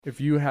if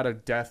you had a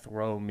death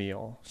row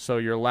meal, so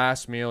your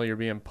last meal, you're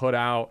being put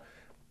out,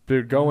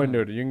 dude, go into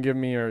it. You can give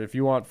me, or if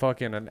you want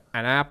fucking an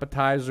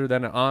appetizer,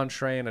 then an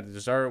entree and a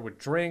dessert with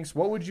drinks.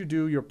 What would you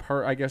do your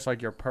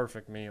your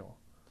perfect meal?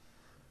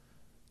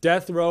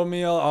 Death row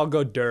meal, I'll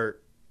go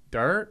dirt.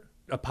 Dirt?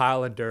 A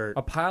pile of dirt.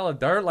 A pile of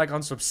dirt, like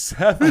on some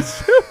Savage?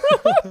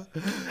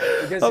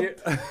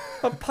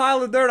 A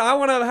pile of dirt. I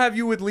want to have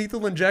you with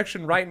lethal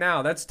injection right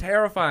now. That's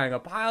terrifying. A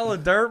pile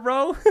of dirt,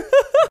 bro?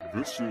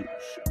 This is a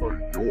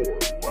Your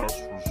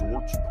Last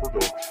Resorts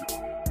production.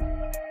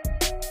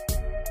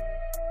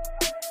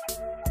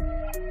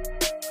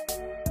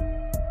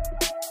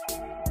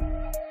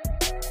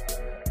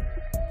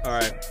 All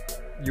right.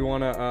 You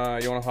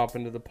wanna hop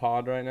into the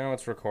pod right now?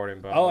 It's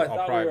recording, but Oh, I I'll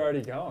thought probably, we were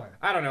already going.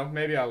 I don't know.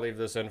 Maybe I'll leave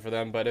this in for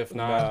them, but if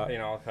not,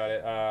 I'll cut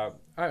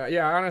it.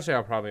 Yeah, honestly,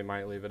 I probably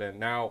might leave it in.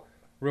 Now,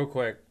 real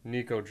quick,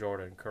 Nico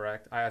Jordan,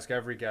 correct? I ask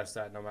every guest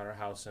that, no matter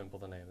how simple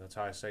the name. That's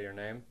how I say your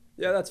name.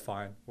 Yeah, that's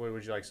fine.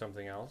 Would you like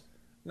something else?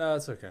 No,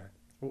 that's okay.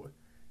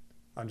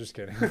 I'm just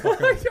kidding.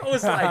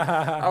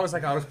 I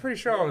was pretty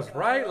sure I was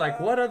right. Like,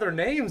 what other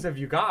names have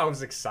you got? I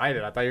was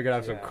excited. I thought you were gonna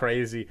have some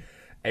crazy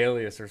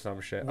alias or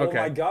some shit. Well, okay.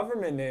 my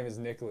government name is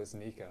Nicholas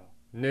Nico.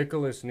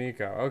 Nicholas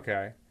Nico.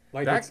 Okay.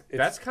 Like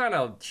That's kind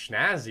of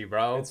snazzy,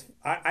 bro.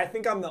 I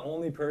think I'm the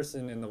only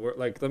person in the world.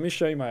 Like, let me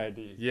show you my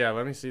ID. Yeah,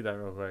 let me see that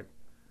real quick.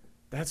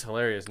 That's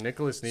hilarious.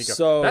 Nicholas Nico.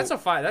 So that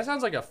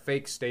sounds like a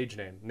fake stage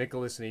name.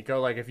 Nicholas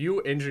Nico. Like, if you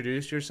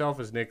introduce yourself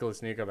as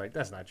Nicholas Nico, like,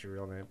 that's not your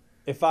real name.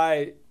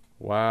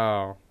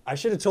 Wow. I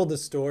should have told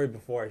this story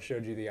before I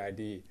showed you the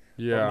ID.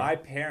 Yeah. But my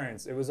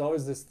parents, it was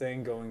always this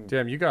thing going.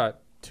 Damn, you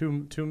got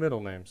two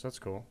middle names. That's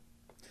cool.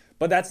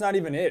 But that's not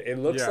even it. It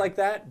looks like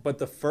that, but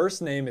the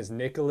first name is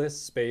Nicholas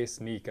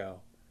space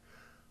Nico.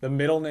 The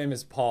middle name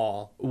is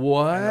Paul.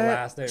 What? And the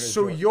last name is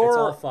George. It's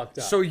all fucked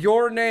up. So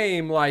your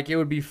name, like, it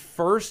would be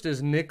first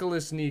is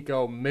Nicholas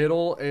Nico,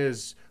 middle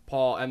is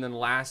Paul, and then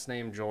last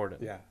name Jordan.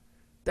 Yeah.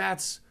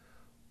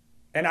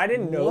 And I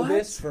didn't know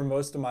this for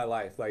most of my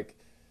life. Like,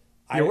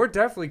 we're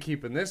definitely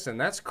keeping this in.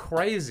 That's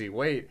crazy.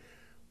 Wait.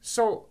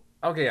 So,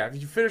 okay, yeah,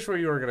 you finish what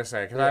you were going to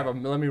say, because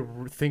let me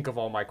think of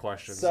all my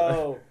questions.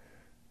 So,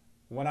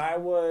 when I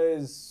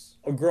was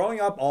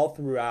growing up all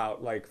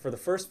throughout, like, for the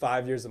first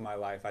 5 years of my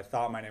life, I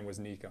thought my name was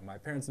Nico. My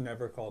parents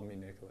never called me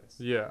Nicholas.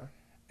 Yeah.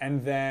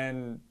 And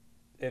then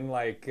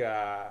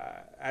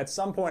at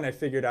some point I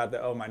figured out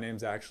that, my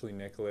name's actually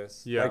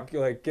Nicholas. Yeah.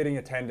 Like getting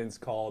attendance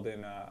called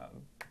in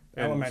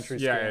elementary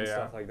school and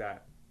stuff like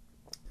that.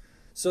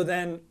 So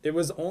then it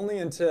was only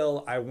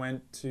until I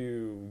went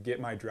to get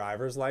my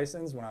driver's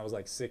license when I was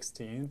like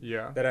 16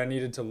 that I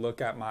needed to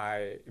look at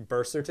my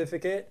birth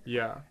certificate.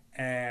 Yeah.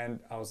 And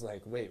I was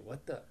like, wait,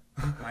 what the?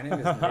 My name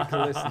is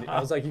Nicholas. I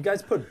was like, you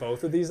guys put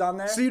both of these on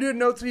there? So you didn't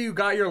know till you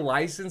got your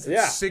license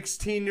at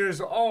 16 years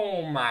old?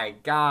 Oh my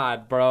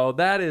God, bro.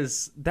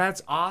 That's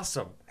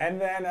awesome. And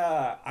then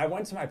I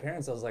went to my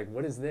parents. I was like,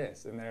 what is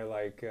this? And they're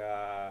like,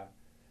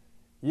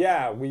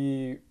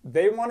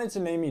 they wanted to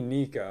name me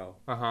Nico.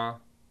 Uh-huh.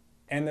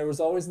 And there was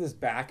always this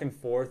back and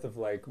forth of,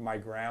 like, my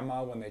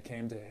grandma, when they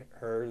came to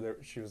her,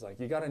 she was like,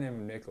 you got to name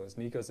him Nicholas.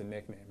 Nico's a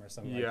nickname or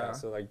something like that.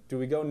 So, like, do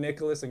we go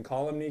Nicholas and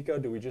call him Nico?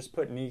 Do we just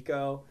put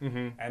Nico?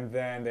 Mm-hmm. And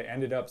then they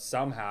ended up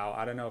somehow,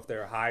 I don't know if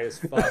they're high as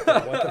fuck or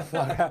what the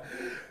fuck.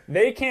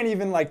 They can't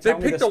even, like, tell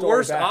me the story. They picked the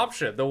worst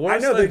option. The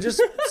worst. I know, they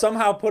just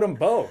somehow put them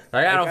both.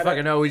 Like, I don't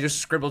fucking know. We just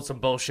scribbled some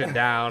bullshit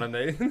down and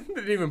they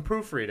didn't even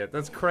proofread it.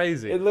 That's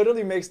crazy. It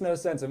literally makes no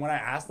sense. And when I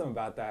asked them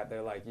about that,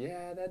 they're like,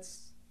 yeah,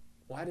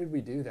 why did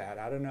we do that?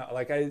 I don't know.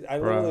 Like, I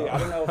literally, I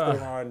don't know if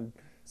they're on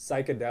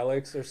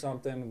psychedelics or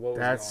something. What was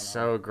That's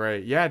going on? so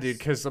great. Yeah, dude,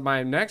 because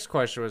my next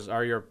question was,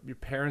 are your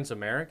parents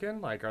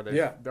American? Like, are they?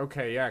 Yeah.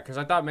 Okay, yeah, because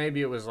I thought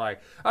maybe it was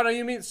like, I don't know,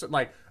 you mean,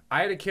 like,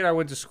 I had a kid I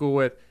went to school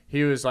with.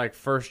 He was, like,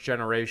 first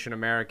generation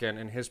American,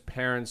 and his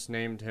parents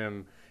named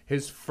him,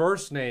 his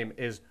first name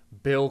is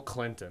Bill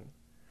Clinton.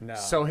 No.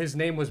 So his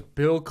name was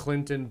Bill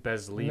Clinton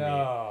Beslimi.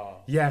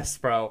 No. Yes,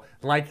 bro.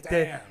 Like,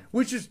 damn.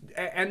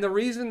 And the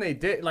reason they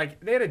did, like,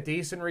 they had a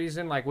decent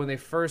reason. Like, when they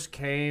first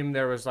came,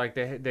 there was, like,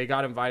 they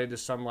got invited to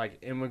some, like,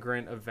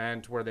 immigrant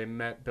event where they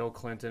met Bill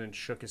Clinton and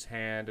shook his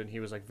hand, and he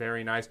was, like,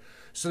 very nice.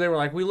 So they were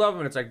like, we love him.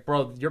 And it's like,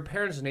 bro, your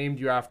parents named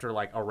you after,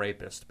 like, a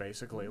rapist,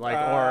 basically. Like,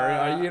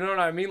 or, you know what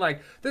I mean?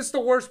 Like, this is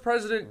the worst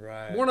president,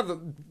 one of the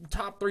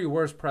top 3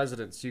 worst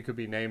presidents you could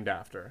be named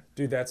after.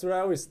 Dude, that's what I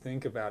always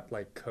think about,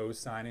 like,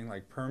 co-signing,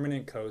 like,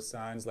 permanent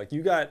co-signs. Like,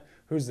 you got,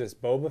 who's this,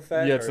 Boba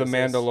Fett? Yeah, it's the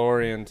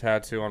Mandalorian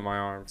tattoo on my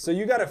arm. So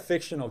you got a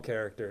fictional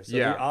character. So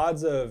the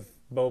odds of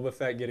Boba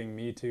Fett getting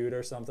Me Too'd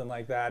or something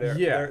like that,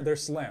 they're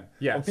slim.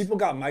 Yes. Well, people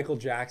got Michael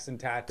Jackson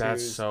tattoos.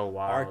 That's so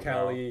wild. R.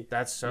 Kelly. Bro.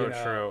 That's so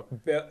true.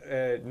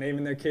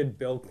 Naming their kid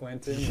Bill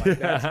Clinton. Like,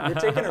 you're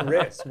taking a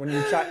risk when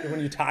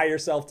you tie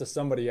yourself to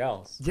somebody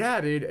else.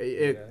 Yeah,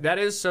 dude. That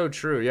is so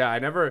true. Yeah,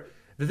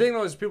 the thing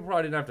though is people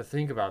probably didn't have to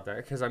think about that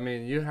because, I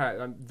mean,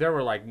 there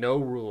were, like, no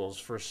rules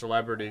for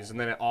celebrities, and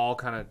then it all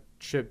kind of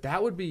chipped.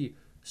 That would be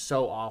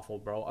so awful,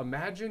 bro.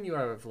 Imagine you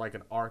have, like,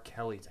 an R.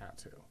 Kelly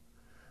tattoo.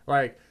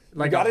 Like,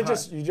 Like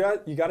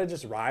you gotta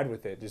just ride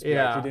with it. Just be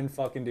like, you didn't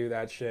fucking do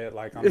that shit.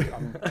 Like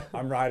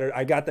I'm rider.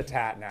 I got the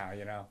tat now.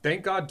 You know.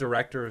 Thank God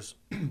directors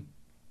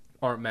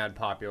aren't mad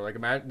popular. Like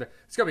imagine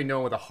it's gonna be no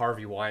one with a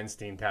Harvey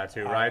Weinstein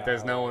tattoo, right?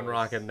 There's no one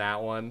rocking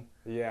that one.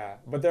 Yeah,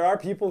 but there are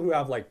people who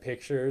have like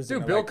pictures.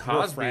 Dude, Bill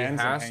Cosby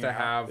has to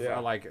have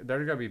like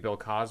there's gonna be Bill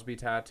Cosby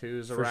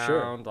tattoos around.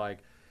 Sure. Like,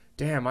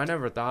 damn, I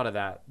never thought of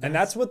that. And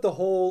that's what the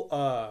whole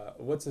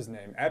what's his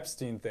name,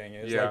 Epstein thing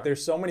is. Like,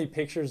 there's so many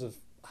pictures of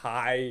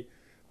high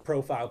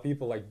profile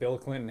people like Bill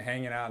Clinton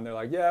hanging out, and they're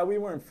like, yeah, we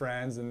weren't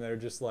friends, and they're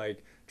just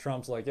like,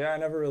 Trump's like, yeah, I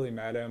never really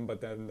met him, but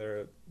then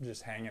they're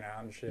just hanging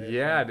out and shit.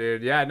 Yeah,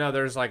 dude. Yeah, no,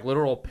 there's like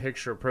literal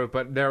picture proof,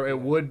 but it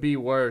would be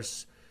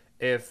worse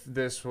if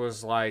this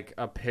was like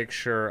a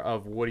picture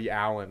of Woody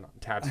Allen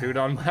tattooed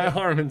on my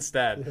arm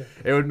instead.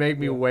 It would make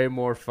me way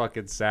more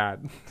fucking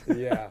sad.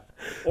 Yeah.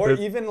 Or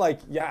even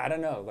like, I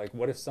don't know, like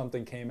what if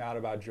something came out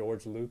about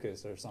George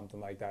Lucas or something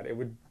like that? It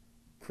would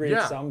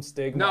create some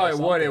stigma. No, it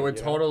would. It would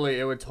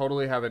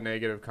totally have a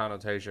negative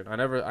connotation. I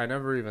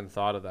never even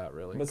thought of that,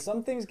 really. But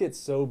some things get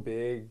so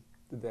big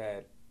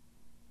that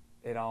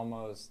it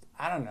almost,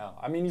 I don't know.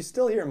 I mean, you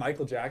still hear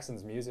Michael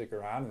Jackson's music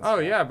around and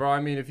stuff. Yeah, bro. I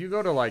mean, if you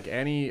go to like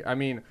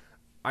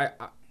I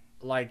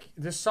like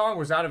this song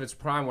was out of its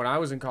prime when I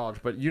was in college,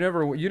 but you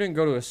didn't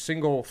go to a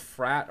single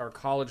frat or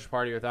college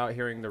party without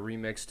hearing the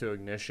remix to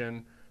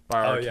Ignition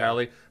by R.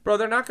 Kelly. Bro,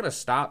 they're not gonna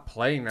stop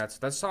playing that.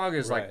 That song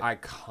is like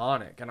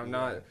iconic, and I'm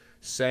not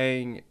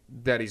saying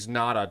that he's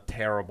not a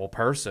terrible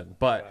person,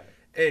 but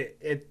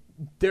you're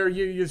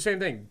the same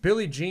thing.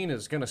 Billie Jean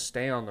is gonna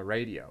stay on the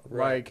radio.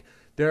 Like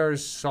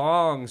there's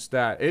songs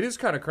that it is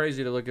kind of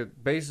crazy to look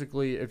at.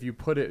 Basically, if you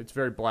put it, it's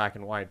very black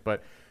and white,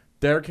 but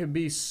there can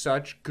be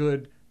such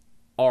good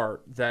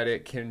art that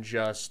it can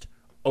just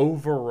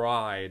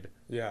override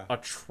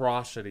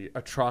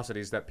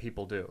atrocities that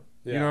people do.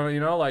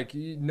 Like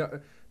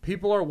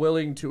people are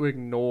willing to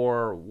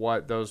ignore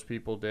what those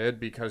people did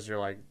because you're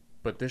like,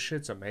 but this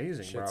shit's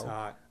amazing, shit's bro.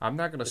 Hot. I'm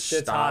not gonna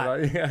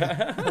stop.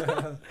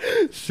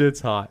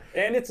 Shit's hot.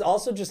 And it's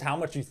also just how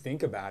much you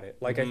think about it.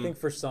 Like I think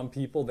for some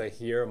people, they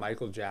hear a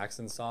Michael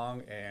Jackson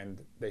song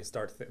and they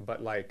start,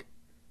 but like.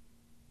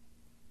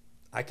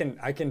 I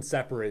can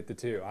separate the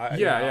two.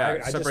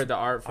 Separate the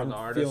art from the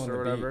artist or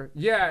whatever.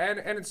 Yeah,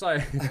 and it's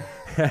like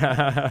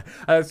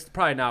that's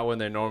probably not when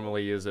they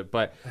normally use it,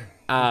 but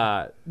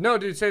no,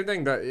 dude, same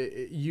thing.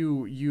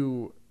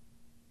 You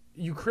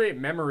create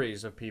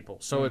memories of people,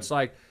 so it's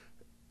like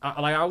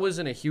I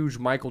wasn't a huge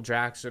Michael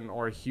Jackson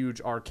or a huge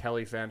R.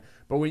 Kelly fan,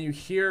 but when you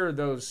hear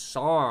those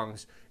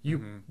songs,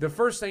 the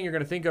first thing you're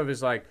gonna think of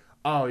is like,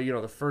 oh,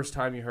 the first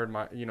time you heard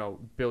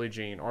Billie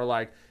Jean, or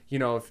like,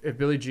 if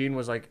Billie Jean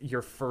was like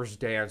your first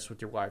dance with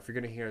your wife, you're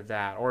going to hear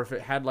that. Or if it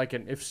had like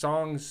if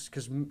songs,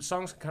 because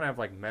songs kind of have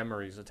like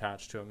memories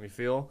attached to them, you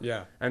feel?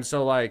 Yeah. And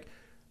so like,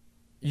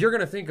 you're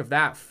going to think of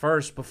that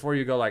first before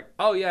you go like,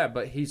 oh yeah,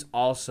 but he's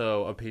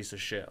also a piece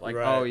of shit. Like,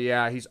 oh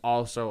yeah, he's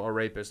also a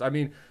rapist. I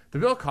mean, the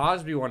Bill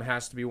Cosby one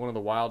has to be one of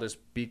the wildest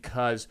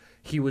because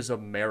he was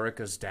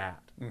America's dad.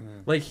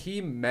 Like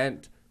he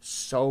meant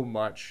so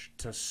much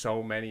to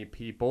so many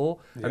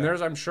people, and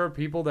there's I'm sure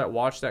people that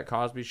watched that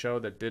Cosby show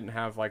that didn't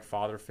have like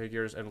father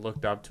figures and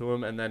looked up to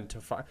him, and then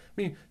I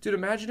mean, dude,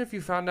 imagine if you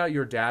found out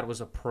your dad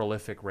was a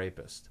prolific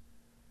rapist.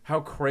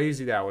 How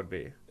crazy that would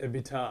be. It'd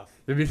be tough.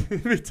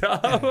 It'd be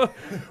tough.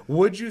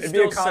 Would you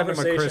still send him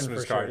a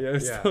Christmas card? Sure. Yeah,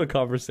 it's still a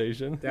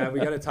conversation. Dad, we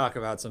got to talk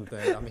about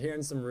something. I'm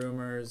hearing some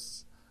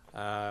rumors.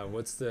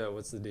 What's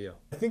the deal?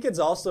 I think it's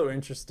also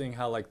interesting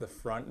how like the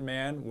front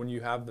man, when you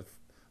have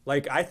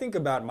like, I think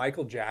about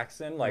Michael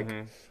Jackson, like,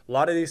 a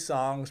lot of these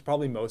songs,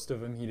 probably most of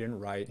them he didn't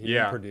write, he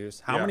didn't produce.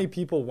 How many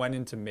people went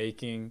into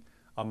making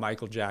a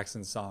Michael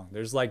Jackson song?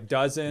 There's, like,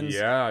 dozens.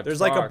 Yeah,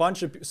 there's, like, a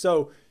bunch of...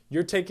 So,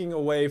 you're taking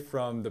away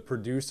from the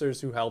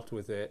producers who helped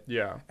with it.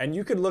 Yeah. And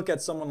you could look at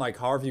someone like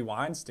Harvey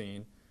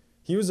Weinstein.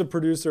 He was a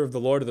producer of The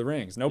Lord of the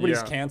Rings.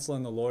 Nobody's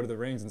canceling The Lord of the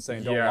Rings and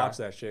saying, don't watch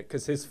that shit,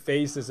 because his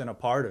face isn't a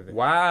part of it.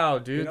 Wow,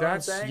 dude. You know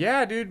that's...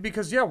 Yeah, dude,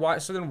 because, why?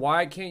 So then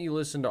why can't you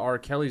listen to R.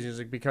 Kelly's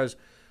music? Because...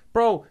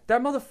 Bro,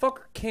 that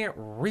motherfucker can't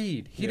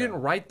read. He didn't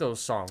write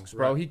those songs,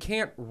 bro. He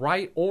can't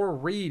write or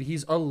read.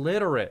 He's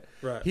illiterate.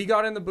 He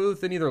got in the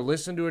booth and either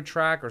listened to a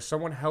track or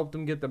someone helped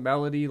him get the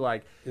melody.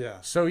 Like,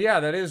 so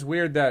that is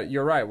weird that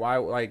you're right. Why,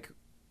 like,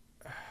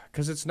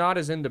 because it's not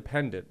as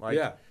independent. Like,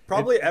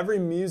 probably every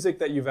music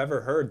that you've ever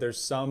heard, there's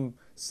some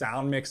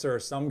sound mixer or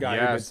some guy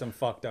who did some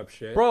fucked up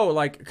shit. Bro,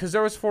 like, because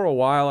there was for a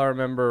while, I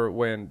remember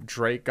when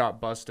Drake got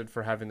busted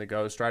for having the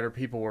ghostwriter,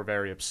 people were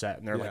very upset.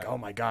 And they're like, oh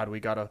my God, we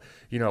gotta,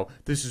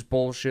 this is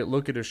bullshit.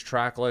 Look at his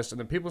track list. And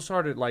then people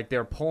started, like,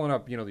 they're pulling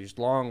up, these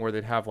long where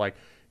they'd have, like,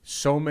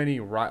 so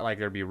many, like,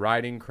 there'd be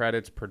writing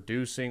credits,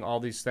 producing, all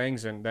these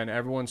things. And then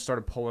everyone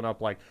started pulling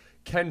up, like,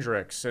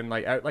 Kendrick's and,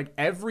 like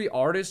every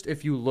artist,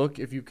 if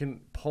you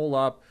can pull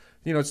up,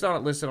 it's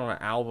not listed on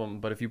an album,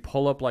 but if you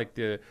pull up, like,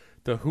 the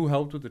who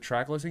helped with the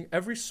track listing,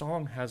 every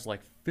song has like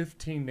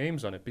 15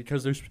 names on it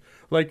because there's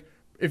like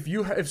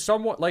if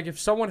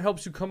someone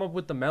helps you come up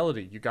with the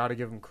melody, you got to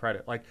give them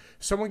credit. Like,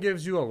 if someone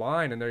gives you a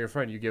line and they're your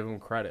friend, you give them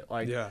credit.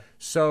 Like,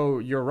 so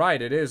you're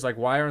right. It is like,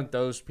 why aren't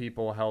those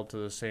people held to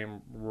the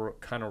same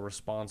kind of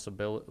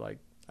responsibility? Like,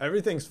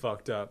 everything's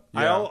fucked up.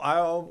 Yeah. I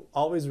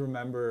always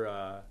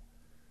remember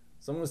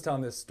someone was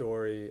telling this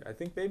story. I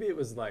think maybe it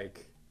was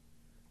like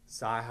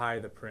Sci-Hi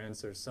the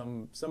Prince or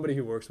somebody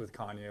who works with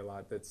Kanye a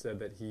lot that said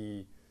that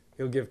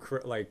he'll give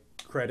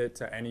credit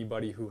to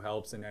anybody who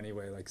helps in any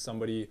way. Like,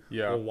 somebody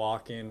will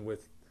walk in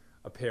with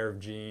a pair of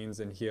jeans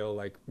and he'll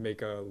like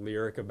make a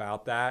lyric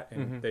about that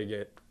and they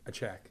get a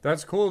check.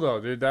 That's cool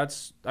though, dude.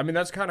 That's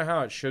kind of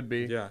how it should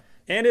be. Yeah.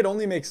 And it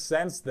only makes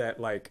sense that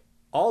like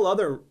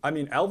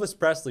Elvis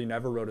Presley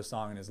never wrote a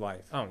song in his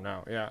life. Oh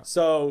no, yeah.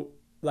 So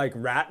like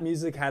rap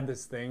music had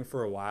this thing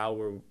for a while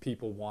where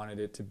people wanted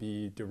it to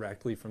be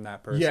directly from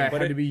that person. Yeah, it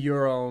had to be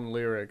your own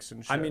lyrics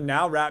and shit. I mean,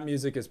 now rap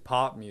music is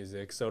pop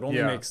music, so it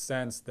only makes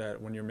sense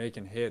that when you're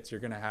making hits, you're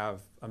going to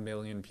have a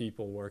million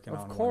people working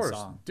on one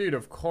song. Dude,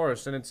 of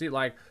course. And it's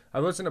like, I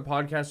listen to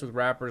podcasts with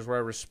rappers where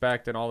I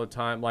respect and all the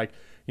time, like,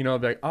 you know,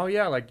 like, oh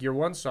yeah, like your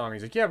one song.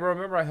 He's like, yeah, bro,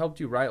 remember I helped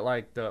you write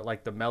like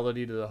the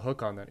melody to the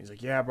hook on that. He's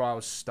like, yeah, bro, I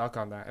was stuck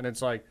on that. And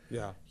it's like,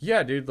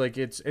 yeah, dude, like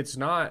it's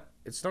not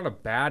a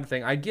bad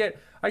thing. I get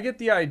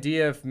the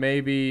idea if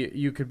maybe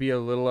you could be a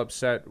little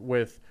upset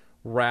with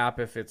rap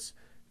if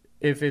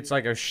it's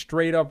like a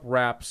straight up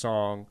rap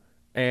song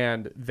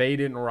and they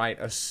didn't write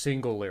a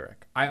single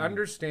lyric. I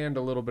understand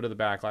a little bit of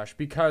the backlash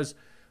because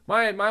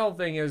my whole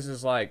thing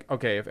is like,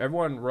 okay, if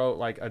everyone wrote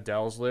like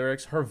Adele's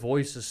lyrics, her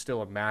voice is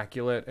still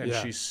immaculate and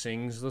she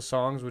sings the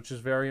songs, which is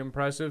very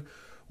impressive.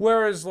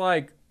 Whereas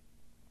like,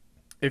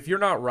 if you're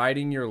not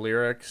writing your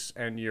lyrics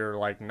and you're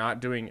like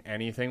not doing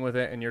anything with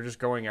it and you're just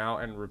going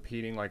out and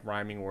repeating like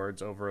rhyming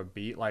words over a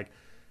beat, like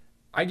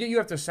I get you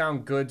have to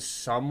sound good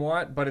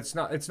somewhat, but it's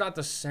not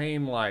the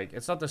same, like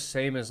it's not the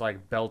same as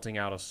like belting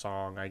out a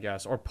song, I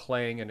guess, or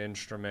playing an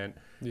instrument.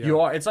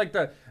 It's like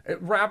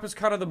rap is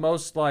kind of the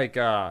most like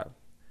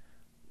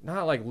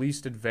not like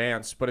least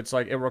advanced, but it's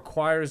like it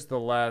requires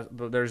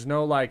there's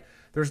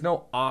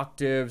no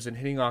octaves and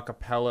hitting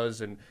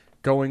acapellas and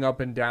going up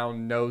and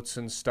down notes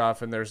and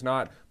stuff, and there's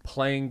not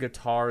playing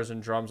guitars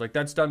and drums. Like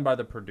that's done by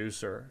the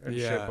producer and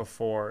shit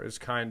before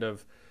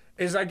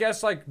is I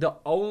guess like the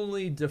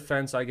only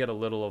defense I get a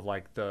little of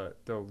like the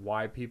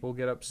why people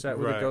get upset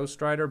with a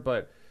ghostwriter.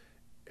 But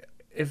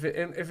if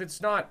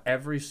it's not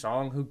every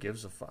song, who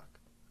gives a fuck?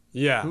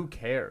 Yeah. Who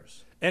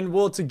cares? And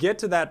well, to get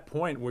to that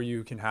point where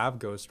you can have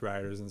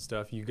ghostwriters and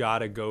stuff, you got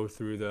to go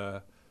through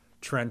the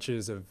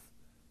trenches of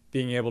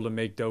being able to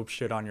make dope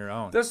shit on your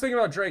own. That's the thing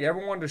about Drake.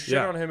 Everyone wanted to shit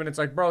on him, and it's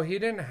like, bro, he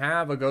didn't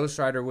have a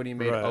ghostwriter when he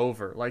made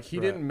Over. Like, he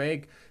didn't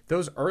make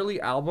those early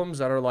albums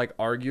that are, like,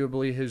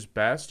 arguably his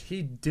best.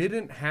 He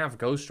didn't have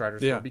ghostwriters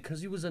for him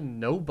because he was a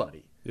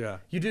nobody. Yeah.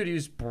 He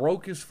was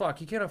broke as fuck.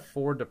 He can't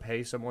afford to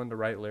pay someone to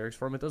write lyrics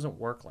for him. It doesn't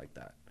work like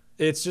that.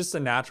 It's just a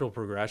natural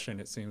progression,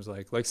 it seems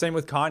like. Like, same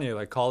with Kanye.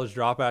 Like, College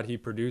Dropout, he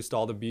produced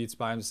all the beats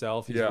by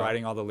himself. He's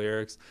writing all the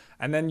lyrics.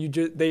 And then you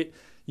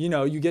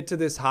get to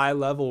this high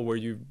level where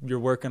you're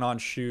working on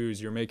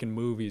shoes, you're making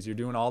movies, you're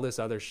doing all this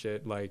other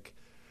shit. Like,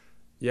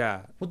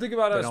 yeah. Well, think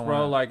about us,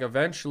 bro. Like,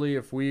 eventually,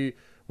 if we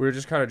were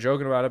just kind of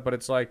joking about it, but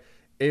it's like,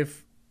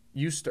 if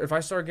I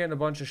start getting a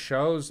bunch of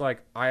shows,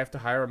 like, I have to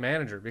hire a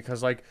manager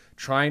because, like,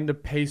 trying to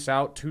pace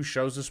out 2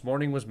 shows this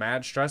morning was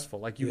mad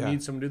stressful. Like, you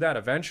need someone to do that.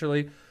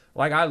 Eventually,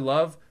 like, I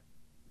love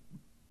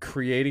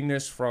creating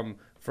this from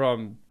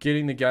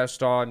getting the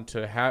guest on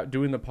to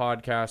doing the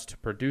podcast to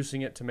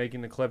producing it to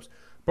making the clips.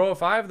 Bro,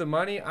 if I have the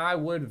money, I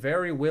would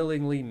very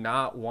willingly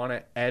not want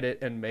to edit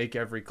and make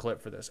every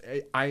clip for this.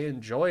 I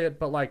enjoy it,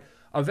 but like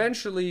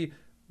eventually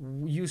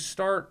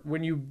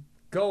when you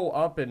go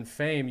up in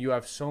fame, you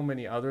have so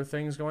many other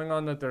things going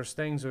on that there's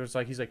things where it's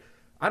like, he's like,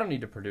 I don't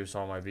need to produce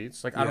all my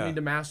beats. Like, I don't need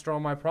to master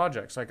all my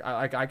projects. Like,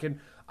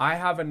 I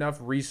have enough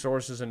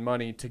resources and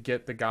money to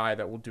get the guy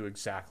that will do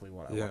exactly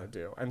what I want to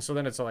do. And so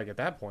then it's like, at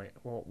that point,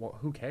 well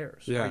who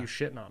cares? Why are you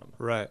shitting on him?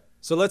 Right.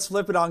 So let's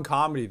flip it on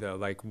comedy though.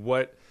 Like,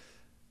 what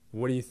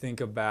do you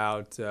think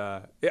about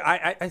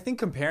I think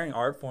comparing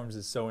art forms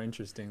is so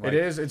interesting. Like, it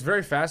is. It's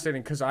very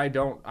fascinating because I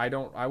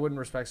wouldn't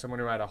respect someone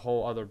who had a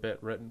whole other bit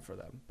written for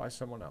them by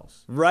someone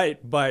else. Right,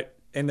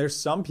 and there's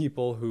some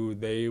people who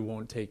they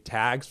won't take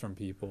tags from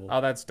people. Oh,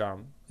 that's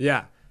dumb.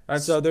 Yeah.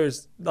 So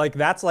there's like,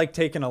 that's like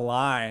taking a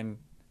line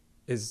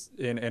is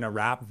in a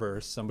rap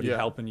verse, somebody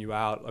helping you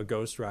out, a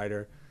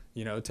ghostwriter,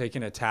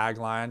 taking a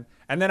tagline.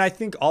 And then I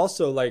think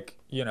also, like,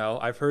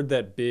 I've heard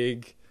that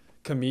big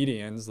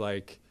comedians,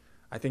 like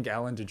I think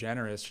Ellen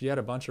DeGeneres, she had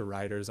a bunch of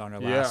writers on her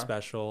last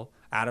special.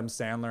 Adam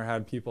Sandler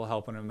had people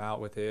helping him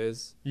out with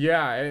his.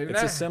 Yeah.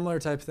 It's a similar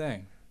type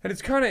thing. And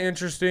it's kind of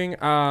interesting.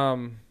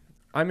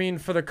 I mean,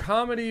 for the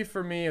comedy,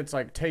 for me, it's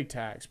like, take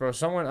tags, bro.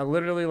 Someone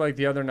literally, like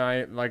the other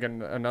night, like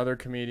another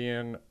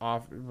comedian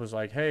was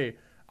like, hey,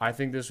 I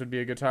think this would be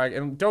a good tag.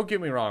 And don't get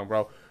me wrong,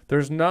 bro.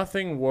 There's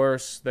nothing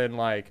worse than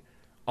like,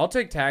 I'll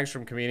take tags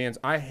from comedians.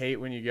 I hate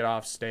when you get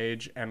off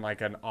stage and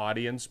like an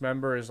audience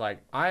member is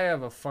like, I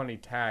have a funny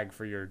tag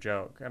for your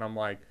joke. And I'm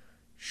like,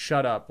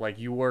 shut up. Like,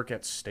 you work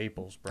at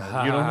Staples, bro.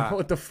 You don't know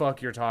what the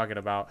fuck you're talking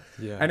about.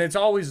 Yeah. And it's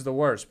always the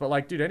worst. But,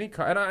 like, dude,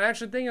 and I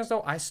actually think is,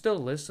 though, I still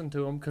listen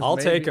to him. I'll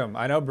take him.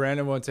 I know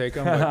Brandon won't take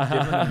him, but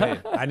give him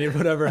to me. I need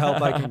whatever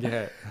help I can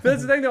get.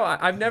 That's the thing, though.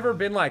 I've never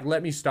been like,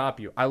 let me stop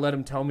you. I let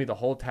him tell me the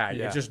whole tag.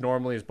 Yeah. It just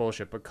normally is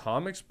bullshit. But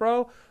comics,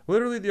 bro,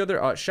 literally the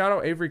other, shout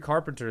out Avery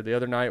Carpenter. The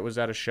other night was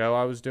at a show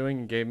I was doing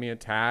and gave me a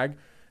tag.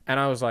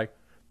 And I was like,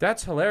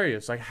 that's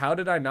hilarious. Like, how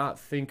did I not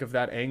think of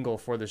that angle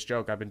for this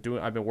joke? I've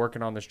been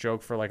working on this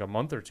joke for like a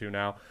month or two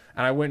now,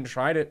 and I went and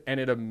tried it, and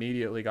it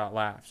immediately got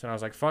laughs. And I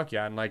was like, fuck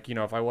yeah. And like, you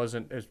know, if I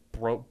wasn't as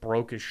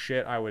broke as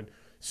shit, I would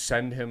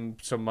send him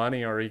some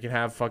money, or he can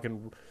have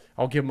fucking,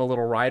 I'll give him a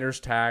little writer's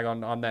tag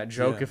on that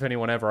joke if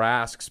anyone ever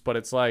asks. But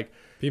it's like,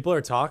 people are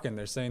talking.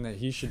 They're saying that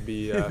he should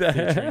be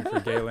featuring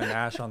for Galen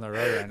Nash on the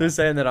road right now. They're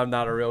saying that I'm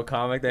not a real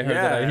comic. They heard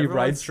that he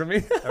writes for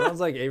me.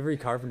 Everyone's like, Avery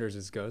Carpenter's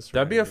his ghost.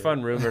 That'd be a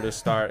fun rumor to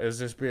start. Is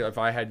just be if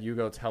I had you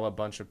go tell a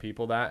bunch of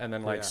people that, and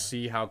then like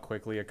see how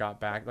quickly it got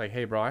back. Like,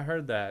 hey, bro, I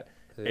heard that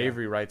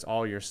Avery writes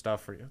all your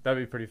stuff for you.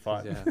 That'd be pretty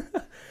fun.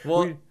 Yeah.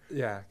 Well,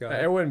 go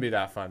ahead. It wouldn't be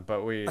that fun, but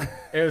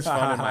it was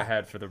fun in my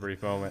head for the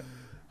brief moment.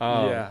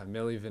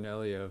 Milli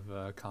Vanilli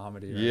of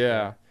comedy. Right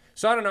there.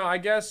 So I don't know.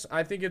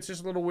 I think it's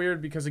just a little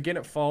weird because, again,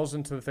 it falls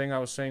into the thing I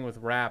was saying with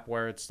rap,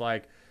 where it's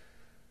like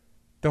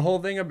the whole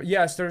thing of,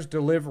 yes, there's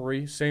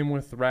delivery. Same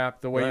with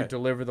rap, the way you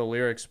deliver the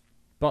lyrics.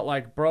 But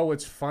like, bro,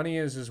 what's funny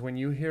is when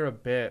you hear a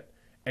bit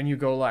and you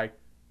go like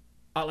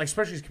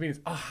especially as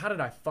comedians, oh, how did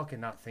I fucking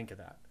not think of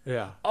that?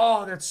 Yeah.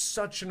 Oh, that's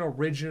such an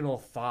original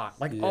thought.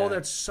 Like, oh,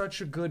 that's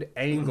such a good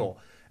angle.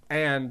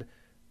 And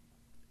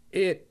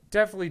it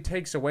definitely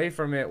takes away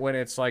from it when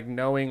it's like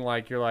knowing,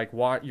 like, you're like,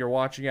 you're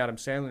watching Adam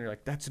Sandler, and you're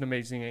like, that's an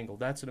amazing angle.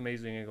 That's an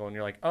amazing angle. And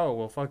you're like, oh,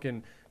 well,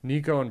 fucking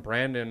Nico and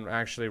Brandon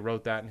actually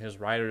wrote that in his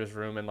writer's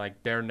room, and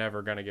like, they're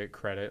never going to get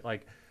credit.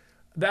 Like,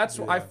 that's,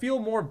 I feel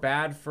more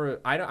bad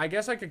for, I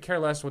guess I could care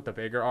less what the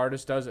bigger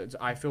artist does.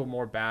 I feel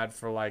more bad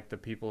for like the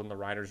people in the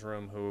writer's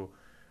room who,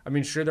 I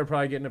mean, sure, they're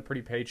probably getting a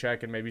pretty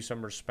paycheck and maybe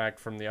some respect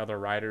from the other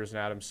writers and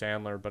Adam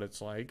Sandler, but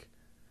it's like,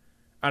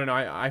 I don't know.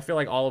 I feel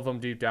like all of them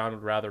deep down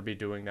would rather be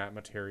doing that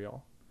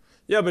material.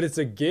 Yeah, but it's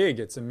a gig.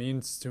 It's a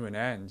means to an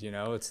end. You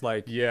know, it's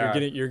like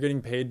you're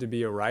getting paid to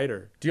be a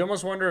writer. Do you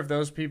almost wonder if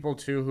those people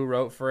too who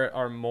wrote for it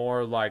are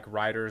more like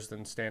writers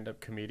than stand-up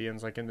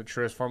comedians, like in the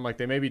truest form? Like,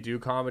 they maybe do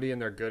comedy and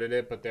they're good at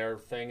it, but their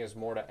thing is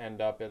more to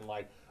end up in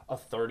like a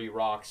 30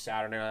 Rock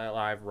Saturday Night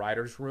Live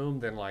writer's room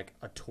than like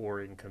a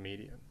touring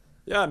comedian.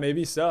 Yeah,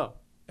 maybe so.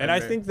 And I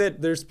think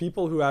that there's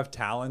people who have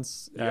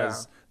talents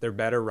as they're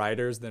better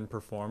writers than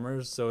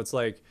performers. So it's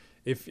like,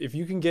 if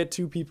you can get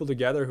two people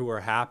together who are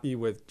happy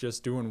with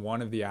just doing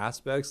one of the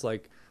aspects,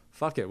 like,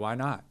 fuck it, why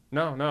not?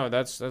 No,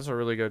 that's a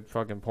really good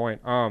fucking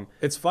point.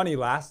 It's funny,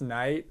 last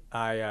night,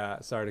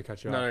 sorry to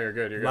cut you off. No, you're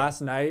good. Last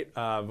night,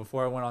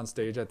 before I went on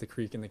stage at the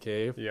Creek in the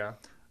Cave,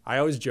 I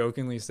always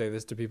jokingly say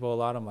this to people a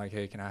lot. I'm like,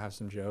 hey, can I have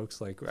some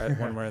jokes? Like,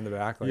 when we're in the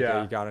back, like,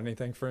 hey, you got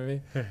anything for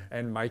me?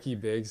 And Mikey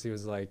Biggs, he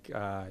was like,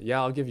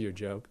 yeah, I'll give you a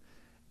joke.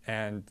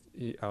 And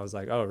I was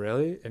like, oh,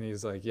 really? And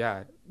he's like,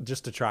 yeah,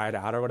 just to try it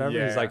out or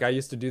whatever. He's like, I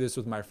used to do this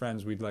with my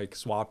friends. We'd like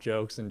swap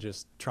jokes and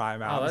just try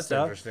them out. Oh, that's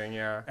interesting,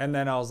 yeah. And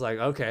then I was like,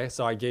 okay.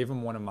 So I gave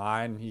him one of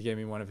mine. He gave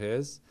me one of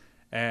his.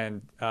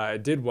 And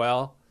it did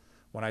well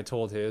when I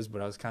told his,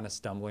 but I was kind of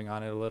stumbling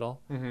on it a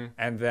little. Mm-hmm.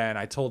 And then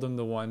I told him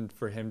the one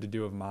for him to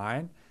do of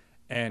mine.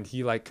 And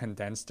he like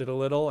condensed it a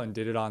little and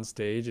did it on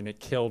stage. And it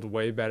killed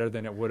way better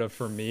than it would have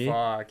for me.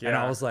 Fuck, yeah. And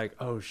I was like,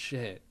 oh,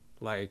 shit.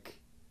 Like,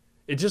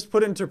 it just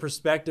put into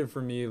perspective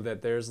for me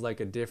that there's like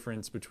a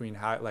difference between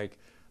how, like,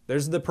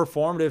 there's the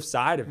performative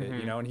side of it,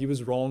 you know, and he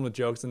was rolling with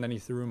jokes and then he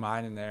threw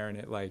mine in there, and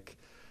it, like,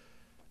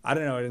 I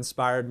don't know, it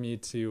inspired me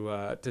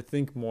to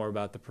think more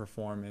about the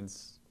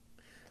performance.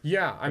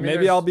 Yeah, I mean,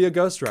 maybe I'll be a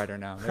ghostwriter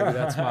now. Maybe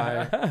that's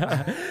my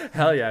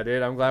hell yeah,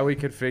 dude. I'm glad we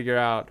could figure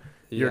out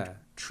your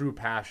true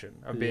passion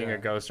of being a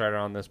ghostwriter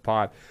on this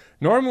pod.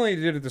 Normally,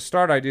 dude, at the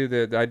start, I do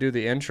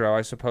the intro.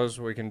 I suppose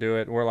we can do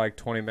it. We're like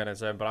 20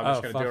 minutes in, but I'm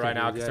just gonna do it right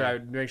now because I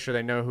make sure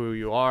they know who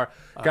you are,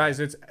 guys.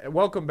 It's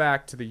welcome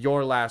back to the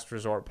Your Last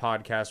Resort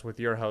podcast with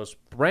your host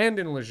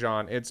Brandon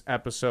Lejeune. It's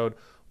episode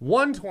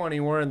 120.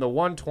 We're in the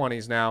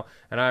 120s now,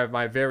 and I have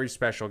my very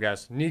special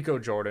guest Nico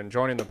Jordan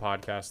joining the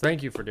podcast.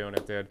 Thank you for doing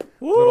it, dude.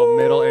 Woo! Little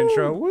middle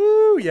intro.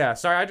 Woo! Yeah.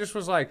 Sorry, I just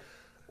was like,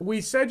 we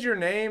said your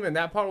name and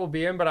that part will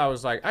be in, but I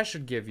was like, I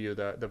should give you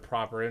the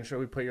proper intro.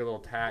 We put your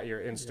little your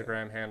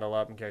Instagram handle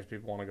up in case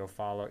people want to go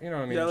follow. You know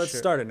what I mean? Yeah, let's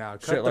start it now.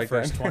 Cut the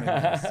first 20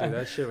 minutes, dude.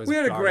 That shit was We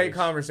had a great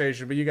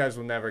conversation, but you guys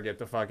will never get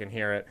to fucking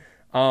hear it.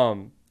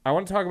 I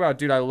want to talk about,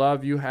 dude, I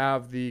love you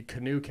have the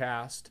Canoe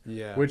Cast,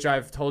 which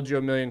I've told you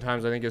a million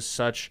times I think is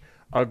such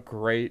a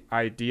great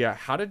idea.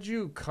 How did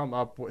you come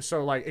up with,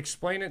 so like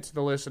explain it to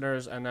the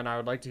listeners, and then I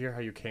would like to hear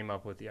how you came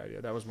up with the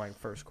idea. That was my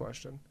first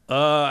question.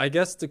 I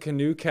guess the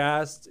Canoe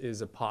Cast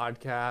is a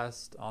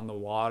podcast on the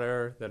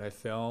water that I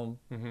film.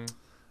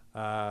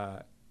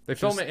 They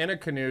film it in a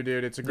canoe,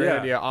 dude. It's a great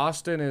idea.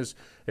 Austin is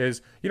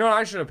you know what,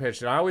 I should have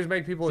pitched it. I always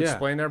make people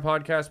explain their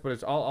podcast,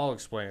 but I'll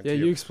explain it to you.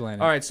 Yeah, you explain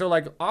it. All right, so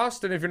like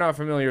Austin, if you're not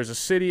familiar, is a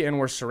city, and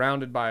we're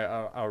surrounded by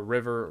a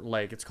river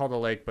lake. It's called a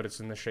lake, but it's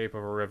in the shape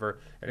of a river,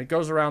 and it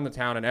goes around the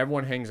town, and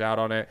everyone hangs out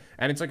on it,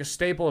 and it's like a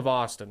staple of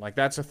Austin. Like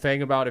that's a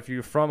thing about if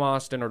you're from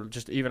Austin, or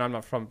just even I'm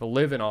not from, but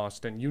live in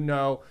Austin, you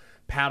know,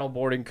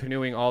 paddleboarding,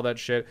 canoeing, all that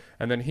shit.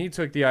 And then he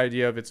took the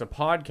idea of it's a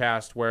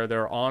podcast where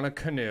they're on a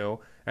canoe,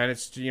 and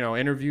it's, you know,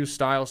 interview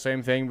style,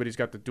 same thing, but he's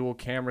got the dual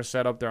camera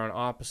set up. They're on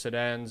opposite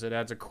ends. It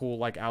adds a cool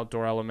like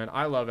outdoor element.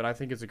 I love it. I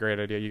think it's a great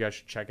idea. You guys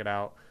should check it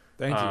out.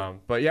 Thank you.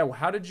 But yeah,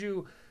 how did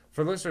you,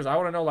 for listeners, I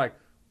want to know, like,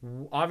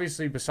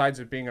 obviously besides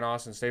it being an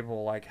Austin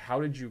staple, like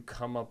how did you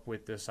come up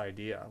with this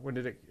idea? When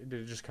did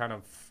it just kind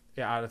of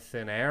out of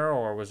thin air,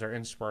 or was there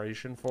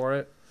inspiration for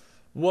it?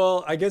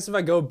 Well, I guess if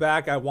I go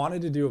back, I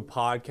wanted to do a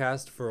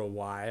podcast for a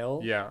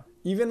while. Yeah.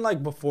 Even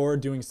like before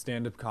doing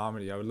stand-up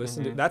comedy, I would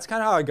listen to. That's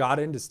kind of how I got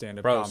into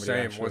stand-up comedy.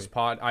 Same. Actually.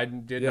 I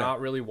did not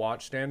really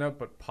watch stand-up,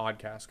 but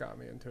podcast got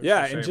me into it.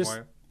 Yeah, and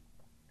just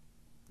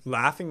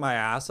laughing my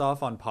ass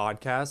off on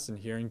podcasts and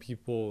hearing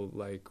people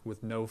like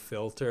with no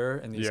filter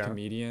and these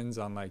comedians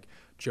on like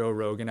Joe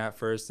Rogan at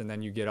first, and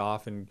then you get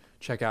off and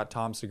check out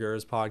Tom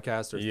Segura's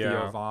podcast or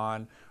Theo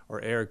Vaughn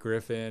or Eric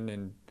Griffin,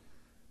 and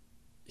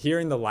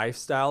hearing the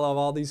lifestyle of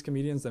all these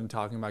comedians, them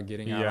talking about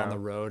getting out on the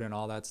road and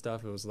all that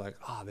stuff, it was like,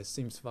 oh, this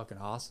seems fucking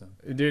awesome.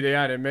 Dude,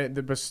 yeah, it made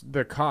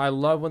I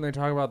love when they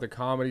talk about the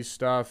comedy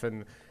stuff,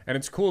 and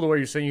it's cool the way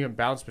you're saying you can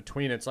bounce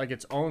between it. It's like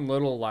its own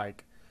little,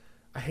 like,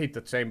 I hate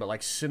the saying, but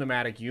like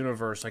cinematic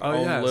universe, like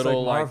own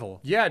little, like Marvel.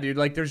 Yeah, dude,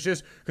 like there's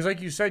just, because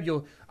like you said,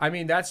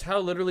 that's how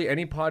literally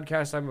any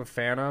podcast I'm a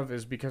fan of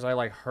is because I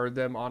like heard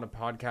them on a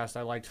podcast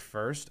I liked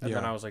first, and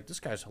then I was like, this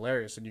guy's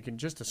hilarious, and you can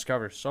just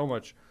discover so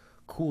much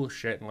cool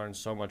shit and learn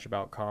so much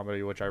about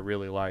comedy, which I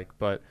really like.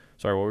 But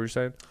sorry, what were you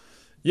saying?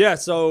 Yeah,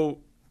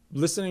 so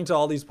listening to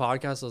all these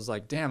podcasts, I was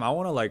like, damn, I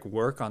want to like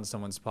work on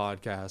someone's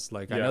podcast.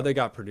 Like I know they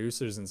got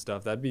producers and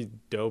stuff. That'd be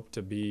dope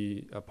to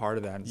be a part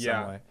of that in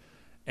some way.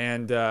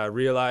 And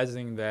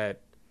realizing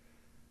that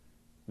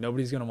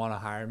nobody's going to want to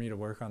hire me to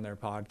work on their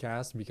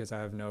podcast because I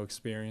have no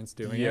experience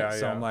doing it.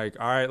 So I'm like,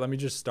 all right, let me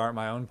just start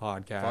my own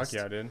podcast. Fuck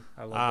yeah, dude.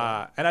 I love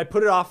that. And I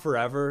put it off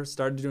forever,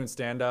 started doing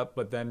stand-up,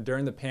 but then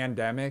during the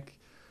pandemic,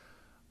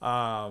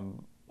 I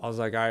was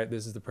like, all right,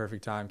 this is the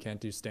perfect time.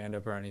 Can't do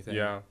stand-up or anything.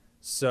 Yeah.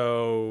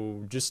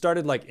 So just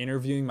started like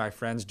interviewing my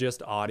friends,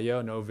 just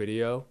audio, no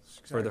video,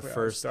 for the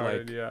first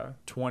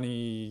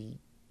 20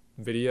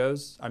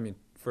 videos. I mean,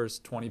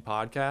 first 20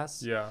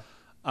 podcasts. Yeah.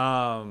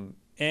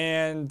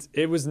 And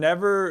it was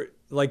never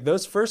like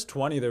those first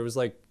 20, there was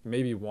like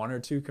maybe one or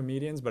two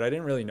comedians, but I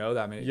didn't really know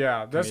that many.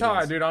 Yeah, that's how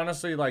I, dude,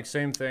 honestly, like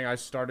same thing. I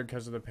started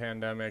because of the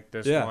pandemic,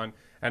 this one.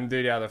 And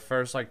dude, the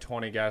first like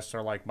 20 guests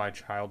are like my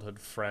childhood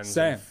friends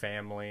and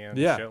family and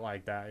shit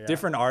like that. Yeah.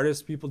 Different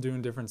artists, people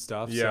doing different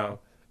stuff. Yeah. So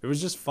it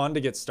was just fun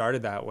to get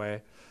started that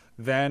way.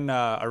 Then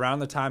around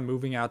the time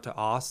moving out to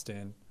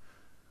Austin,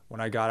 when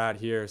I got out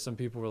here, some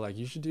people were like,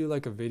 you should do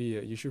like a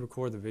video. You should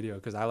record the video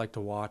because I like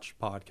to watch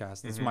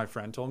podcasts. That's what my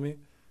friend told me.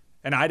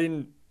 And I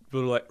didn't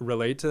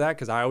relate to that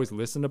because I always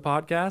listen to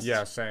podcasts.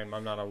 Yeah, same.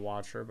 I'm not a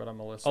watcher, but I'm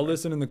a listener. I'll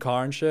listen in the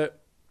car and shit.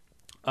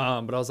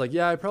 But I was like,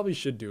 yeah, I probably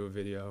should do a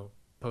video,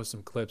 post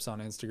some clips on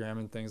Instagram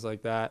and things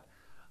like that.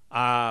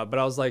 But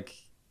I was like,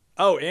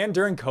 oh, and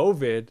during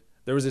COVID,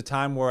 there was a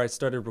time where I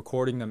started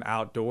recording them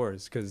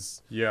outdoors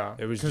because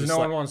it was just no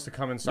one wants to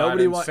come inside.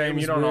 Nobody wants. Same,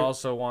 you don't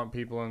also want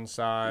people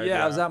inside.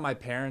 Yeah, I was at my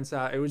parents'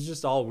 house. It was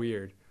just all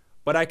weird.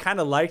 But I kind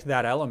of liked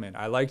that element.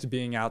 I liked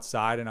being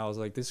outside, and I was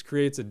like, this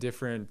creates a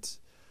different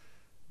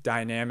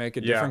dynamic,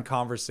 a different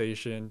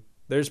conversation.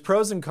 There's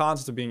pros and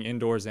cons to being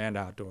indoors and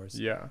outdoors.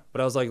 Yeah. But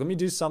I was like, let me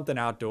do something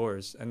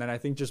outdoors. And then I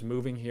think just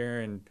moving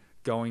here and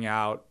going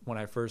out when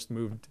I first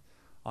moved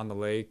on the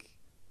lake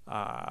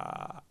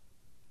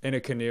in a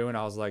canoe, and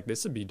I was like,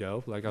 this would be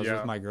dope. Like I was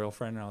with my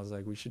girlfriend, and I was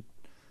like, we should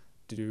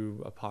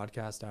do a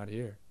podcast out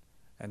here.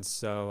 And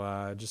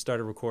so just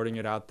started recording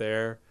it out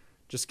there,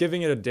 just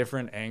giving it a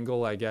different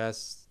angle, I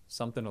guess,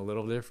 something a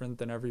little different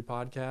than every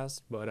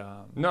podcast. But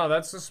no,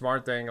 that's the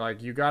smart thing.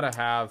 Like you gotta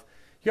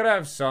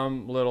have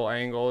some little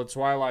angle. It's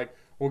why, like,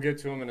 we'll get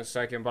to them in a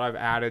second, but I've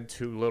added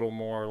 2 little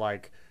more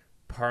like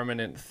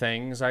permanent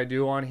things I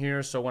do on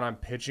here. So when I'm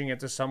pitching it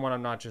to someone,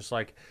 I'm not just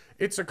like,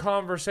 it's a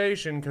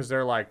conversation, because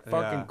they're like,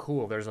 fucking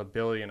cool. There's a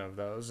billion of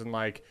those. And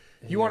like,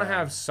 you want to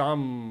have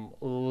some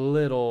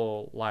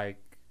little like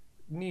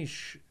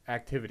niche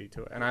activity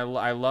to it. And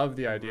I love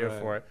the idea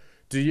for it.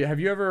 Have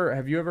you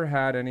ever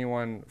had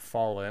anyone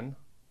fall in?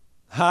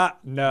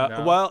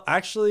 No. Well,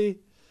 actually,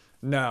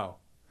 no.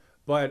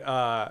 But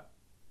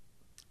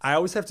I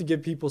always have to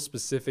give people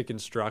specific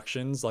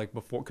instructions, like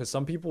before, because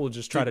some people will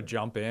just try to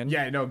jump in.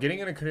 Yeah, no, getting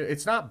in a canoe,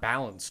 it's not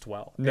balanced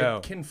well. No.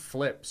 It can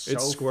flip so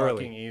it's squirrely.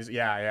 Fucking easy.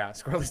 Yeah.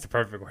 Squirrely's the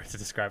perfect word to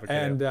describe a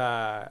canoe.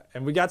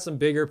 And we got some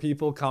bigger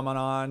people coming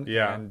on.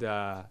 Yeah. And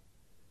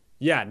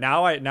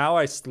now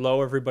I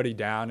slow everybody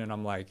down, and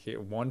I'm like, hey,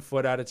 1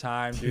 foot at a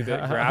time, do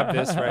that, grab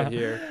this right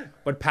here.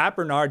 But Pat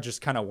Bernard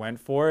just kind of went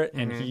for it,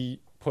 and he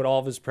put all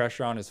of his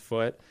pressure on his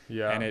foot.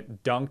 Yeah. And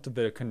it dunked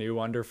the canoe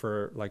under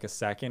for like a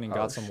second and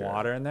got some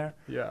water in there.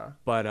 Yeah.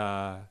 But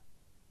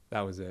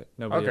that was it.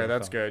 Nobody Okay,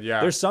 that's good.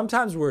 Yeah. There's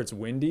sometimes where it's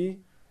windy.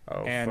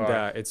 Oh, and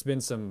fuck. It's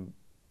been some.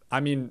 I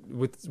mean,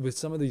 with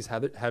some of these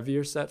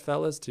heavier set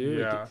fellas too.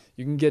 Yeah.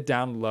 You can get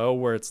down low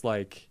where it's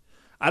like.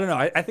 I don't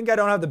know. I think I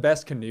don't have the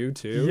best canoe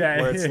too.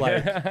 Yeah. Where it's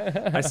like,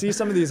 I see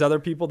some of these other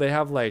people, they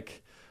have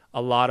like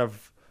a lot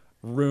of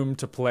room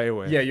to play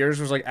with. Yeah,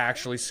 yours was like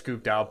actually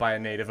scooped out by a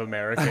Native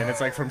American.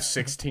 It's like from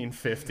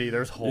 1650.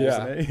 There's holes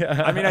in it.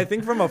 Yeah. I mean, I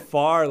think from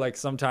afar, like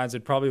sometimes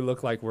it probably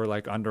look like we're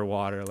like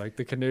underwater. Like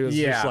the canoe is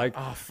just like,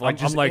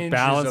 I'm like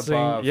balancing.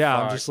 Above. Yeah,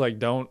 Fuck. I'm just like,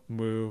 don't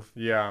move.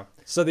 Yeah.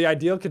 So the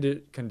ideal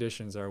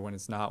conditions are when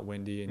it's not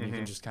windy and you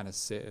can just kind of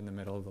sit in the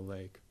middle of the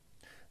lake.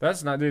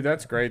 That's not, dude.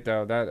 That's great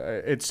though. That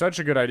it's such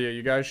a good idea.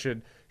 You guys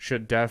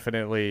should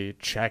definitely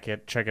check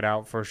it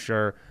out for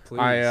sure.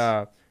 Please.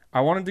 I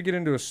wanted to get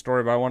into a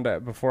story, but I wanted to,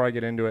 before I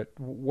get into it,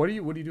 what do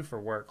you do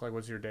for work? Like,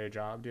 what's your day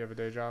job? Do you have a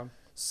day job?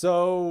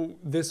 So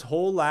this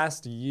whole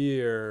last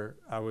year,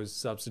 I was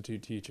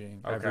substitute teaching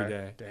every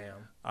day.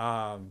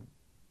 Damn.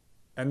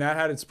 And that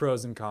had its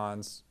pros and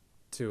cons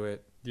to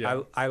it.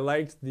 Yeah. I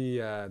liked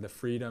the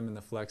freedom and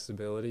the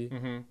flexibility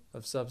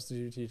of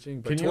substitute teaching.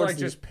 But can you like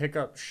just pick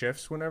up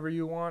shifts whenever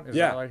you want? Is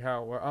that like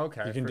how?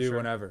 Okay. You can do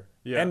whenever.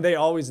 Yeah. And they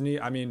always need.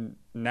 I mean,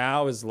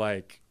 now is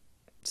like,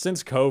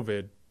 since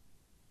COVID,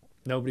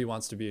 nobody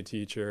wants to be a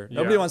teacher.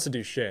 Nobody wants to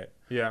do shit.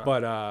 Yeah.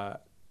 But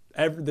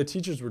the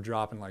teachers were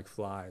dropping like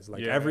flies.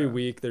 Like every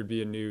week there'd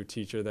be a new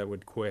teacher that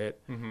would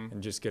quit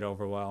and just get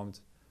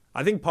overwhelmed.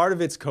 I think part of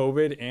it's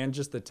COVID and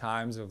just the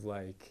times of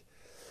like.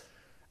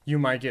 You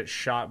might get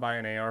shot by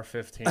an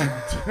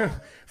AR-15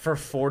 for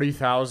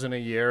 $40,000 a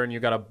year, and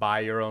you got to buy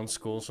your own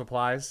school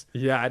supplies.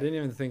 Yeah, I didn't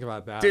even think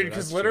about that. Dude,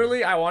 because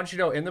literally, I want you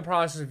to know, in the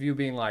process of you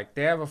being like,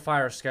 they have a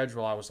fire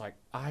schedule, I was like,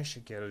 I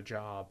should get a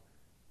job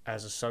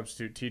as a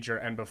substitute teacher.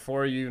 And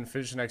before you even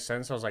finish the next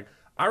sentence, I was like,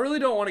 I really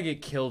don't want to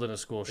get killed in a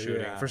school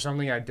shooting for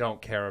something I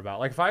don't care about.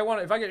 Like if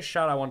I get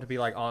shot, I want to be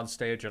like on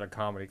stage at a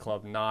comedy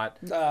club, not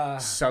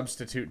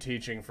substitute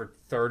teaching for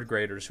third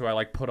graders who I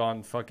like put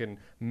on fucking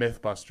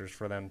Mythbusters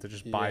for them to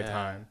just buy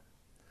time.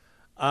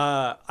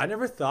 I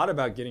never thought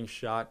about getting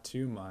shot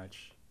too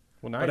much.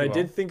 Well, now but I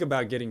did think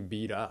about getting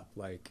beat up.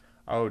 Like,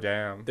 oh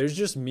damn, there's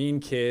just mean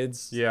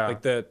kids. Yeah,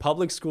 like the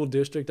public school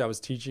district I was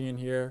teaching in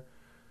here.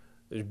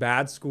 There's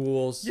bad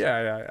schools.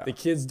 Yeah. The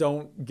kids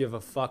don't give a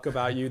fuck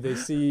about you.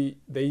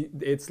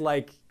 It's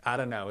like, I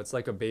don't know, it's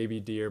like a baby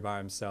deer by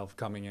himself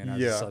coming in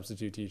as a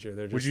substitute teacher.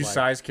 They're just Would you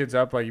size kids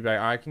up? Like, you'd be like,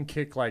 I can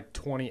kick like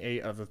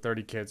 28 of the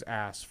 30 kids'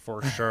 ass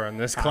for sure in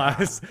this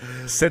class.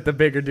 Sit the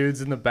bigger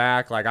dudes in the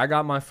back. Like, I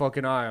got my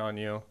fucking eye on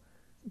you.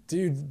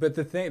 Dude, but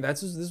the thing,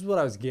 this is what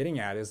I was getting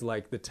at, is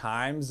like the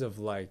times of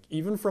like,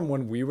 even from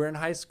when we were in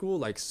high school,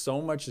 like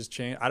so much has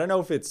changed. I don't know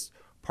if it's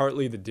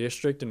partly the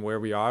district and where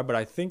we are, but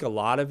I think a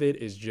lot of it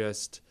is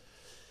just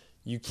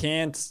you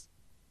can't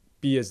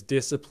be as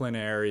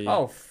disciplinary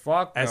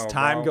as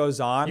time goes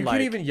on. You can't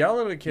even yell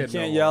at a kid. You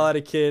can't yell at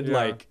a kid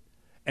like,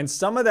 and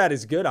some of that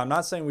is good. I'm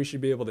not saying we should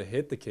be able to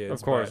hit the kids.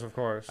 Of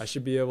course. I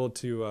should be able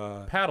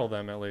to paddle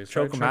them at least,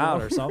 choke them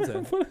out or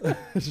something.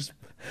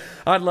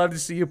 I'd love to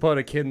see you put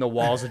a kid in the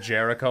walls of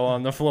Jericho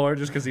on the floor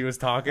just because he was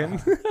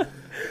talking.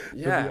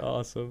 Yeah, that'd be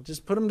awesome.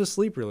 Just put him to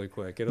sleep really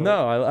quick. I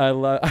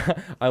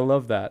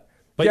love that.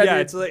 But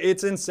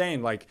it's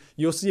insane. Like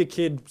you'll see a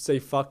kid say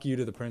 "fuck you"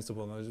 to the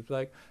principal, and they'll just be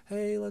like,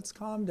 "Hey, let's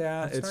calm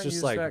down." It's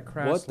just like,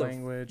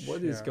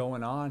 what is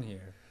going on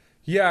here?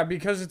 Yeah,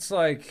 because it's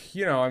like,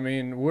 you know, I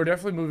mean, we're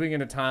definitely moving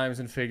into times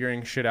and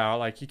figuring shit out.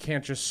 Like you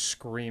can't just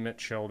scream at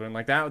children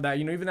like that.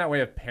 You know, even that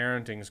way of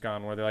parenting's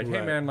gone, where they're like,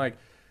 "Hey, man, like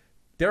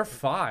they're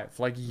 5.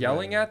 Like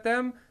yelling at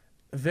them."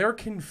 They're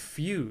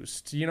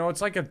confused. You know,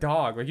 it's like a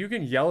dog. Like you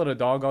can yell at a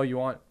dog all you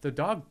want. The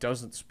dog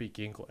doesn't speak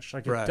English.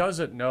 Like it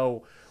doesn't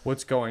know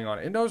what's going on.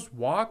 It knows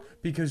walk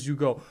because you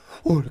go,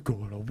 "I want to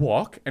go on a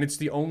walk," and it's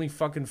the only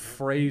fucking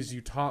phrase we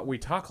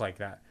talk like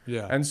that.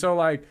 Yeah. And so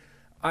like,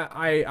 there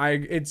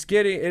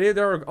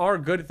are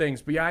good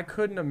things, but yeah, I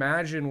couldn't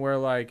imagine where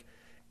like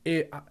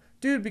it.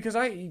 Dude, because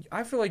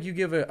I feel like you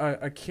give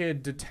a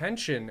kid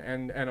detention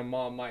and a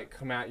mom might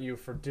come at you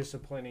for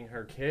disciplining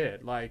her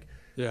kid. Like,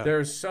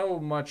 there's so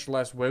much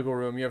less wiggle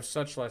room. You have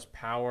such less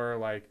power.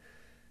 Like,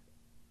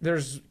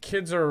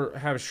 kids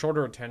have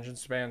shorter attention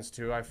spans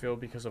too, I feel,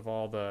 because of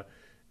all the,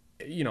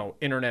 you know,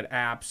 internet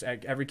apps.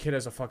 Every kid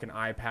has a fucking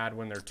iPad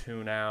when they're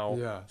 2 now.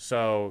 Yeah.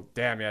 So,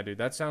 damn, yeah, dude,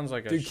 that sounds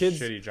like a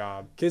shitty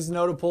job. Kids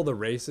know to pull the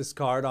racist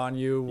card on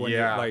you when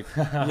you're like,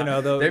 you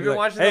know, they've been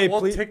watching the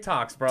old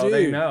TikToks, bro. Dude,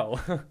 they know.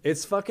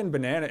 It's fucking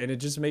banana, and it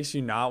just makes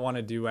you not want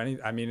to do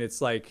anything. I mean, it's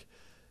like,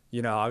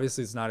 you know,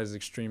 obviously it's not as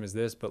extreme as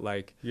this, but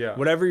like,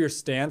 whatever your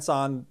stance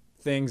on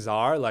things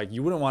are, like,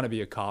 you wouldn't want to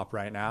be a cop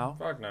right now.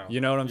 Fuck no. You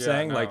know what I'm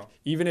saying? No. Like,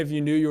 even if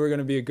you knew you were going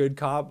to be a good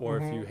cop, or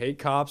if you hate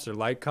cops or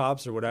like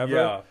cops or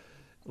whatever,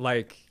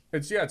 like,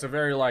 it's a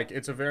very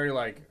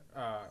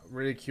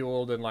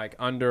ridiculed and like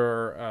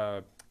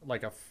under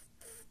like a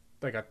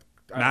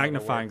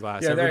magnifying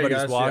glass.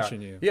 Everybody's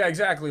watching you. Yeah,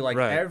 exactly. Like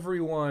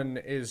everyone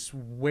is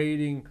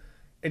waiting.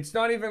 It's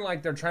not even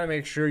like they're trying to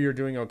make sure you're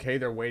doing okay.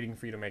 They're waiting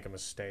for you to make a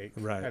mistake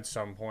at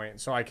some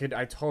point. So I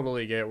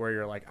totally get where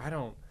you're like, I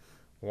don't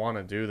want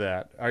to do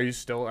that. Are you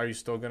still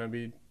going to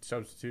be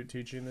substitute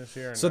teaching this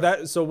year?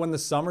 So when the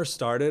summer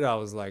started, I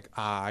was like,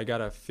 I got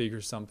to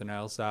figure something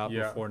else out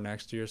before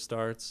next year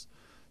starts.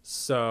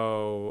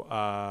 So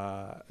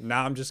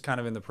now I'm just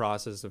kind of in the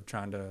process of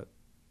trying to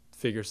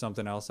figure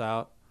something else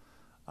out.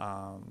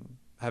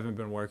 Haven't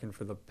been working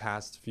for the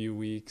past few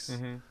weeks.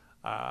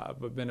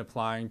 But been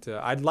applying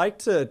to. I'd like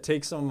to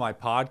take some of my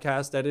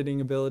podcast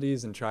editing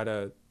abilities and try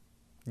to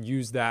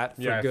use that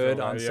for good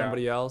on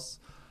somebody else.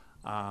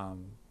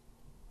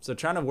 So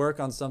trying to work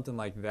on something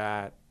like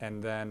that,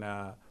 and then.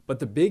 But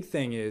the big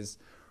thing is,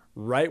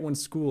 right when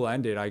school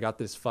ended, I got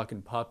this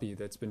fucking puppy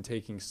that's been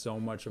taking so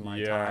much of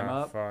my time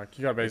up. Fuck.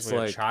 You got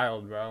basically a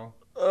child, bro.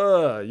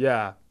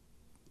 Yeah.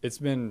 It's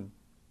been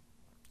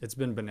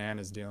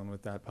bananas dealing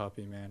with that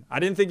puppy, man. I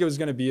didn't think it was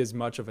gonna be as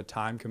much of a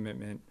time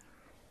commitment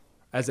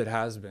as it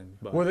has been.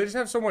 But. Well, they just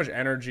have so much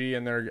energy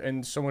and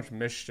they're so much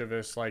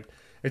mischievous. Like,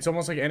 it's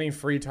almost like any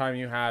free time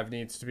you have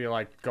needs to be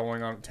like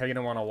taking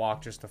them on a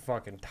walk just to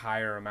fucking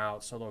tire them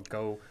out so they'll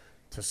go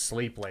to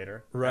sleep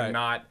later. Right. And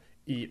not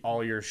eat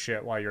all your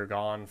shit while you're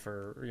gone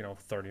for,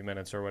 30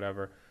 minutes or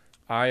whatever.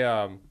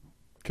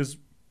 Because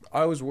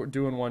I was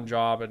doing one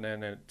job and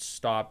then it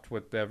stopped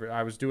with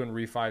I was doing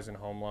refis and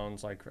home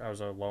loans. Like, I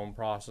was a loan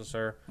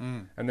processor,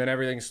 and then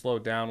everything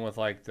slowed down with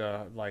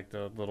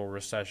the little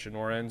recession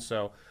we're in.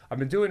 So I've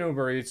been doing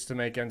Uber Eats to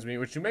make ends meet,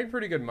 which you make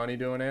pretty good money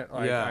doing it.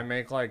 Like, I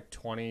make like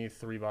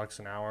 $23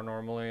 an hour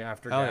normally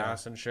after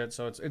gas and shit.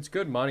 So it's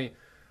good money.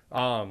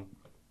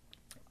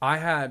 I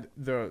had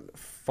the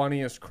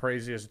funniest,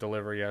 craziest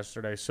delivery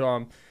yesterday. So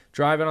I'm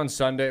driving on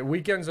Sunday.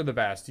 Weekends are the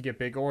best. You get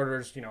big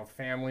orders.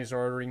 Families are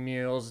ordering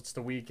meals. It's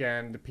the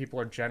weekend. The people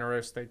are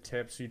generous. They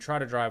tip. So you try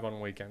to drive on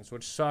weekends,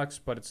 which sucks,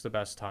 but it's the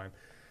best time.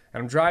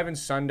 And I'm driving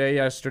Sunday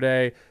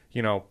yesterday,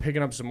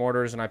 picking up some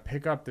orders. And I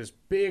pick up this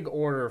big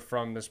order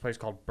from this place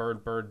called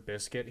Bird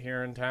Biscuit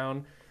here in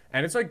town.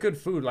 And it's like good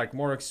food, like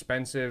more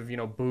expensive,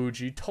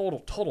 bougie,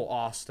 total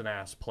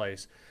Austin-ass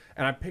place.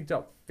 And I picked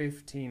up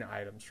 15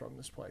 items from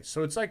this place.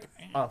 So it's like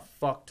a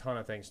fuck ton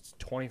of things. It's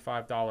a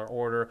 $25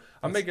 order.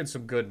 I'm making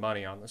some good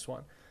money on this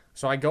one.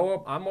 So I go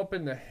up. I'm up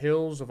in the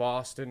hills of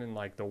Austin in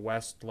like the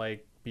West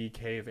Lake Bee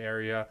Cave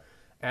area.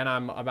 And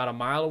I'm about a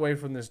mile away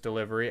from this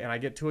delivery. And I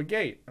get to a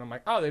gate. And I'm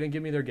like, oh, they didn't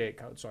give me their gate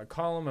code. So I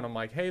call them and I'm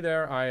like, hey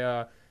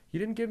there, you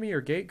didn't give me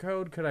your gate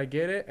code. Could I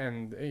get it?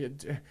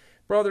 And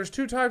bro, there's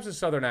two types of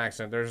Southern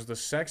accent. There's the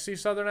sexy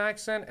Southern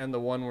accent and the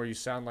one where you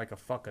sound like a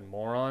fucking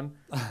moron.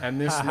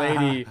 And this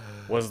lady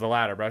was the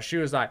latter, bro. She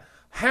was like,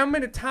 how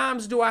many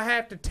times do I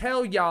have to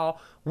tell y'all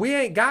we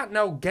ain't got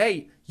no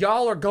gate?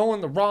 Y'all are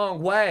going the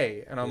wrong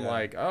way. And I'm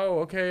like,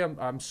 oh, okay,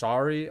 I'm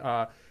sorry.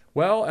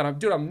 Well, and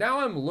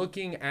I'm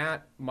looking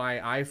at my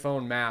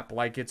iPhone map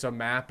like it's a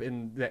map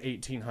in the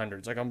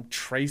 1800s. Like, I'm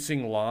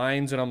tracing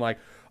lines and I'm like,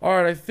 all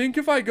right, I think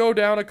if I go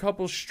down a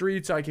couple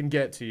streets, I can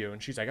get to you.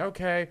 And she's like,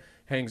 okay.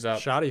 Hangs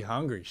up. Shoddy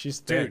hungry. She's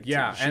thick. Dude,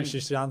 yeah. And she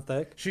sound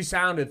thick? She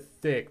sounded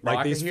thick. Bro.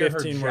 Like, these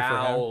 15 were for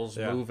her? Jowls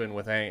moving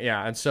with anger.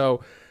 Yeah. And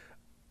so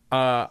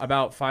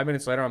about 5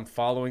 minutes later, I'm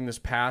following this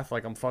path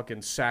like I'm fucking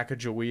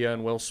Sacagawea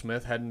and Will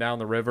Smith heading down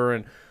the river.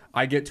 And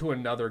I get to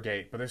another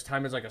gate. But this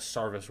time it's like a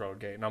service road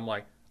gate. And I'm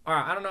like, all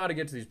right, I don't know how to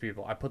get to these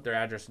people. I put their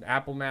address in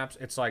Apple Maps.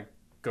 It's like,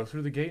 go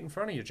through the gate in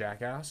front of you,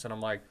 jackass. And I'm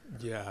like,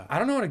 I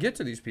don't know how to get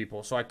to these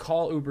people. So I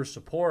call Uber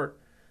support.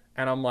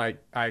 And I'm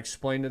like, I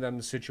explained to them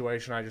the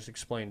situation I just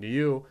explained to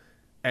you.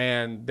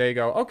 And they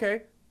go,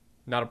 okay,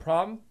 not a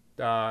problem.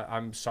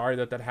 I'm sorry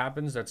that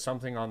happens. That's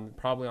something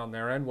probably on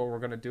their end. What we're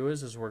going to do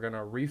is we're going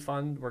to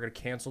refund. We're going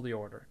to cancel the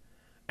order.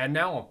 And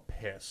now I'm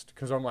pissed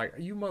because I'm like,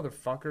 you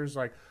motherfuckers,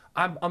 like,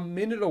 I'm a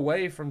minute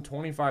away from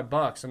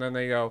 $25. And then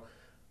they go,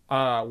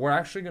 we're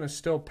actually going to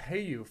still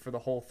pay you for the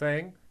whole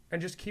thing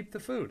and just keep the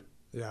food.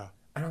 Yeah.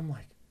 And I'm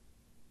like,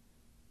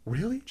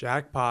 really?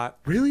 Jackpot.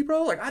 Really,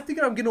 bro? Like, I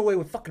think I'm getting away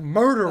with fucking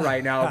murder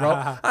right now,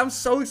 bro. I'm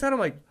so excited. I'm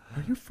like,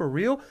 are you for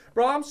real?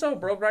 Bro, I'm so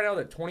broke right now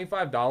that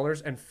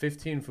 $25 and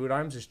 15 food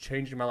items is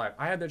changing my life.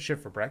 I had that shit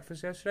for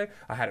breakfast yesterday.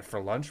 I had it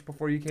for lunch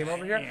before you came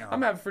over here.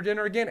 I'm having it for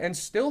dinner again and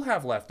still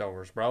have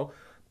leftovers, bro.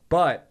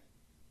 But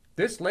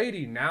this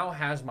lady now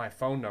has my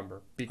phone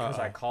number because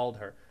I called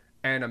her.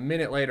 And a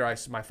minute later,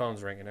 my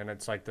phone's ringing, and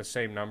it's like the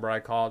same number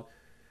I called.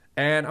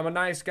 And I'm a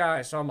nice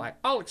guy, so I'm like,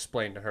 I'll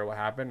explain to her what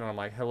happened. And I'm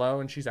like, hello.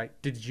 And she's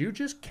like, did you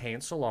just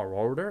cancel our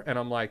order? And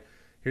I'm like,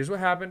 here's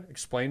what happened.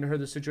 Explain to her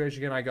the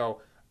situation again. I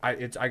go,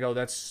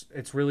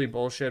 it's really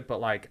bullshit,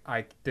 but like,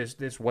 this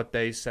is what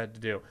they said to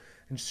do.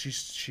 And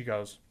she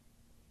goes,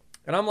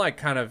 and I'm like,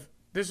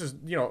 this is,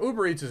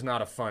 Uber Eats is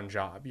not a fun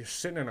job. You're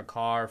sitting in a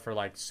car for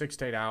like 6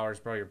 to 8 hours,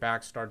 bro. Your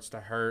back starts to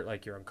hurt.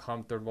 Like, you're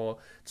uncomfortable.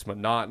 It's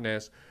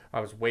monotonous. I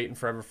was waiting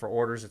forever for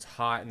orders. It's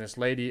hot. And this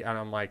lady, and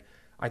I'm like,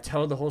 I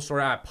tell her the whole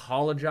story. I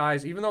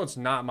apologize, even though it's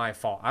not my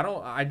fault.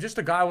 I'm just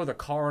a guy with a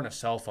car and a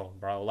cell phone,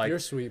 bro. Like, you're a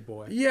sweet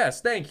boy.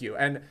 Yes, thank you.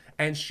 And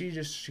she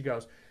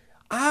goes,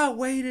 I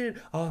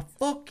waited a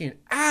fucking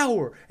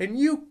hour and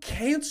you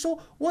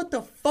cancel? What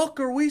the fuck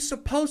are we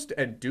supposed to?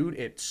 And dude,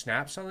 it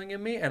snapped something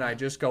in me and I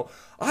just go,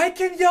 I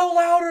can yell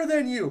louder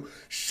than you.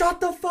 Shut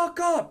the fuck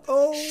up.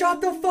 Oh.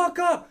 Shut the fuck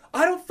up.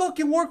 I don't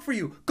fucking work for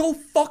you. Go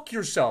fuck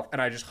yourself.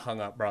 And I just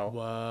hung up, bro.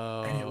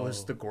 Whoa. And it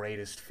was the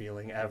greatest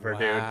feeling ever,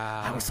 dude.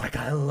 I was like,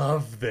 I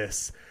love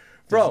this.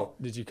 Bro,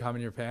 did you come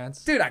in your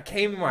pants? Dude, I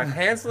came in my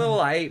pants little.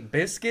 I ate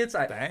biscuits.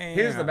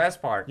 Here's the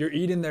best part. You're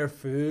eating their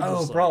food.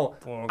 Oh, bro.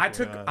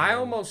 I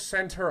almost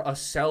sent her a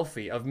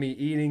selfie of me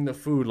eating the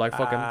food like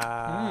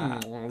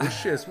fucking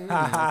delicious.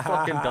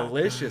 Fucking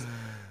delicious.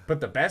 But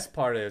the best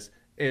part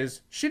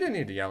is she didn't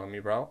need to yell at me,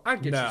 bro. I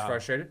get she's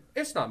frustrated.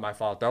 It's not my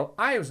fault, though.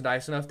 I was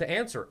nice enough to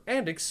answer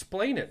and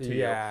explain it to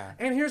you.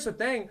 And here's the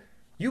thing.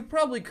 You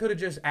probably could have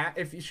just,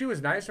 if she was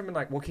nice and been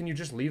like, well, can you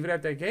just leave it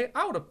at that gate?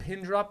 I would have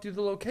pin dropped you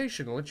the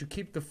location and let you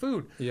keep the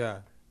food. Yeah.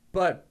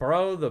 But,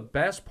 bro, the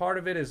best part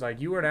of it is, like,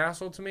 you were an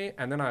asshole to me,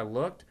 and then I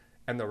looked,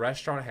 and the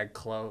restaurant had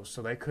closed,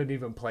 so they couldn't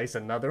even place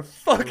another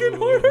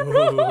fucking order,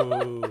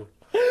 bro.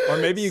 Or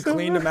maybe you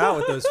cleaned them out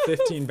with those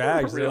 15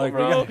 bags. They're like,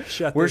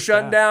 we're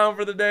shutting down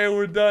for the day.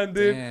 We're done,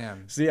 dude.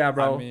 Damn. So, yeah,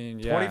 bro, I mean,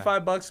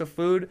 $25 of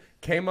food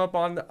came up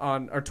on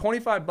or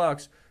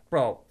 $25.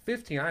 Bro,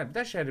 15,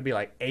 that shit had to be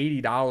like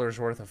 $80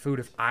 worth of food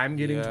if I'm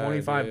getting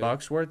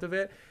 $25 worth of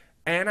it.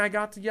 And I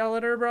got to yell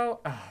at her,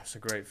 bro. Oh, it's a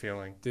great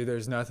feeling. Dude,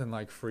 there's nothing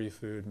like free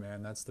food,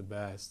 man. That's the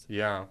best.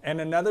 Yeah.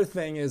 And another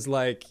thing is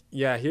like,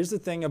 here's the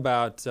thing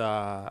about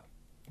a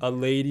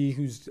lady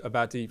who's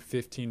about to eat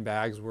 15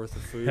 bags worth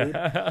of food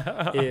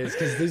is,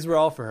 because these were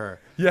all for her.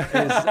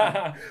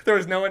 Yeah. There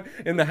was no one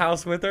in the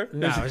house with her?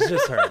 No, it was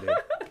just her, dude.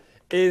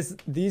 Is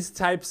these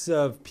types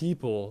of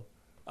people,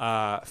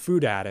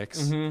 food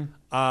addicts,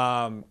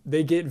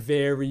 they get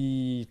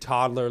very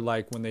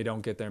toddler-like when they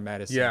don't get their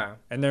medicine. Yeah.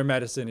 And their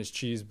medicine is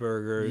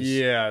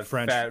cheeseburgers,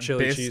 French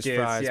chili biscuits, cheese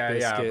fries,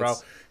 biscuits. Yeah,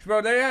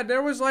 bro,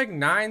 there was like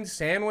 9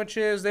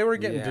 sandwiches. They were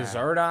getting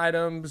dessert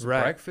items,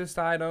 breakfast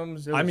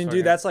items. I mean,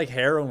 dude, that's like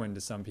heroin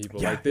to some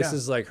people. Like, this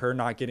is like her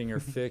not getting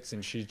her fix,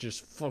 and she's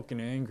just fucking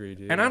angry,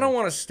 dude. And I don't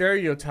want to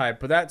stereotype,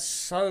 but that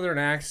southern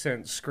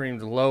accent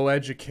screamed low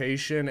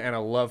education and a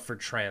love for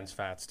trans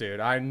fats, dude.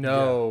 I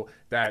know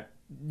that.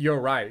 You're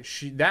right.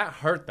 That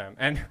hurt them.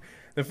 And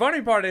the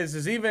funny part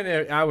is even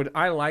if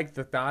I like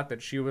the thought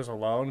that she was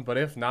alone, but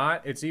if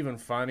not, it's even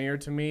funnier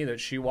to me that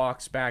she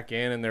walks back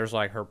in and there's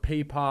like her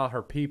peepaw,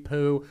 her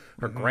peepoo,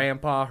 her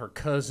grandpa, her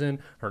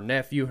cousin, her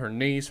nephew, her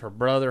niece, her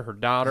brother, her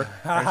daughter.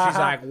 And she's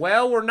like,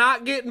 well, we're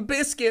not getting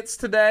biscuits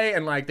today.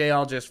 And like they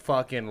all just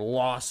fucking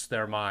lost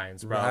their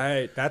minds, bro.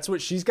 Right. That's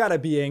what she's got to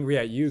be angry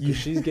at you, because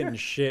she's getting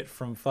shit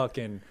from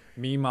fucking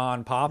Mima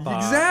and Papa.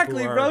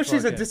 Exactly, bro.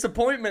 She's a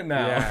disappointment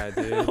now. Yeah,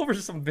 dude. Over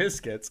some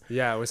biscuits.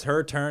 Yeah, it was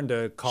her turn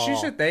to call. She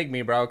should thank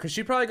me, bro, because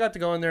she probably got to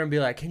go in there and be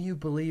like, can you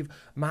believe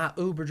my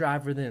Uber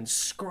driver then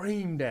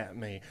screamed at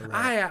me?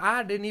 Right.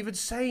 I didn't even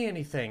say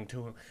anything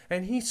to him,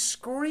 and he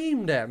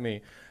screamed at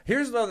me.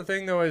 Here's the other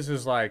thing, though,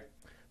 is like,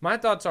 my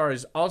thoughts are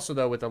is also,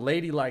 though, with a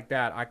lady like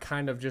that, I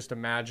kind of just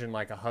imagine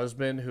like a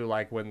husband who,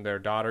 like, when their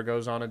daughter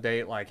goes on a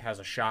date, like has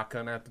a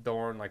shotgun at the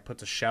door and like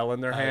puts a shell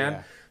in their hand.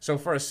 Yeah. So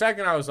for a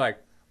second, I was like,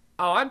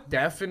 oh, I'm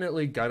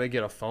definitely gonna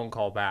get a phone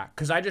call back,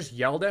 because I just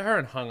yelled at her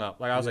and hung up.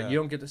 Like, I was like, you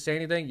don't get to say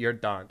anything, you're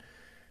done.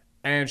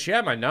 And she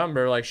had my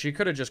number. Like, she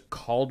could have just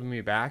called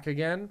me back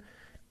again.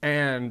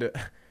 And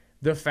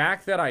the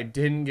fact that I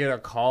didn't get a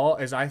call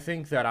is, I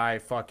think that I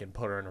fucking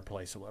put her in her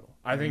place a little.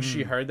 I think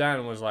she heard that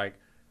and was like,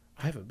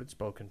 I haven't been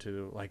spoken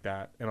to like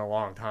that in a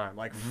long time.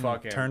 Like,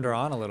 fucking turned her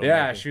on a little.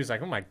 Yeah, maybe. She was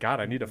like, oh my God,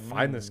 I need to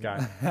find this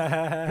guy.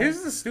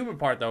 Here's the stupid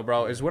part, though,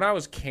 bro, is when I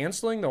was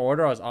canceling the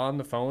order, I was on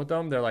the phone with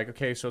them. They're like,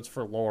 okay, so it's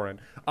for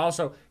Lauren.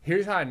 Also,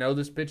 here's how I know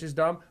this bitch is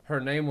dumb. Her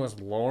name was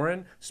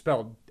Lauren,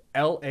 spelled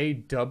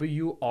Lawren.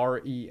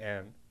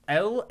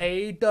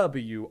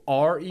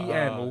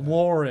 Lawren.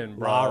 Lauren,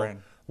 bro.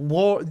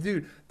 Lauren.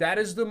 Dude, that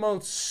is the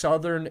most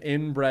southern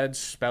inbred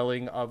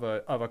spelling of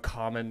a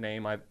common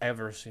name I've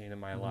ever seen in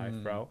my life,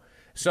 bro.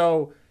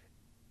 So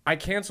I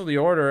canceled the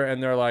order,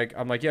 and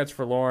I'm like, yeah, it's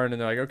for Lauren.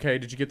 And they're like, okay,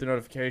 did you get the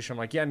notification? I'm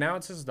like, yeah, now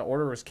it says the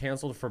order was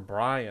canceled for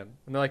Brian.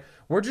 And they're like,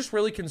 we're just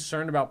really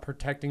concerned about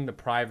protecting the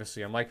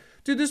privacy. I'm like,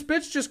 dude, this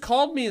bitch just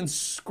called me and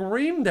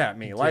screamed at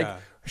me. Like,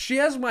 she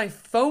has my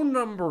phone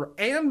number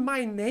and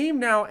my name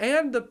now,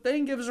 and the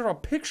thing gives her a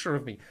picture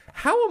of me.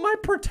 How am I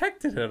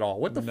protected at all?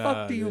 What the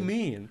fuck do you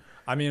mean?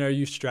 I mean, are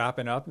you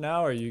strapping up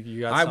now, or you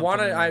got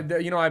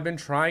something? I've been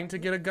trying to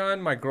get a gun.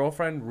 My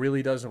girlfriend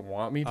really doesn't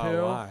want me to.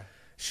 Oh, why?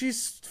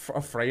 She's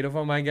afraid of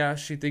them, I guess.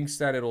 She thinks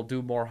that it'll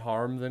do more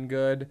harm than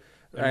good.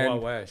 In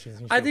what way?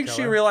 I think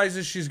she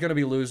realizes she's going to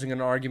be losing an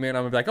argument.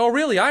 I'm going to be like, oh,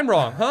 really? I'm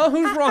wrong. Huh?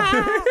 Who's wrong?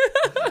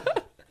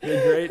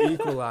 The great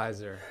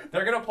equalizer.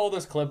 They're going to pull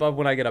this clip up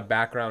when I get a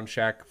background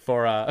check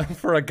for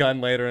a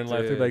gun later in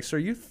life. They're like, sir,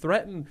 you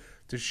threatened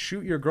to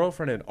shoot your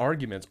girlfriend in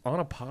arguments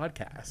on a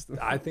podcast.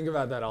 I think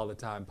about that all the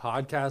time.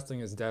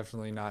 Podcasting is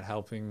definitely not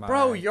helping my...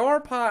 Bro,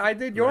 I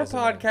did your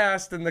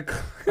podcast in the...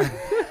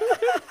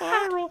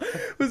 viral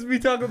was me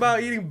talking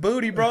about eating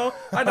booty, bro.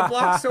 I had to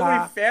block so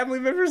many family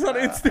members on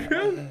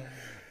Instagram.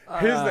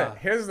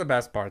 Here's the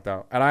best part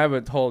though, and I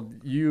haven't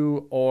told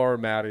you or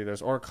Maddie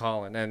this, or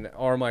Colin,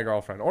 or my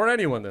girlfriend, or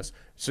anyone this,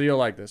 so you'll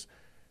like this.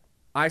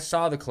 I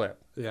saw the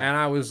clip, and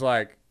I was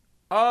like,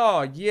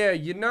 oh yeah,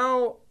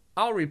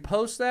 I'll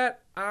repost that.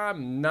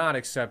 I'm not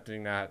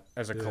accepting that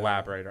as a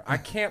collaborator. I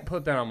can't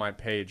put that on my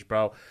page,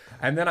 bro.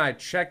 And then I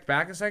checked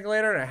back a second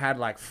later, and it had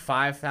like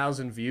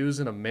 5,000 views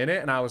in a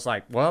minute, and I was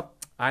like, well,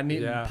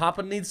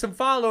 Papa needs some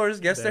followers.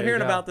 Guess they're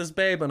hearing about this,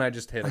 babe. And I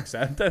just hit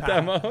accept at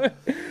that moment.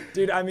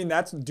 Dude, I mean,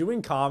 that's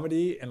doing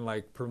comedy and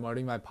like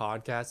promoting my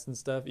podcast and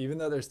stuff. Even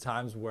though there's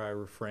times where I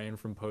refrain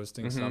from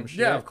posting some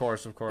shit. Yeah, of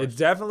course. It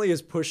definitely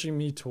is pushing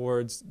me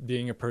towards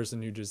being a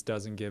person who just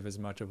doesn't give as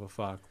much of a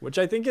fuck, which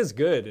I think is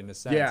good in a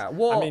sense. Yeah,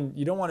 well, I mean,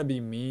 you don't want to be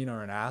mean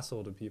or an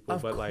asshole to people,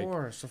 but like,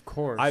 of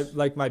course. I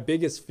like my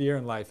biggest fear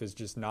in life is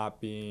just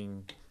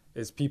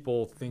is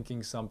people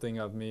thinking something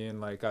of me, and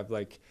like I've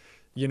like,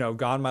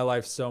 gone my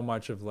life so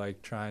much of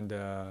like trying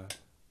to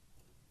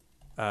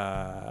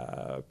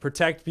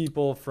protect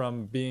people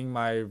from being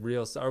my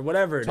real or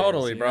whatever it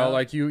totally is, bro.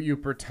 Like you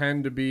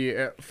pretend to be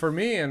for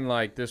me, and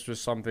like this was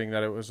something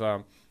that it was I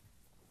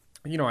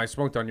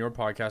smoked on your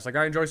podcast. Like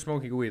I enjoy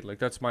smoking weed. Like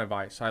that's my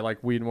vice. I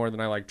like weed more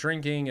than I like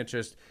drinking. It's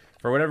just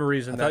for whatever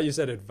reason. I thought you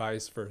said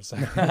advice for a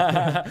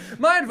second.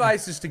 My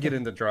advice is to get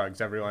into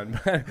drugs, everyone.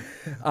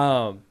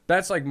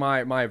 That's like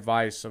my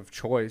vice of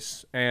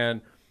choice.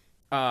 And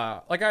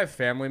like I have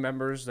family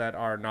members that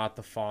are not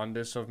the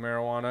fondest of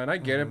marijuana, and I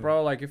get it,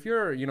 bro. Like if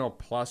you're,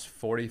 plus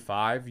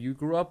 45, you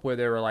grew up where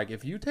they were like,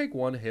 if you take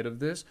one hit of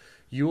this,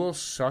 you will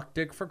suck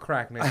dick for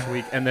crack next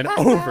week and then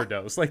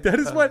overdose. Like that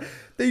is what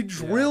they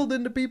drilled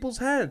into people's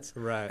heads.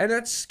 Right. And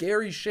that's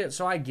scary shit.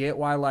 So I get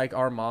why like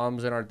our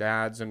moms and our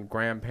dads and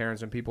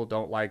grandparents and people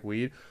don't like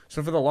weed.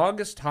 So for the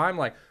longest time,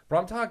 like, bro,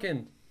 I'm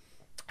talking,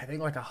 I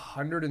think like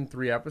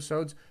 103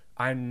 episodes,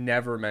 I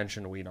never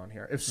mentioned weed on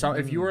here.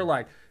 If you were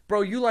like,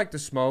 bro, you like to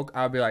smoke,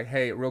 I'd be like,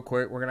 hey, real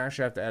quick, we're gonna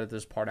actually have to edit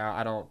this part out.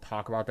 I don't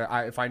talk about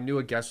that. If I knew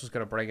a guest was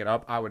gonna bring it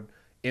up, I would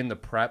in the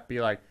prep be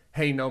like,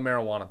 hey, no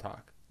marijuana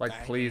talk, like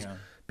please,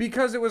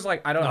 because it was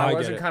like I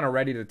wasn't kind of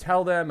ready to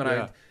tell them,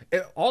 and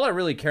all I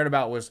really cared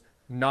about was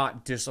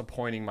not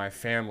disappointing my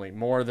family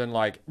more than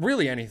like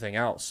really anything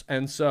else.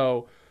 And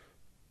so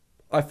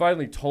I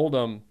finally told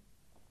them,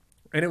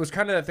 and it was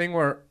kind of that thing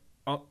where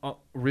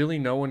really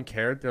no one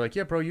cared. They're like,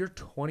 yeah, bro, you're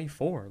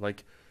 24,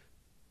 like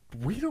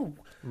we don't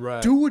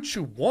do what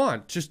you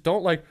want, just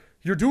don't, like,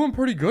 you're doing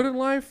pretty good in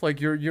life, like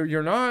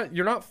you're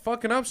not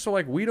fucking up, so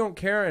like we don't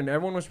care. And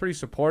everyone was pretty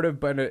supportive,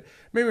 but it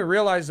made me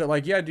realize that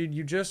like, yeah, dude,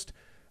 you just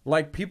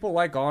like, people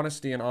like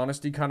honesty, and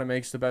honesty kind of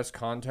makes the best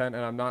content.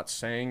 And I'm not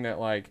saying that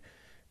like,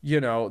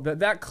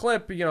 that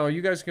clip,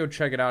 you guys can go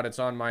check it out. It's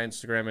on my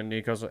Instagram and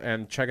Nico's,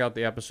 and check out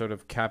the episode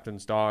of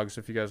Captain's Dogs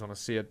if you guys want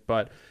to see it.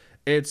 But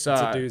it's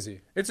a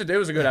doozy. It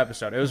was a good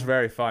episode. It was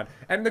very fun.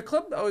 And the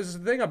clip, the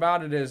thing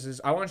about it is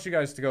I want you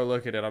guys to go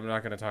look at it. I'm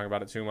not going to talk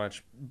about it too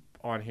much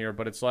on here,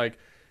 but it's like,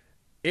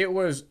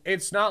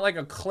 it's not like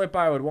a clip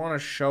I would want to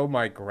show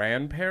my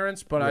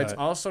grandparents, but it's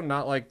also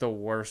not like the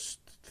worst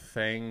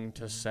thing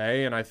to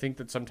say. And I think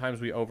that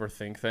sometimes we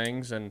overthink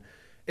things, and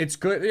it's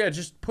good. Yeah,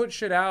 just put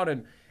shit out.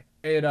 And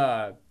it,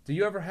 do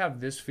you ever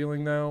have this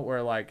feeling though,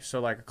 where like, so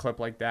like a clip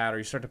like that, or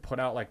you start to put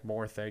out like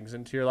more things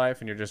into your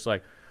life, and you're just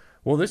like,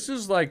 well, this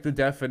is like the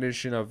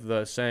definition of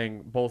the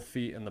saying, both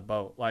feet in the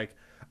boat. Like,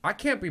 I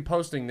can't be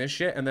posting this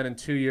shit and then in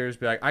 2 years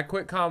be like, I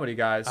quit comedy,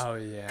 guys. Oh,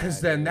 yeah. Because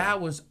then that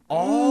was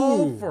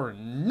all for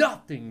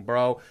nothing,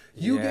 bro.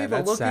 You gave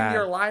a look into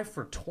your life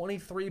for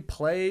 23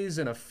 plays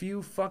and a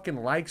few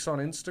fucking likes on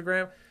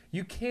Instagram.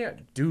 You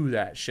can't do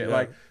that shit. Yeah.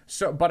 Like,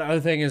 so, but the other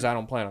thing is, I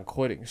don't plan on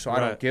quitting, so I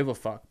don't give a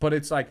fuck. But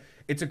it's like,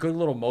 it's a good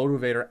little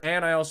motivator.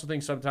 And I also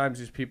think sometimes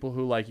these people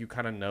who like, you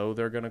kind of know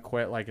they're gonna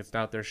quit, like it's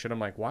not their shit. I'm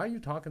like, why are you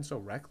talking so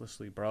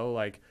recklessly, bro?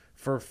 Like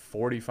for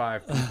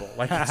 45 people,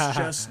 like it's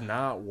just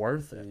not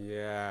worth it.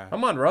 Yeah.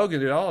 I'm on Rogan,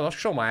 dude. I'll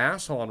show my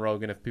asshole on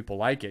Rogan if people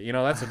like it.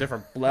 That's a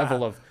different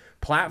level of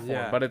platform.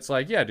 Yeah. But it's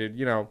like, yeah, dude.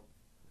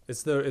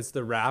 It's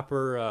the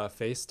rapper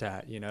face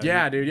tat,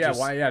 Yeah, dude. Yeah,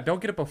 why? Yeah,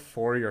 don't get it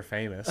before you're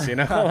famous.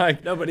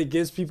 Like no, but it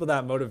gives people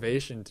that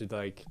motivation to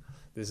like,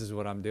 this is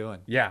what I'm doing.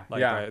 Yeah,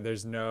 like, yeah.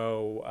 There's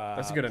no.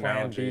 That's a good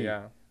analogy. B.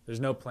 Yeah. There's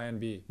no plan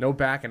B. No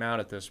backing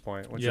out at this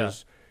point, which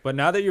is. But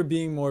now that you're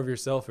being more of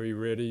yourself, are you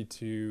ready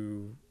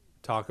to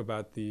talk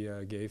about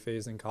the gay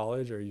phase in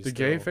college? Or are you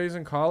gay phase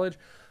in college?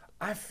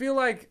 I feel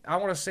like I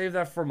want to save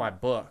that for my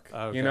book.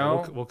 Okay,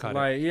 we'll cut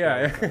it.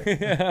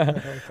 Yeah.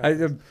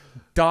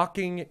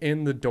 Docking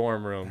in the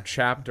dorm room,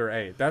 chapter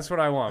 8. That's what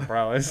I want,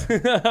 bro. It's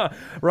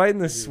right in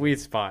the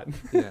sweet spot.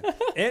 Yeah.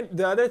 And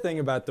the other thing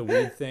about the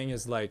weed thing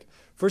is like,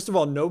 first of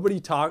all, nobody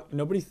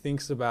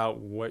thinks about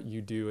what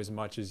you do as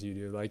much as you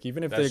do. Like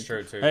even if that's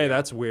true too. Hey,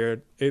 that's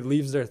weird. It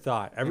leaves their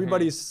thought.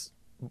 Everybody's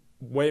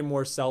way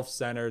more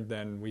self-centered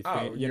than we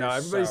think.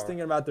 Everybody's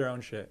thinking about their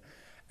own shit.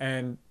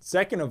 And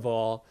second of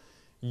all,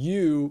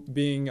 you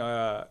being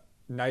a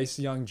nice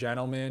young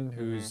gentleman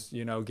who's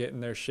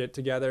getting their shit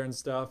together and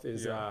stuff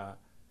is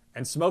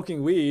And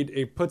smoking weed,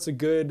 it puts a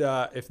good.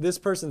 If this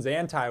person's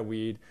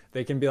anti-weed,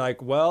 they can be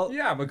like, well,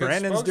 yeah, but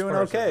Brandon's doing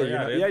okay.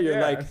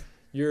 You're like,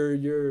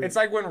 you're. It's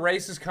like when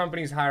racist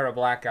companies hire a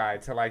black guy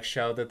to like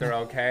show that they're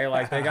okay.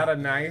 Like they got a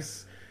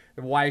nice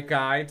white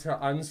guy to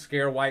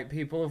unscare white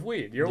people of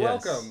weed. You're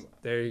welcome.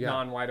 There you go.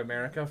 Non-white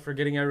America for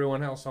getting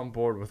everyone else on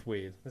board with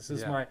weed. This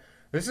is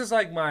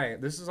like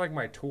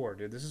my tour,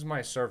 dude. This is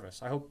my service.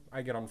 I hope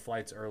I get on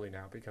flights early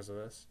now because of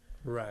this.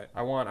 Right.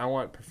 I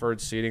want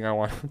preferred seating. I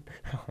want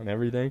on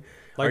everything.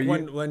 Like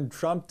when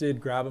Trump did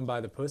grab him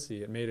by the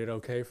pussy, it made it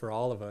okay for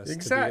all of us.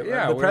 Exactly.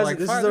 Yeah.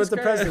 This is what the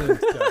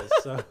president does.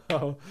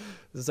 So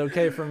this is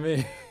okay for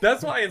me.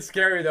 That's why it's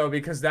scary though,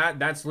 because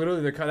that's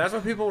literally that's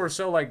why people were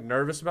so like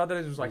nervous about that.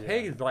 It was like,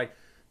 hey, like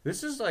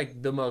this is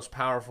like the most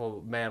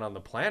powerful man on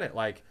the planet.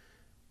 Like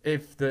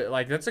if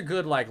that's a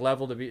good like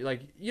level to be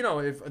like, you know,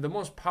 if the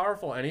most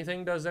powerful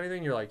anything does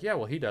anything, you're like, yeah,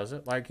 well he does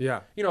it. Like,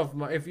 you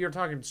know, if you're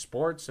talking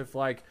sports, if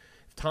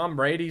Tom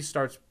Brady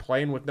starts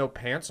playing with no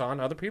pants on,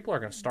 other people are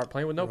going to start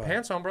playing with no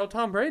pants on, bro.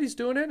 Tom Brady's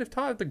doing it. If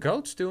the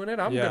GOAT's doing it,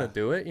 I'm going to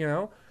do it, you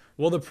know?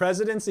 Well, the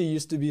presidency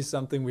used to be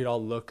something we'd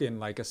all look and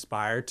like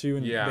aspire to.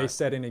 And they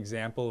set an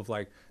example of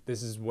like,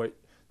 this is what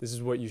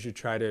you should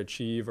try to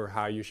achieve or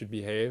how you should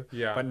behave.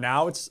 Yeah. But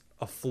now it's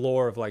a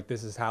floor of like,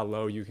 this is how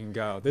low you can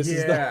go. This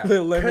is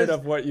the limit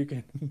of what you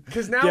can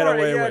now get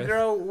away with.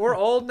 Bro, we're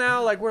old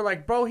now. Like we're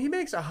like, bro, he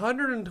makes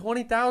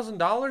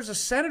 $120,000. A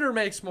senator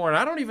makes more. And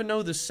I don't even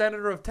know the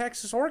senator of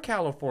Texas or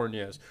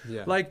California is.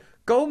 Yeah. Like,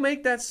 go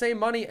make that same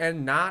money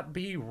and not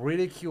be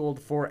ridiculed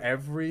for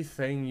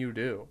everything you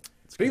do.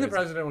 Being the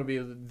president would be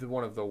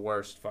one of the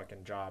worst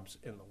fucking jobs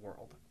in the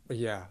world.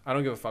 Yeah. I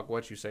don't give a fuck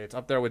what you say. It's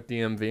up there with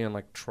DMV and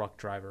like truck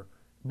driver.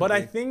 But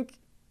I think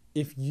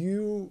if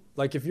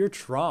you're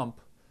Trump,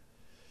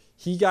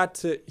 he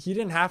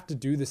didn't have to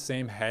do the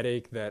same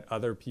headache that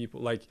other people,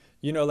 like,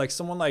 you know, like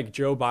someone like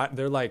Joe Biden,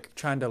 they're like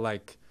trying to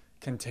like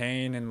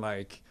contain and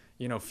like,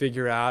 you know,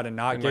 figure out and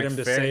not get him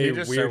to say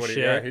weird shit.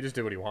 Yeah, he just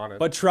did what he wanted.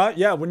 But Trump,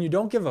 when you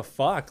don't give a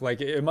fuck,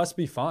 like it must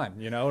be fun.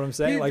 You know what I'm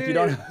saying? Like, dude, you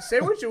don't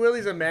say what you will.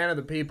 He's a man of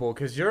the people,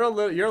 because you're a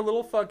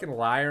little fucking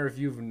liar if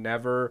you've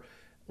never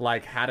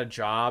like had a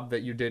job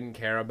that you didn't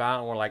care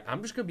about and were like,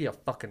 I'm just gonna be a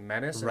fucking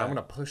menace and I'm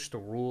gonna push the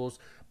rules.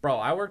 Bro,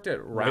 I worked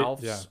at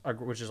Ralph's,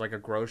 which is like a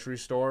grocery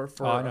store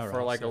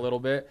for like a little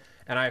bit,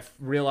 and I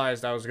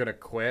realized I was gonna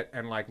quit.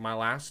 And like my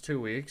last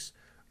 2 weeks,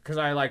 because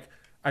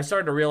I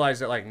started to realize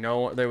that like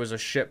there was a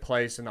shit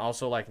place, and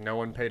also like no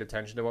one paid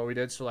attention to what we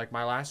did. So like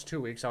my last 2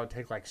 weeks, I would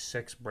take like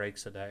 6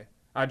 breaks a day.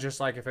 I just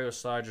like, if it was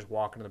slow, I'd just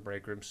walk into the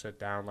break room, sit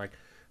down. Like,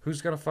 who's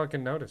gonna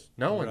fucking notice?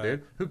 No one,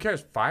 dude. Who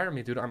cares? Fire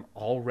me, dude. I'm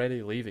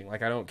already leaving.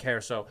 Like, I don't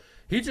care. So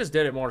he just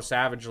did it more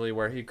savagely,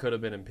 where he could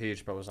have been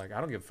impeached, but was like, I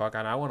don't give a fuck.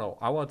 And I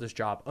want this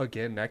job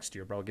again next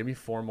year, bro. Give me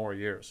 4 more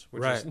years,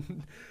 which is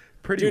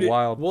pretty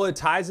wild. Well, it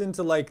ties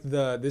into like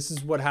this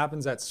is what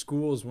happens at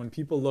schools when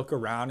people look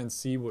around and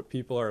see what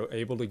people are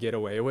able to get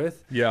away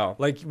with. Yeah.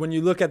 Like when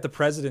you look at the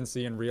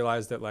presidency and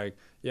realize that like,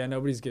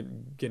 nobody's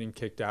getting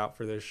kicked out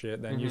for this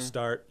shit, then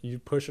you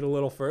push it a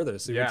little further,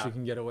 see what you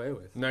can get away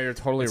with. No, you're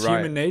totally it's right.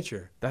 Human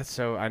nature. That's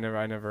so, I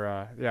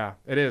never,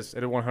 it is.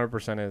 It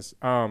 100% is.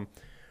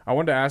 I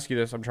wanted to ask you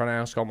this. I'm trying to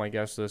ask all my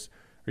guests this.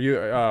 Are you,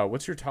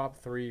 what's your top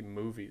 3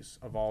 movies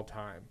of all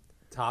time?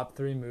 Top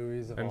 3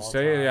 movies of all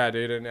time.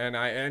 Dude,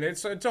 and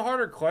it's a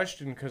harder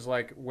question, because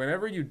like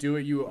whenever you do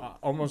it, you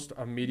almost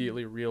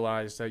immediately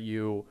realize that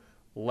you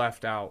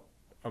left out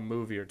a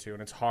movie or two,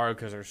 and it's hard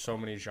because there's so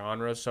many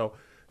genres. So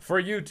for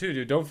you too,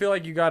 dude, don't feel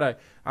like you gotta.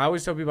 I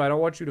always tell people, I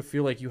don't want you to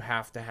feel like you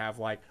have to have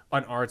like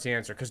an arts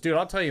answer, because dude,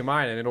 I'll tell you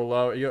mine, and it'll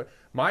lower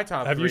my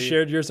top. Have 3, you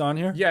shared yours on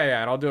here?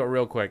 Yeah, and I'll do it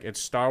real quick. It's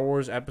Star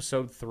Wars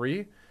Episode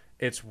 3.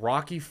 It's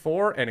Rocky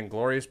 4 and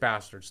Inglourious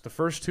Bastards. The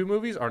first 2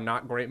 movies are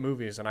not great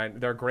movies, and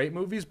they're great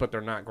movies, but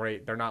they're not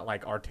great. They're not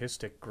like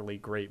artistically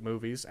great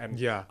movies,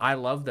 and I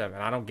love them,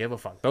 and I don't give a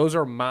fuck. Those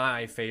are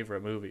my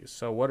favorite movies.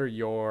 So what are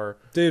your...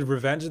 Dude,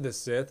 Revenge of the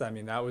Sith, I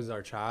mean, that was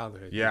our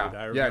childhood. Yeah, dude.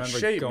 I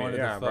remember going to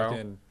the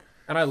fucking...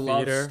 And I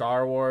love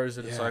Star Wars,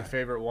 and it's my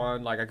favorite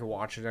one. Like, I could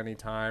watch it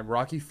anytime.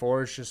 Rocky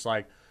 4 is just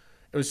like...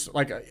 It was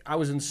like I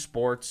was in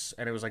sports,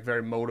 and it was like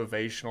very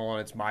motivational,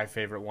 and it's my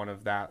favorite one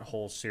of that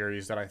whole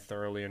series that I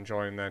thoroughly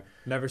enjoy. And then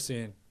never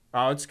seen.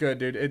 Oh, it's good,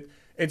 dude.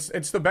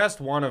 It's the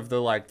best one of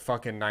the like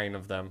fucking 9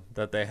 of them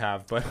that they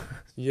have. But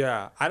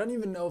yeah, I don't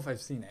even know if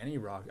I've seen any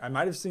Rock. I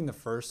might have seen the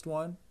first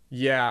one.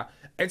 Yeah,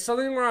 it's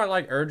something where I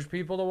like urge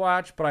people to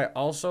watch, but I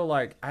also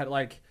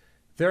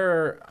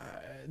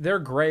they're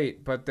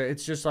great, but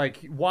it's just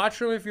like, watch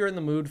them if you're in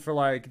the mood for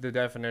like the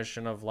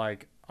definition of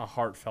like a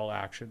heartfelt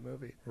action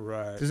movie,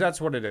 right? Because that's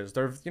what it is.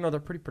 They're they're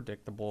pretty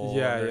predictable.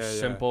 They're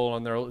simple,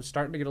 and they're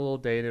starting to get a little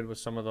dated with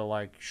some of the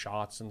like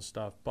shots and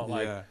stuff, but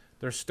like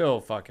they're still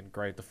fucking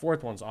great. The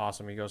 4th one's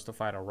awesome. He goes to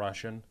fight a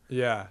Russian,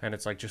 and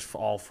it's like just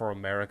all for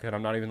America, and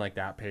I'm not even like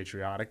that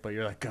patriotic, but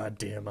you're like, god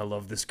damn, I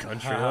love this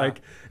country.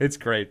 Like, it's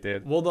great,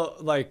 dude. Well,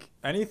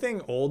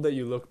 anything old that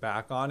you look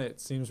back on, it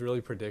seems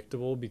really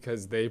predictable,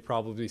 because they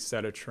probably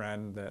set a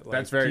trend that like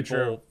that's very people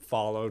true.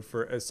 Followed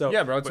for. So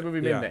yeah, bro, it's a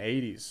movie made in the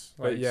 80s.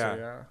 Like, but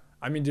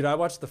I mean, dude, I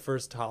watched the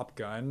first Top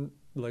Gun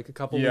like a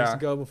couple weeks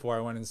ago before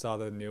I went and saw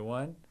the new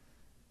one.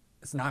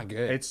 It's not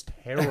good. It's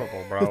terrible,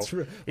 bro.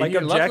 Like,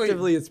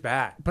 objectively, it's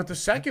bad. But the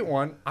second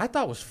one, I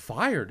thought was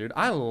fire, dude.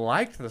 I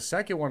liked the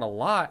second one a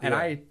lot, and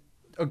I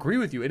agree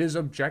with you. It is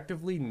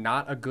objectively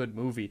not a good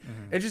movie.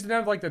 It just didn't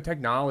have like the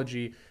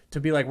technology to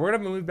be like, we're gonna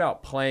have a movie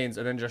about planes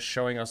and then just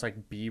showing us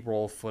like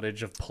B-roll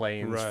footage of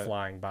planes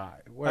flying by.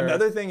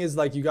 Another thing is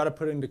like, you got to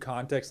put it into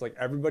context. Like,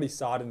 everybody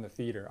saw it in the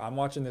theater. I'm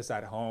watching this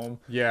at home.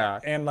 Yeah.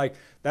 And like,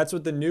 that's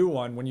what the new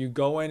one, when you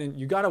go in and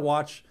you got to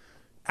watch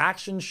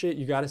action shit,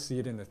 you got to see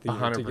it in the theater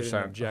 100%, to get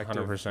an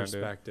objective 100%,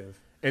 perspective. Dude.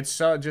 It's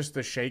just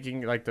the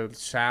shaking, like the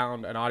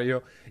sound and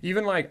audio.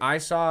 Even like I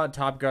saw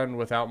Top Gun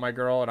without my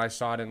girl, and I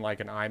saw it in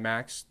like an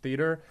IMAX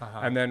theater,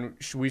 and then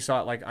we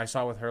saw it like I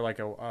saw it with her like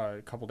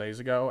a couple days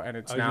ago, and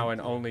it's now in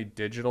only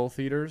digital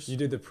theaters. You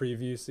did the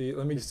preview. See,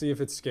 let me see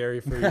if it's scary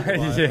for you.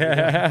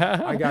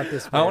 Yeah, I got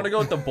this. I want to go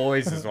with the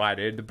boys, is why,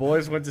 dude. The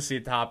boys went to see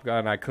Top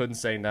Gun. I couldn't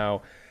say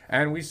no.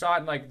 And we saw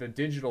it in like the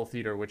digital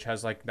theater, which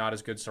has like not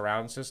as good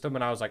surround system.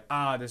 And I was like,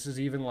 this is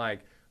even like,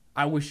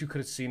 I wish you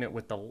could have seen it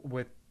with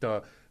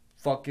the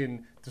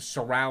fucking the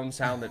surround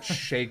sound that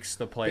shakes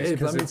the place.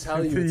 Babe, let me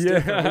tell you, it's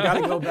different. We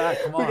gotta go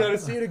back. Come on, we gotta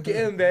see it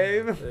again,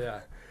 babe.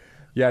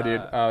 Yeah,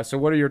 dude. So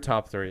what are your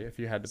top three if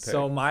you had to pick?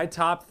 So my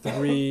top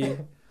three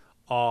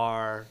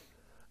are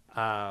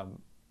A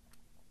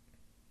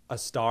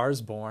Star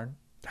Is Born.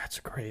 That's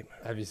a great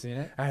movie. Have you seen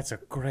it? That's a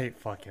great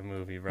fucking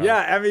movie, bro. Yeah,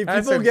 I mean,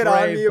 people get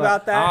on me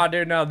about that. Oh,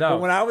 dude, no. But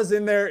when I was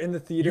in there in the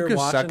theater you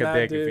watching suck a that,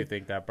 dick dude, if you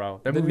think that,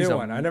 bro. That the new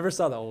one. I never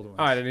saw the old one.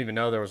 Oh, I didn't even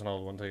know there was an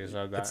old one until you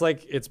said that. It's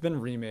like, it's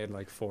been remade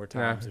like 4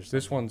 times or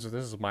something.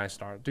 This is my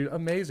star. Dude,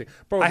 amazing.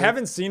 Bro, I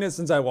haven't seen it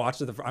since I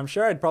watched it. I'm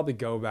sure I'd probably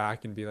go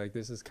back and be like,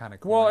 this is kind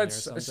of cool. Well,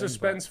 it's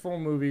suspenseful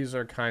movies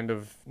are kind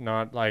of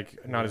not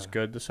as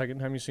good the second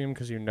time you see them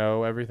because you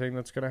know everything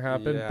that's going to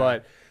happen. Yeah.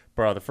 But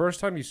bro, the first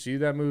time you see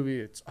that movie,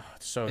 it's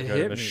so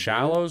good. The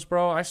Shallows,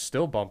 bro, I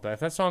still bump that. If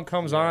that song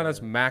comes on,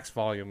 that's max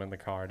volume in the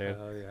car, dude.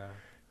 Oh yeah.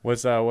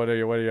 What are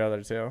your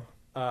other two?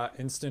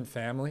 Instant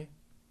Family.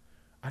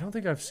 I don't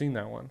think I've seen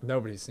that one.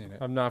 Nobody's seen it.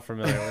 I'm not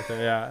familiar with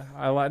it.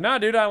 Yeah,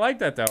 dude, I like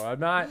that though. I'm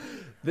not.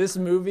 This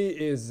movie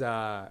is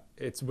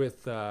it's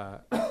with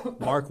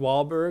Mark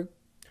Wahlberg.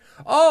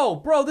 Oh,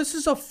 bro, this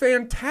is a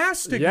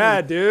fantastic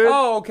movie. Dude.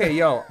 Oh, okay,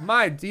 yo,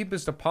 my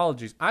deepest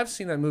apologies. I've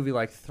seen that movie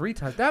like 3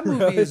 times. That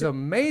movie is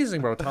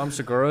amazing, bro. Tom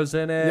Segura's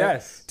in it.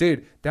 Yes.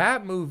 Dude,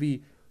 that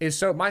movie is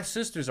so... My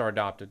sisters are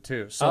adopted,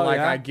 too. So,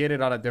 I get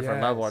it on a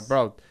different level. And,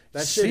 bro,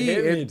 that shit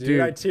hit me, dude.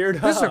 I teared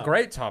up. This is a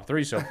great top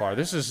 3 so far.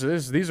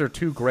 These are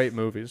 2 great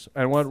movies.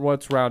 And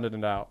what's rounding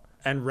it out?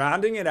 And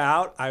rounding it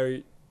out,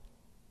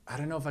 I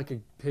don't know if I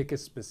could pick a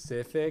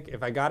specific.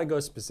 If I got to go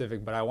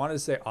specific, but I wanted to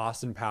say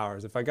Austin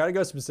Powers. If I got to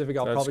go specific,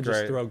 I'll probably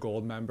just throw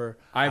Goldmember.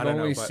 I've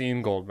only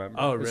seen Goldmember.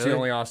 Oh, really? It's the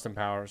only Austin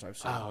Powers I've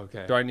seen. Oh,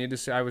 okay. Do I need to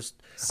see?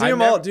 See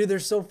them all, dude. They're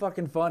so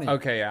fucking funny.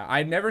 Okay, yeah.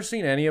 I'd never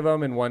seen any of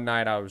them, and one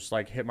night I was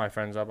like, hit my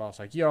friends up. I was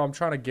like, yo, I'm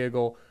trying to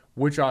giggle.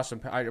 Which I'm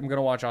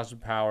gonna watch Austin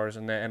Powers,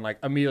 and like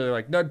immediately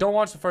like, no, don't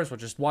watch the first one,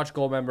 just watch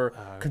Goldmember.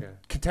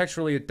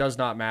 Contextually, it does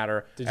not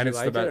matter. Did you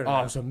like it?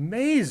 Oh, it's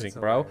amazing,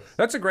 bro.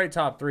 That's a great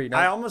top 3. Now,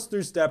 I almost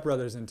threw Step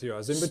Brothers in too. I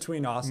was in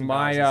between Austin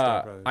Powers and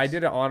Step Brothers. I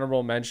did an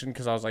honorable mention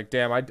because I was like,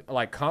 damn, I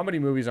like comedy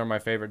movies are my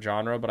favorite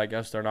genre, but I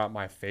guess they're not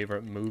my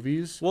favorite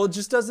movies. Well, it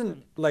just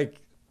doesn't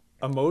like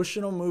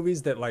emotional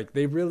movies that like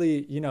they really,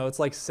 it's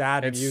like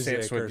sad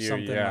music or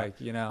something like,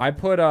 I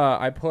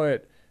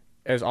put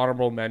as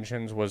honorable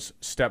mentions was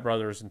Step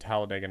Brothers and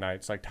Talladega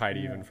Nights, like tied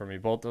even for me.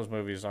 Both those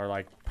movies are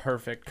like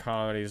perfect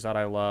comedies that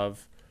I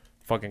love.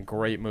 Fucking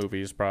great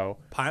movies, bro.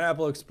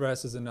 Pineapple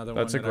Express is another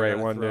one. That's a great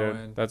one,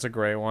 dude. That's a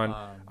great one.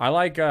 I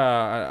like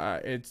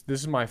this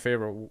is my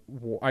favorite.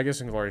 I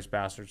guess Inglourious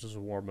Basterds is a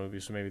war movie,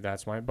 so maybe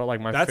that's my. But like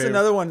my. That's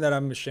another one that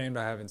I'm ashamed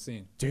I haven't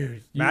seen,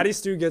 dude. Maddie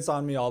Stu gets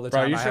on me all the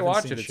time. Bro, you should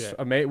watch it. It's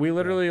amazing. We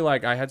literally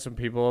like I had some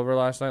people over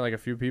last night, like a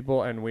few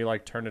people, and we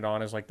like turned it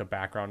on as like the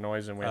background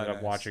noise, and we ended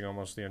up watching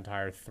almost the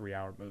entire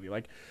 3-hour movie.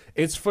 Like,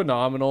 it's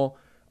phenomenal.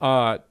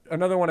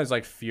 Another one is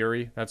like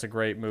Fury. That's a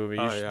great movie.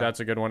 That's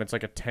a good one. It's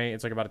like a tank.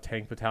 It's like about a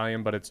tank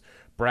battalion, but it's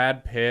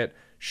Brad Pitt,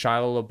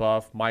 Shia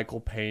LaBeouf, Michael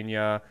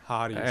Pena.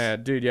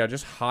 Hotties. Dude, yeah,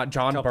 just hot.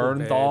 John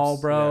Bernthal,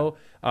 bro.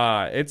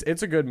 Yeah.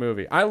 It's a good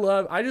movie.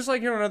 I just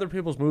like hearing other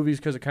people's movies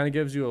because it kind of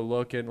gives you a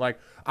look and like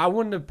I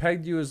wouldn't have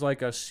pegged you as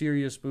like a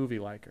serious movie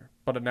liker,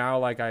 but now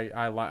like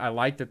I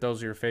like that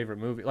those are your favorite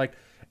movie. Like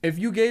if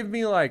you gave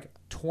me like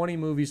 20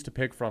 movies to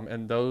pick from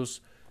and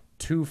those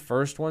 2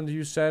 first ones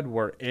you said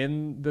were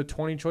in the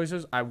 20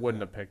 choices, I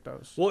wouldn't have picked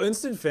those. Well,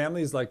 Instant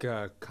Family is like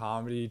a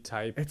comedy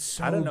type. It's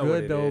so I don't know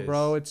good though,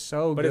 bro. It's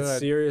so but good. But it's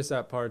serious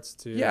at parts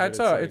too. Yeah, it's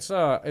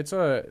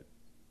a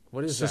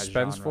what is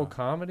suspenseful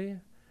comedy.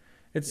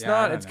 It's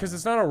not. It's because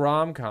it's not a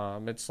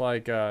rom-com. It's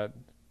like yeah,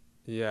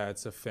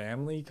 it's a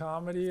family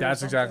comedy.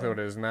 That's exactly what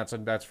it is,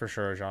 and that's for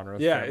sure a genre.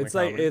 Yeah,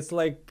 it's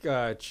like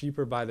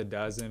Cheaper by the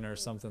Dozen or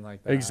something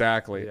like that.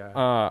 Exactly. Yeah.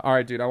 All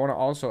right, dude. I want to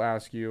also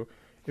ask you.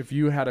 If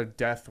you had a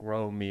death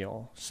row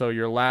meal, so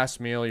your last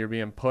meal, you're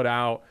being put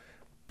out,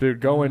 Dude,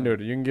 go into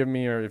it. You can give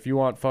me, or if you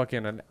want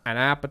fucking an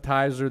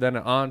appetizer, then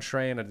an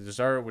entree and a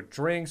dessert with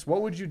drinks.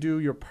 What would you do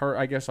your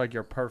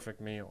your perfect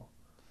meal?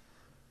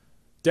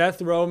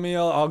 Death row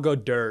meal, I'll go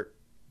dirt.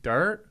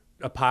 Dirt?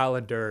 A pile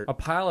of dirt. A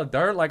pile of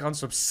dirt, like on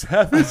some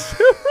Savage?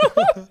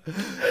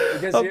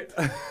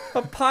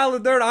 A pile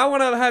of dirt. I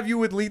want to have you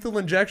with lethal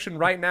injection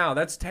right now.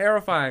 That's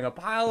terrifying. A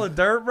pile of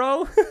dirt,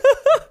 bro?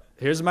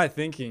 Here's my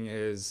thinking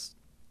is,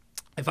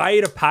 if I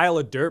eat a pile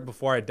of dirt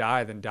before I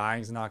die, then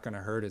dying's not going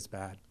to hurt as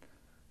bad.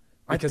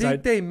 Because I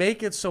think they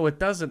make it so it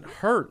doesn't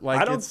hurt.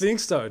 Like I don't think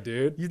so,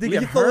 dude. You think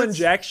lethal it hurts?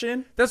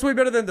 Injection? That's way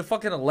better than the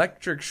fucking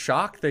electric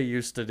shock they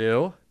used to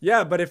do.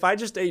 Yeah, but if I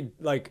just ate,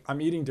 like,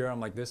 I'm eating dirt, I'm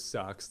like, this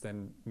sucks,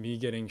 then me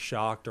getting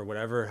shocked or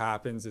whatever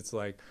happens, it's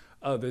like,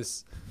 oh,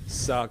 this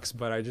sucks,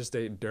 but I just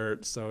ate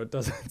dirt, so it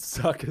doesn't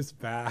suck as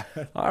bad.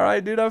 All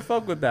right, dude, I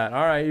fuck with that.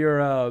 All right,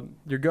 you're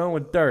going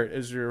with dirt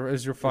is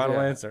your final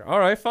answer. All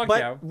right, fuck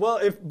yeah. Well,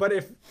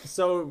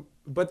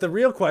 but the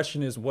real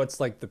question is,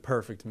 what's like the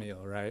perfect meal,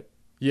 right?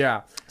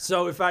 Yeah.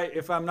 So if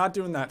I'm not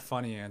doing that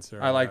funny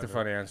answer, I like the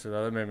funny answer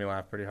though. That made me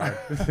laugh pretty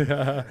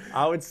hard.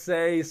 I would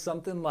say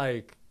something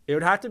like, it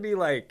would have to be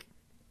like,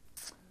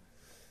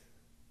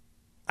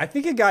 I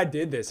think a guy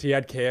did this. He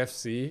had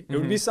KFC. It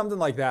would be something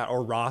like that,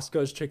 or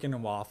Roscoe's Chicken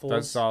and Waffles.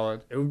 That's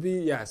solid. It would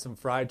be some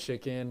fried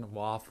chicken,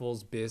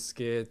 waffles,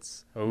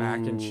 biscuits, mac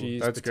and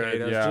cheese, that's potatoes,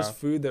 good, yeah. just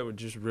food that would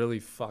just really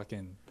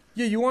fucking.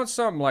 Yeah, you want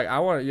something like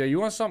you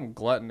want something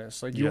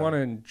gluttonous. Like you want to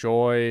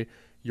enjoy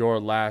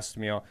your last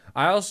meal.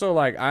 I also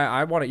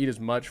I want to eat as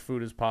much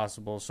food as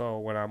possible, so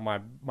when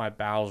my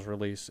bowels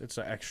release, it's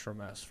an extra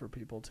mess for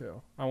people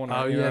too. I want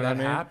to. Oh yeah, that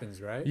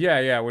happens, right?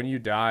 Yeah. When you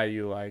die,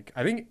 you I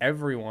think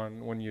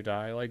everyone when you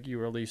die, you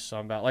release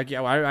some bowel.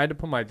 I had to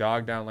put my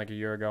dog down a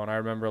year ago, and I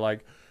remember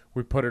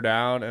we put her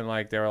down, and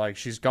they were like,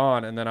 she's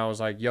gone, and then I was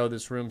like, yo,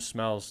 this room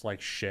smells like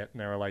shit, and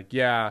they were like,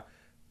 yeah.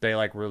 They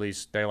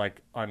release, they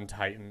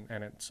untighten,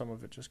 and some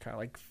of it just kind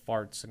of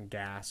farts and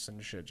gas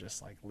and shit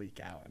just leak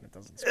out, and it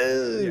doesn't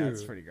smell. Yeah,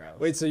 it's pretty gross.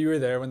 Wait, so you were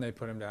there when they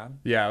put him down?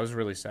 Yeah, it was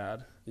really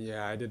sad.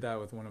 Yeah, I did that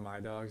with one of my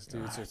dogs,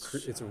 dude.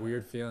 It's a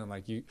weird feeling.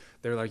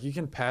 They're like, you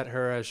can pet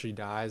her as she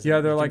dies. Yeah,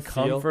 they're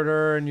comfort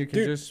her, and you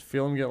can just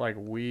feel them get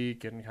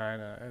weak and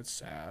kind of. It's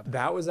sad.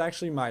 That was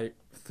actually my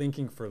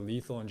thinking for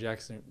lethal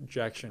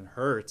injection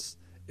hurts.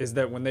 Is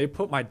that when they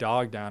put my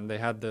dog down, they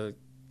had the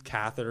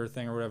catheter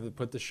thing or whatever to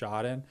put the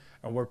shot in,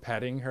 and we're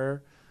petting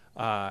her,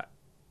 I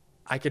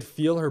could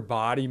feel her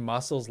body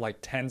muscles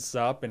tense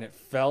up, and it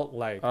felt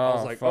I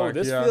was like, fuck,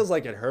 this feels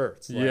like it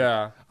hurts.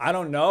 I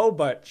don't know,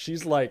 but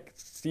she's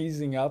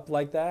seizing up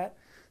like that.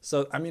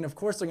 So I mean, of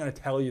course they're gonna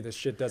tell you this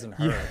shit doesn't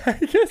hurt. Yeah,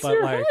 I guess but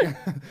right.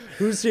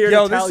 Who's here to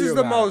tell you? Yo, this is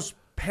the most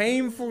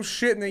painful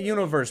shit in the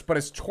universe, but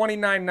it's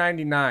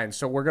 $29.99,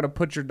 so we're gonna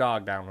put your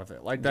dog down with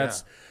it.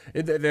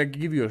 They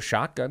give you a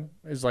shotgun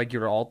is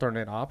your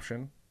alternate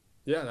option.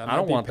 Yeah, I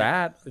don't want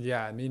that.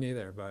 Yeah, me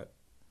neither, but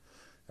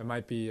it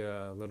might be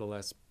a little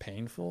less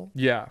painful.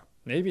 Yeah.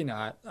 Maybe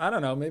not. I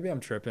don't know. Maybe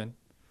I'm tripping.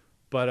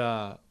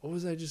 But what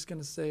was I just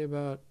going to say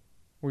about...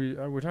 We're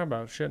talking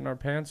about shitting our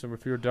pants, and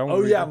if you were done with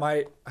Oh, yeah.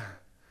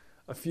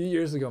 A few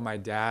years ago, my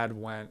dad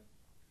went...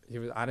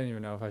 I don't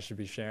even know if I should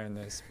be sharing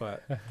this,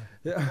 but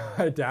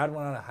my dad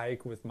went on a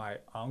hike with my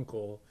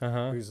uncle,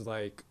 who's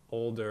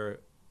older,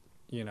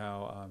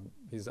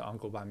 he's an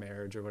uncle by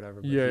marriage or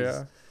whatever.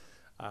 But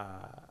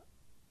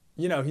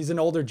he's an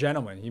older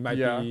gentleman. He might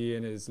be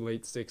in his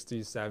late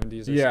 60s,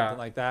 70s or something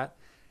like that.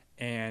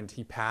 And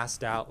he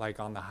passed out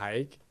on the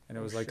hike, and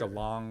it was a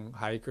long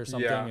hike or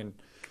something.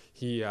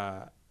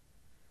 And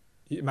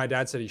my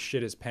dad said he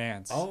shit his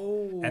pants.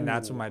 Oh. And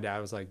that's when my dad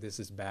was like, this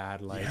is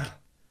bad.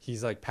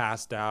 He's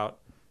passed out,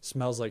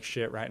 smells like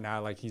shit right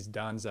now. He's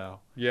donezo.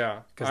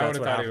 Yeah. Because I would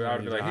have thought I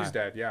would be like, he's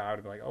dead. Yeah. I would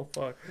have been like, oh,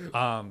 fuck.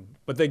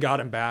 But they got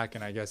him back,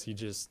 and I guess he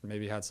just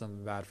maybe had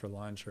something bad for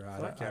lunch, or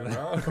I don't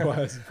know what it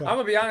was. I'm going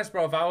to be honest,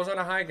 bro. If I was on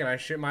a hike and I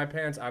shit my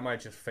pants, I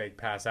might just fake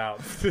pass out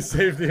to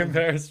save the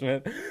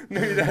embarrassment.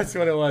 Maybe that's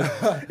what it was.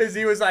 Is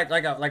he was like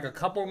a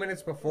couple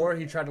minutes before,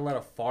 he tried to let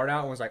a fart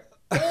out and was like,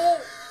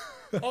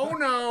 oh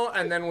no,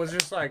 and then was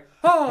just like,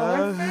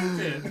 I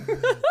fainted.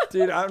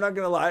 Dude, I'm not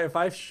gonna lie, if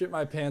I shit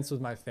my pants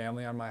with my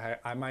family on my hike,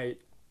 I might,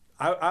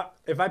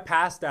 if I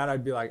passed out,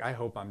 I'd be like, I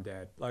hope I'm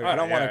dead. I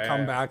don't want to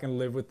come back and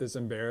live with this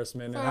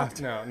embarrassment.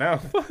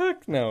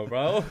 Fuck no,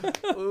 bro.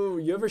 Ooh,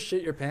 you ever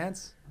shit your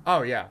pants?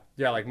 Oh yeah,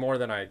 more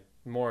than I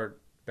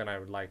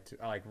would like to.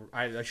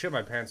 I shit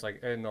my pants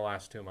in the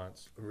last 2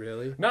 months.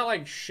 Really?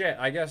 Not shit.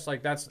 I guess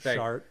that's the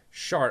thing.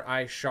 Shart.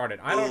 I sharted.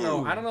 I don't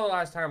know the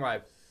last time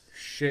I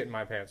shit in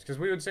my pants, because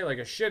we would say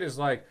a shit is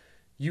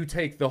you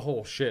take the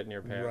whole shit in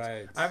your pants.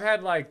 Right. I've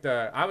had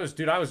I was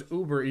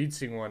Uber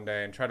Eatsing one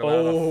day and tried to let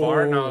out a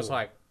fart, and I was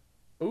like,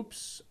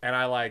 oops, and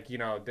I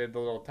did the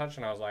little touch,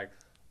 and I was like,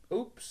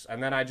 oops,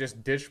 and then I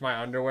just ditched my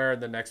underwear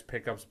in the next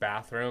pickup's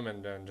bathroom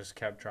and then just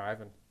kept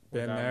driving.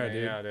 Been there,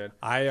 dude. Yeah, dude.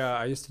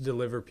 I used to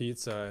deliver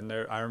pizza, and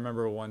I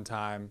remember one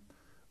time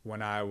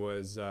when I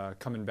was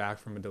coming back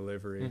from a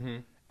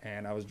delivery,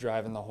 and I was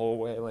driving the whole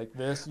way like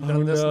this. You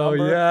know this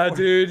number? Yeah,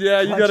 dude.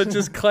 Yeah, you gotta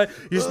just you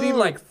just need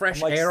like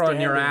fresh like air on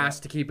your standing. ass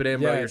to keep it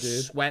in, bro. Yeah, You're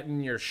dude. sweating,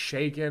 you're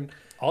shaking.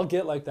 I'll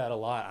get like that a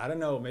lot. I don't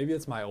know. Maybe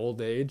it's my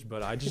old age,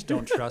 but I just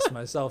don't trust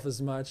myself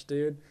as much,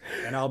 dude.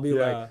 And I'll be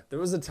like, there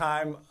was a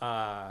time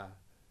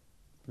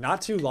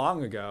not too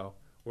long ago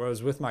where I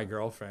was with my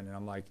girlfriend and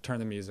I'm like, turn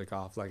the music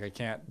off. Like, I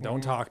can't,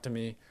 don't talk to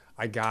me.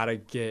 I gotta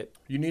get.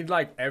 You need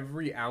like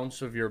every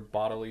ounce of your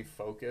bodily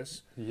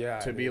focus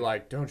to be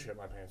like, don't shit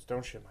my pants,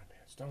 don't shit my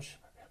pants, don't shit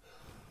my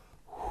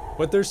pants.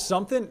 But there's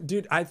something,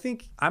 dude, I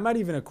think I might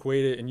even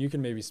equate it, and you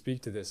can maybe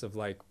speak to this, of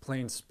like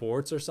playing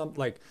sports or something,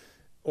 like,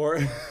 or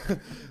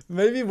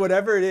maybe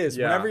whatever it is,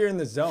 whenever you're in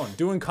the zone,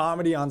 doing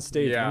comedy on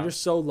stage, when you're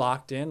so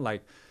locked in,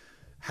 like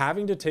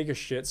having to take a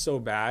shit so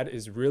bad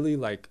is really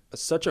like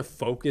such a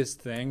focused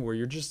thing where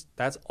you're just,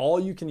 that's all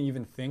you can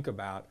even think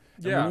about.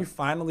 And when you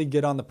finally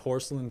get on the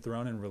porcelain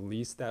throne and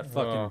release that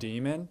fucking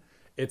demon,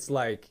 it's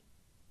like,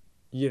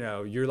 you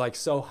know, you're like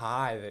so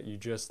high that you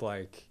just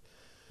like,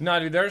 no,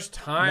 dude, there's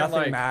time nothing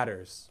like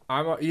matters.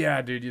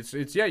 Yeah, dude,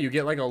 it's you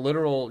get like a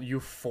literal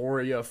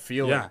euphoria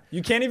feeling. Yeah,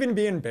 you can't even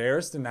be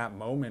embarrassed in that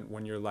moment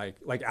when you're like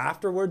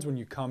afterwards when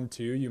you come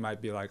to, you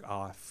might be like,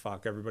 oh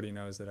fuck, everybody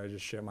knows that I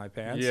just shit my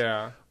pants.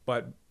 Yeah.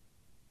 But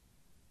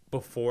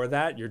before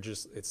that, you're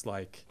just, it's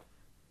like,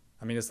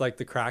 I mean, it's like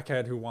the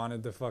crackhead who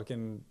wanted the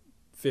fucking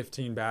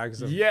 15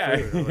 bags of food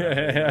or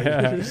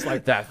whatever. You're just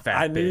like, that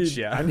fat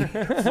bitch. I need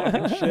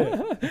fucking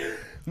shit.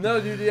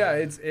 No, dude,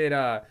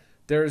 yeah,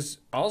 there's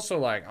also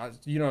like,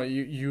 you know,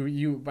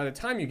 you by the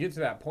time you get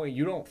to that point,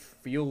 you don't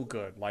feel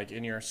good like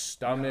in your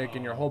stomach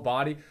and your whole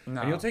body.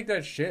 And you'll take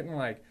that shit and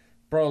like,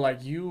 bro,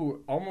 like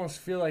you almost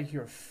feel like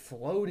you're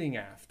floating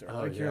after.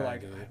 Like you're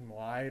like, dude, I'm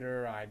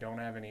lighter, I don't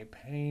have any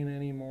pain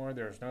anymore,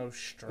 there's no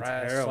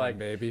stress. It's heroin, like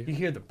baby. You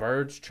hear the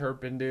birds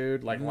chirping,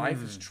 dude. Like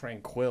life is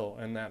tranquil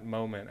in that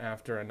moment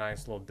after a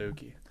nice little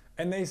dookie.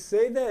 And they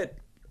say that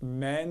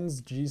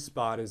men's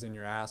G-spot is in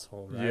your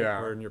asshole, right? Yeah.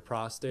 Or in your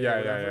prostate.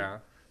 Yeah.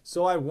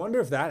 So I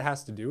wonder if that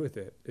has to do with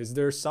it. Is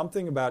there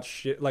something about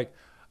shit? Like,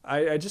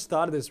 I just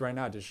thought of this right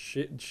now. Does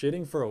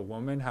shitting for a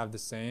woman have the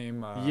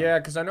same? Yeah,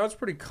 because I know it's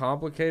pretty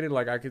complicated.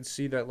 Like, I could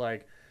see that,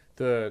 like,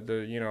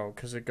 the you know,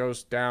 because it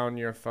goes down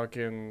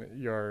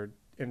your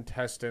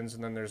intestines,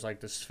 and then there's, like,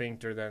 the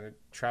sphincter, then it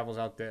travels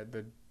out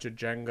the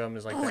jejunum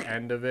is, like, the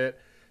end of it.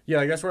 Yeah,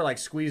 like, that's where it, like,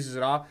 squeezes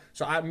it off.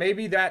 So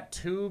maybe that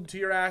tube to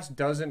your ass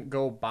doesn't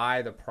go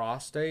by the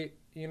prostate.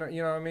 You know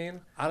what I mean?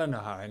 I don't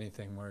know how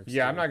anything works.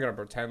 Yeah, I'm not gonna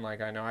pretend like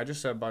I know. I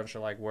just said a bunch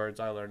of like words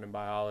I learned in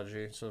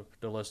biology, so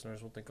the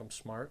listeners will think I'm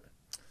smart.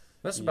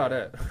 That's about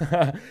it.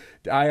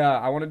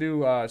 I want to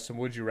do some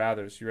would you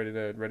rather's. You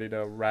ready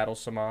to rattle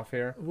some off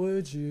here?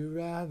 Would you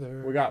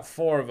rather? We got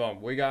 4 of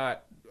them. We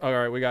got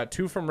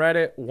 2 from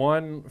Reddit,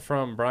 1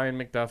 from Brian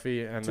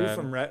McDuffie, and 2 then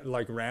from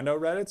like rando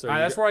Reddits. Or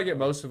that's where I get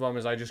most of them.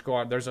 Is I just go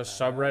on. There's a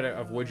subreddit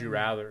of would you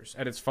rather's,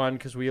 and it's fun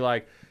because we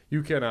like.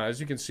 You can, as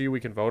you can see,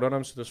 we can vote on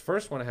them. So this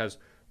first one has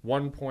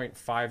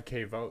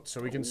 1.5K votes. So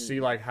we can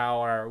see like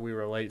how we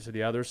relate to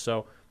the others.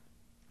 So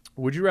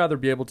would you rather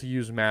be able to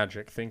use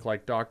magic? Think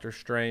like Doctor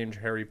Strange,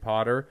 Harry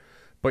Potter,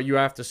 but you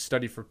have to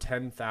study for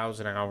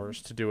 10,000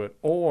 hours to do it,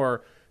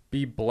 or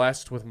be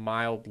blessed with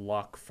mild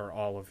luck for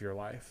all of your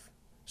life.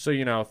 So,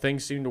 you know,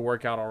 things seem to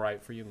work out all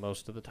right for you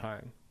most of the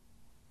time.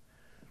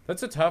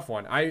 That's a tough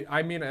one.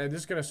 I mean, this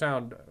is going to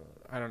sound...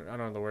 I don't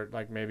know the word,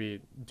 like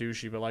maybe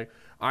douchey, but like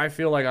I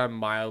feel like I'm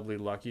mildly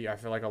lucky. I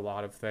feel like a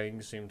lot of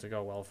things seem to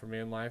go well for me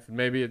in life. And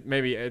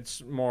maybe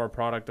it's more a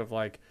product of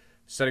like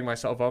setting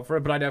myself up for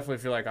it, but I definitely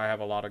feel like I have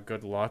a lot of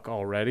good luck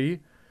already.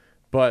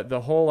 But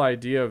the whole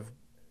idea of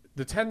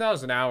the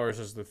 10,000 hours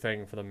is the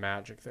thing for the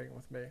magic thing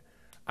with me.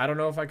 I don't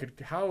know if I could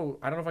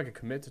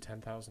commit to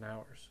 10,000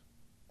 hours.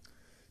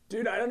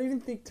 Dude, I don't even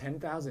think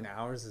 10,000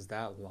 hours is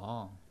that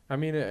long. I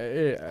mean,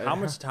 how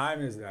much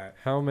time is that?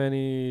 How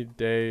many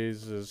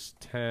days is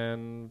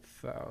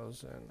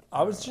 10,000?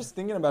 I was just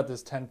thinking about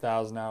this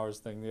 10,000 hours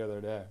thing the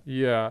other day.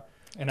 Yeah.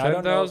 And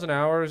 10,000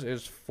 hours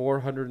is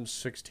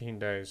 416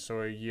 days,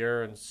 so a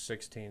year and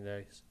 16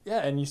 days. Yeah,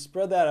 and you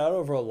spread that out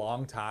over a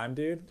long time,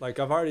 dude. Like,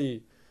 I've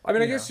already... I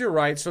mean, I guess you're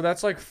right. So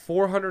that's like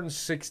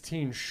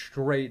 416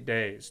 straight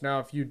days. Now,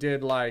 if you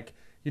did like...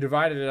 You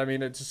divided it, I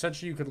mean, it's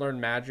essentially you could learn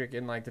magic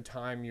in like the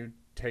time you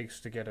takes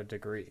to get a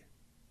degree.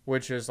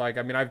 Which is like,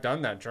 I mean, I've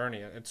done that journey.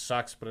 It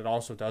sucks, but it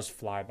also does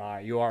fly by.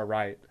 You are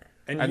right.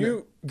 And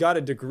you got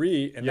a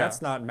degree, and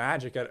that's not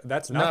magic.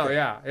 That's nothing.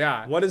 No,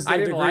 yeah. What is the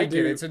degree? I didn't like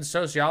it. It's in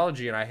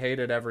sociology, and I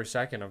hated every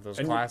second of those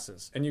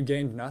classes. And you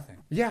gained nothing.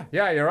 Yeah,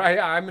 you're right.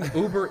 Yeah, I'm an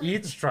Uber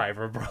Eats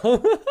driver,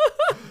 bro.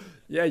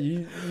 Yeah,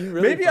 you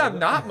really... Maybe I'm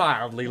not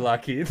mildly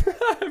lucky.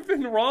 I've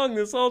been wrong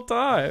this whole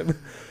time.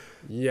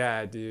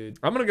 Yeah, dude.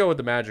 I'm going to go with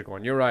the magic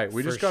one. You're right.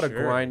 We just got to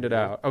grind it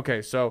out.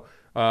 Okay, so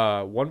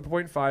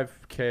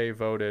 1.5K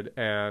voted,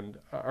 and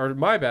or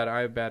my bad,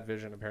 I have bad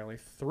vision apparently.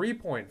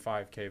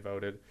 3.5K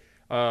voted.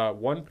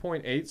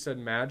 1.8 said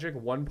magic,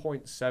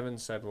 1.7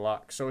 said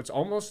luck. So it's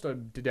almost a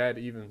dead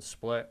even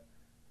split,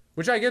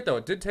 Which I get, though.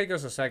 It did take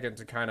us a second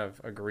to kind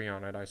of agree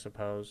on it, I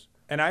suppose.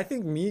 And I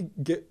think me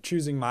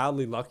choosing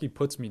mildly lucky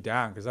puts me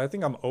down because I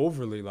think I'm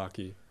overly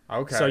lucky.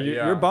 Okay, so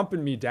you're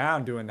bumping me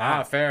down doing that.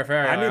 Ah,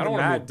 fair. I don't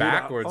want to move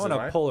backwards. I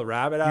want to pull a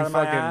rabbit out of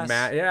my ass.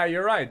 Yeah,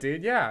 you're right,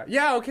 dude. Yeah,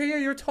 okay, yeah,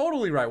 you're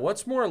totally right.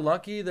 What's more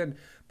lucky than,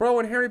 bro?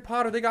 In Harry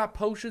Potter, they got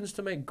potions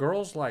to make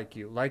girls like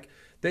you. Like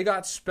they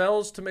got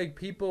spells to make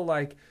people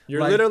like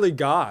you're literally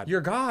God.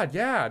 You're God,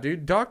 yeah,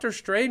 dude. Doctor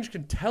Strange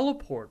can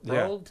teleport,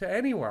 bro, to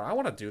anywhere. I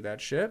want to do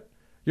that shit.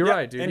 You're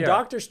right, dude. And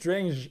Doctor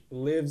Strange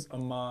lives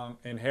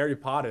in Harry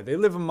Potter. They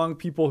live among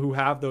people who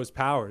have those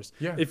powers.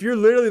 Yeah. If you're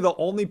literally the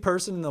only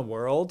person in the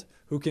world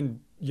who can,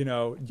 do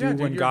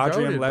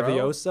Wingardium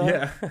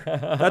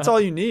Leviosa, that's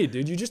all you need,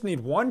 dude. You just need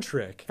one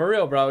trick. For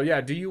real, bro.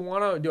 Yeah. Do you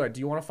want to do it? Do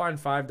you want to find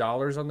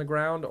 $5 on the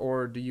ground,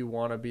 or do you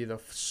want to be the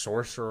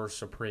sorcerer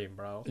supreme,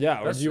 bro?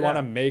 Yeah. Or do you want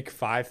to make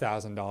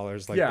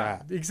 $5,000 like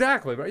that? Yeah,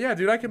 exactly, bro. Yeah,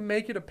 dude. I can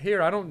make it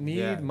appear. I don't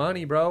need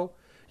money, bro.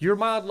 Your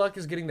mild luck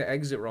is getting the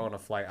exit row on a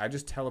flight. I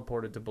just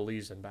teleported to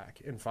Belize and back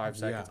in 5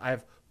 seconds. I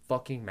have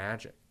fucking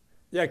magic.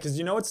 Yeah, because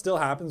you know what still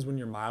happens when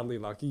you're mildly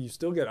lucky? You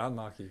still get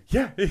unlucky.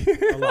 Yeah.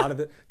 A lot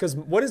of it. Because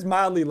what is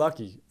mildly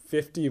lucky?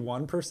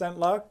 51%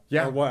 luck?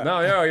 Yeah. Or what? No,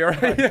 yeah, you're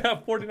right.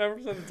 Yeah,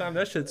 49% of the time.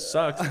 That shit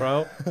sucks,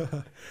 bro.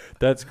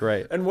 That's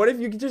great. And what if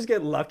you could just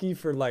get lucky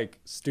for like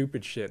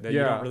stupid shit that you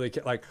don't really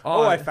care? Like,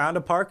 I found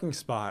a parking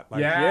spot.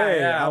 Like,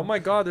 yeah. Oh my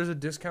God, there's a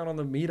discount on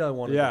the meat I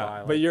wanted to buy.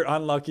 Like, but you're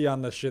unlucky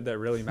on the shit that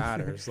really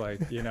matters.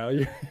 Like,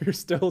 you're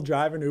still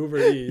driving Uber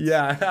Eats.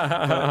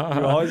 Yeah.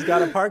 You always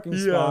got a parking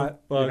spot.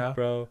 Fuck,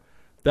 bro.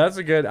 That's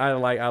a good. I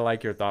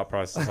like your thought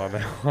process on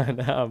that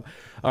one.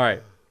 All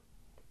right.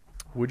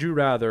 Would you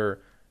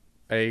rather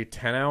a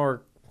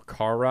 10-hour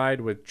car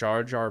ride with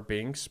Jar Jar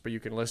Binks, but you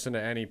can listen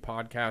to any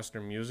podcast or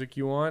music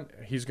you want?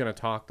 He's gonna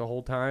talk the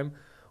whole time,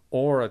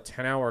 or a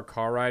 10-hour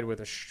car ride with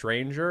a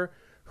stranger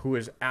who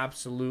is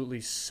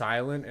absolutely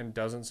silent and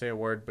doesn't say a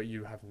word, but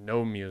you have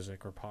no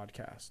music or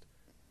podcast.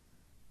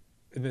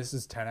 And this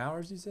is 10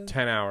 hours, you said?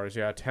 10 hours,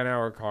 yeah.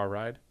 10-hour car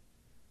ride.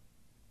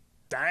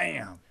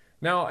 Damn.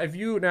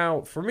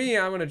 Now, for me,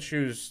 I'm going to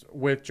choose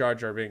with Jar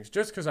Jar Binks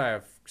just because I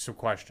have some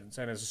questions.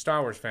 And as a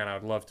Star Wars fan, I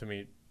would love to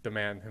meet the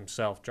man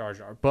himself, Jar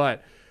Jar.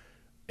 But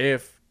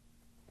if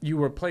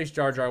you replace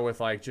Jar Jar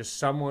with like just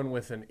someone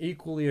with an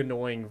equally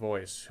annoying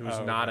voice who's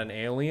not an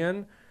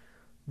alien,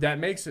 that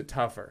makes it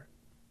tougher.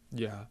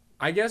 Yeah.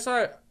 I guess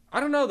I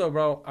don't know though,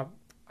 bro.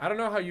 I don't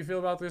know how you feel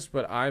about this,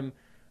 but I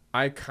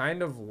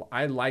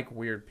like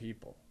weird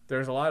people.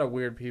 There's a lot of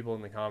weird people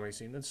in the comedy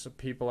scene. That's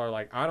people are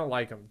like, I don't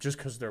like them just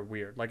because they're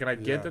weird. Like, and I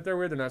get that they're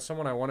weird. They're not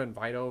someone I want to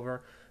invite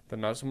over. They're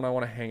not someone I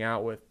want to hang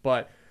out with.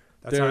 But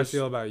that's how I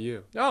feel about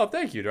you. Oh,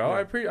 thank you,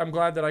 bro. Yeah. I'm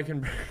glad that I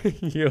can bring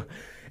you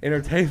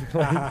entertainment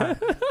like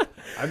that.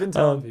 I've been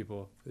telling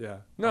people,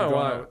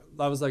 No,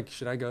 I was like,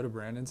 should I go to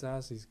Brandon's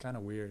house? He's kind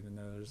of weird, and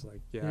they're just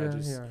like,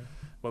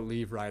 but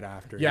leave right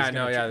after. Yeah,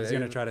 he's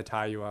gonna try to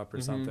tie you up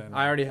or something.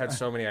 I already had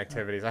so many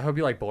activities. I hope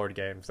you like board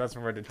games. That's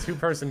what we're doing.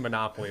 2-person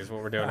Monopoly is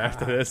what we're doing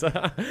after this.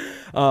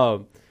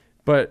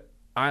 But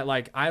I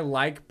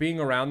like being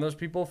around those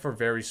people for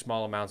very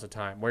small amounts of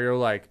time. Where you're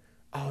like,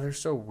 oh, they're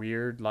so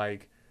weird.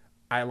 Like,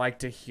 I like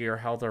to hear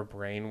how their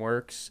brain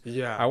works.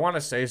 Yeah. I want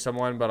to say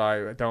someone, but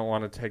I don't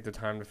want to take the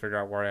time to figure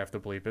out where I have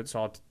to bleep it. So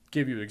I'll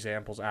give you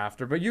examples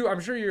after. But I'm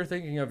sure you're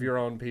thinking of your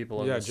own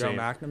people. Yeah, Joe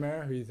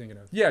McNamara. Who are you thinking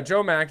of? Yeah,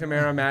 Joe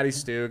McNamara, Matty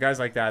Stu, guys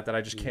like that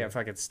I just can't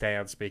fucking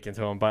stand speaking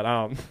to them.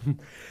 But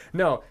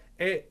no,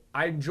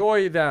 I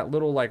enjoy that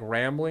little like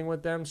rambling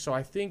with them. So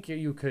I think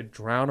you could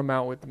drown them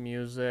out with the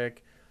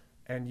music,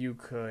 and you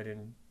could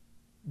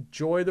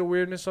enjoy the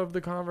weirdness of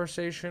the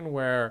conversation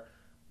where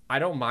I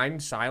don't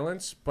mind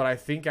silence, but I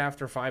think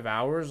after 5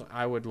 hours,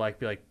 I would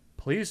be like,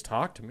 please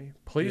talk to me.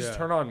 Please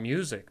turn on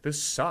music.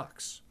 This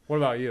sucks. What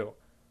about you?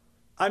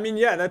 I mean,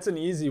 yeah, that's an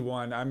easy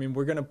one. I mean,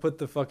 we're going to put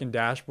the fucking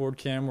dashboard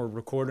cam. We're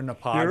recording a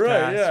podcast. You're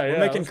right, we're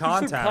making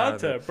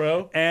content,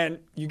 bro. And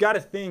you got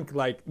to think,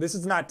 like, this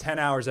is not 10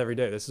 hours every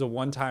day. This is a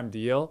one-time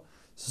deal.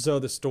 So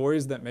the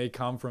stories that may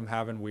come from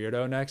having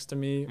Weirdo next to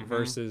me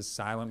versus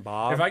Silent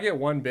Bob. If I get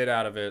one bit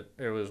out of it,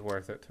 it was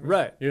worth it to me.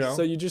 Right. You know?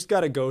 So you just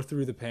got to go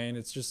through the pain.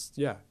 It's just,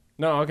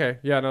 No, okay.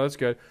 Yeah, no, that's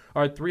good.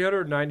 All right,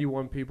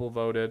 391 people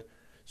voted.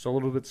 So a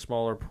little bit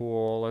smaller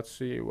pool. Let's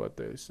see what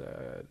they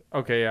said.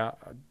 Okay, yeah.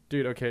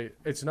 Dude, okay.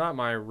 It's not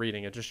my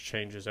reading. It just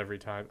changes every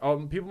time. Oh,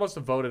 people must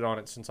have voted on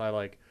it since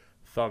I,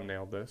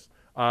 thumbnailed this.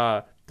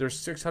 There's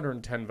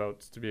 610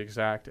 votes, to be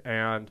exact.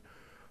 And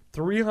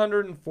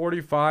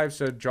 345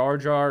 said Jar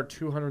Jar.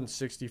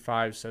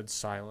 265 said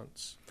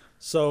silence.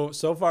 So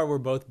far, we're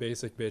both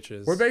basic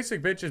bitches. We're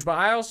basic bitches, but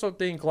I also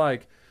think,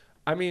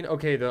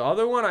 okay, the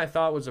other one I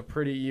thought was a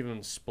pretty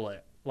even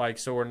split.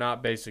 So we're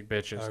not basic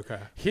bitches. Okay.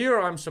 Here,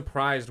 I'm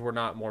surprised we're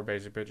not more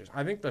basic bitches.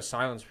 I think the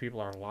silence people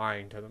are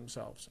lying to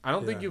themselves. I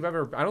don't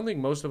think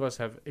most of us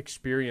have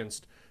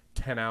experienced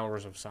 10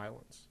 hours of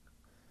silence.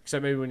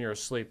 Except maybe when you're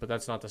asleep, but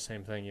that's not the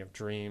same thing. You have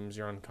dreams,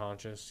 you're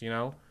unconscious, you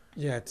know?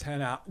 Yeah,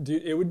 10 hours.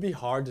 Dude, it would be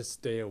hard to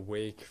stay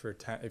awake for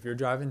 10. If you're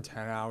driving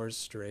 10 hours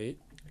straight.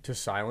 to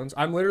silence.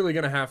 I'm literally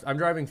gonna have. I'm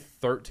driving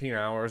 13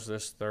 hours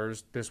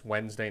this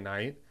Wednesday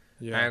night,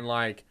 and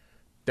like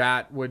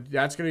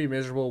that's gonna be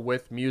miserable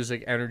with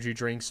music, energy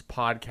drinks,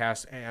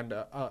 podcasts, and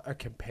a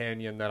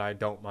companion that I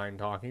don't mind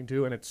talking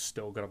to, and it's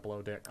still gonna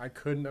blow dick. I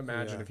couldn't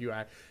imagine if you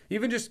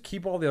even just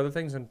keep all the other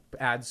things and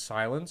add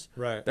silence.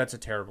 Right. That's a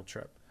terrible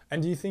trip.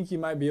 And do you think you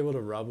might be able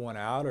to rub one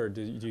out, or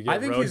do you get I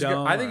think he's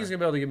gonna be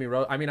able to give me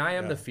road. I mean, I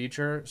am the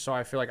feature, so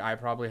I feel like I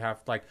probably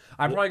have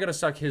I'm probably gonna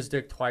suck his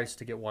dick twice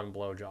to get one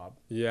blowjob.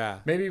 Yeah.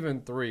 Maybe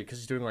even 3, because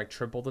he's doing like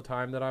triple the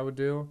time that I would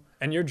do.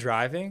 And you're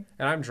driving?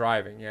 And I'm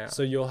driving, yeah.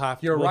 So you'll have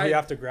to, You're right. You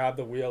have to grab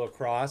the wheel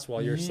across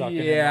while you're sucking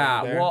him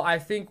over there? Well, I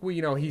think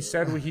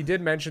he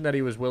did mention that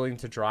he was willing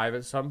to drive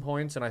at some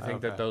points, and I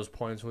think that those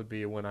points would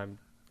be when I'm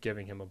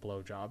giving him a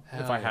blowjob,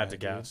 if I had to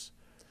guess.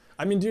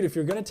 I mean, dude, if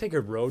you're gonna take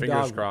a road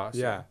Fingers dog, crossed.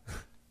 Yeah.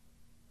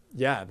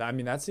 Yeah, I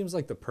mean, that seems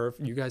like the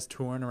perfect. You guys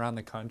touring around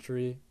the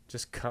country,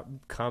 just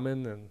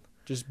coming and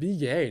just be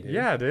gay, dude.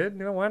 Yeah, dude.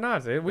 You know, why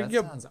not? Dude? That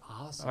sounds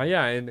awesome.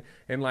 Yeah,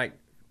 and like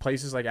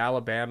places like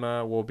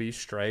Alabama will be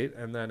straight,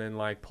 and then in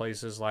like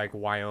places like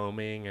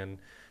Wyoming and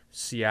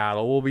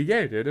Seattle will be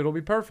gay, dude. It'll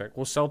be perfect.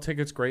 We'll sell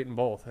tickets great in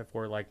both if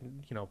we're like,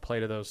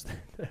 play to those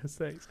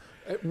things.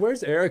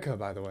 Where's Erica,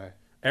 by the way?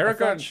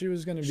 Erica, she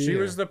was gonna be. She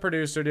was the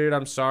producer, dude.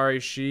 I'm sorry.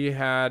 She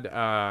had.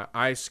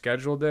 I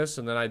scheduled this,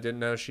 and then I didn't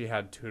know she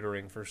had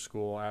tutoring for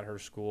school at her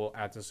school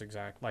at this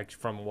exact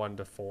from 1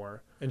 to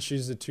 4. And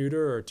she's a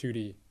tutor or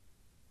 2D?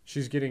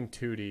 She's getting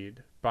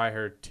 2D'd by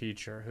her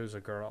teacher, who's a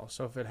girl.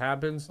 So if it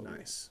happens,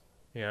 nice.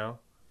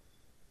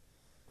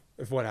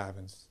 If what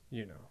happens?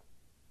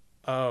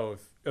 Oh,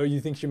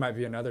 you think she might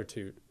be another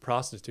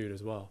prostitute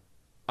as well?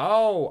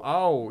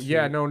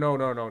 Yeah. No.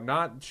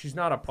 Not. She's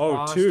not a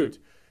prostitute.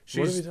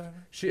 What are we talking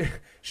about?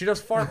 She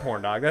does fart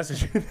porn, dog. That's what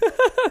she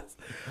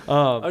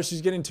does.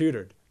 She's getting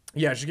tutored.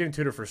 Yeah, she's getting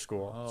tutored for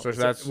school. So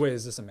wait,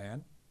 is this a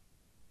man?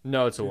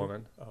 No, it's a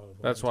woman.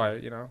 That's why,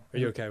 Are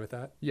you okay with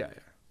that? Yeah.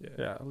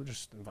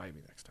 Just invite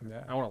me next time.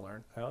 Yeah. I want to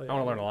learn. Hell yeah, I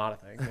want to learn a lot of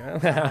things.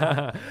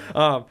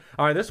 All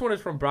right, this one is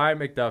from Brian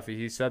McDuffie.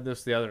 He said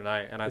this the other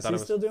night, and I thought he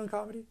still doing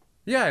comedy?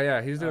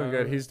 Yeah, he's doing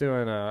good. He's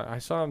doing. I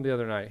saw him the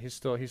other night. He's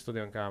still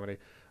doing comedy.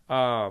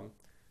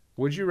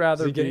 Would you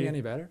rather? Is he getting any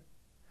better?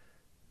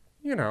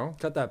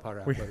 Cut that part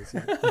out, please.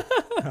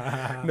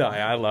 No,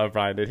 I love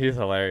Brian, dude. He's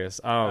hilarious.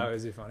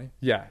 Is he funny?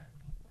 Yeah.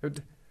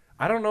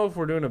 I don't know if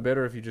we're doing a bit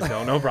or if you just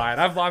don't know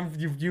Brian.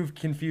 You've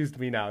confused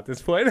me now at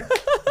this point.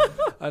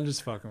 I'm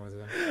just fucking with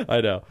you.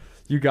 I know.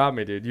 You got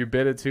me, dude. You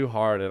bit it too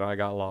hard, and I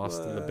got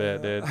lost in the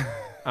bit, dude.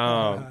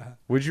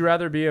 Would you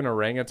rather be an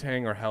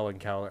orangutan or Helen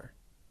Keller?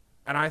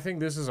 And I think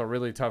this is a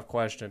really tough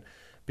question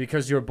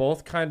because you're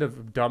both kind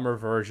of dumber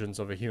versions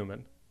of a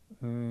human.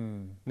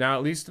 Now,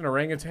 at least an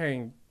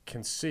orangutan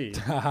can see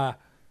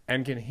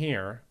and can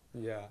hear.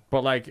 Yeah.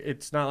 But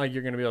it's not like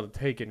you're gonna be able to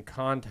take in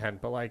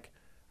content. But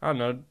I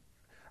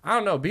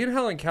don't know. Being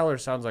Helen Keller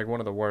sounds like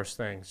one of the worst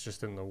things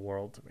just in the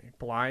world to me.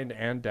 Blind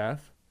and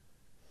deaf.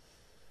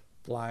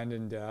 Blind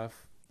and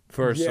deaf.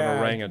 Versus an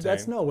orangutan.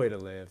 That's no way to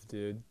live,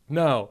 dude.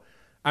 No.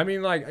 I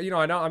mean, I know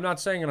I'm not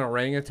saying an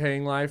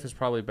orangutan life is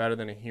probably better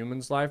than a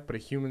human's life, but a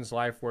human's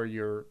life where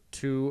your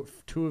two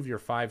of your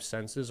 5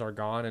 senses are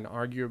gone, and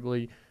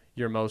arguably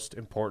your most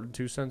important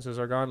 2 senses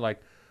are gone.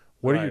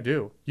 What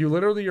do? You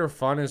literally, your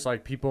fun is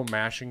people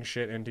mashing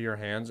shit into your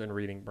hands and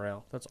reading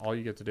Braille. That's all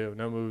you get to do.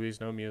 No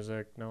movies, no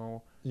music,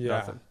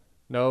 nothing.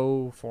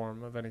 No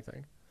form of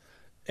anything.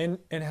 And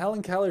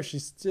Helen Keller,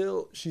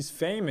 she's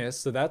famous,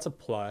 so that's a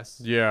plus.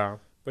 Yeah.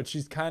 But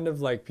she's kind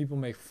of people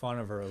make fun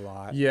of her a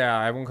lot.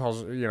 Yeah, everyone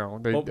calls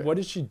what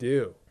did she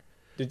do?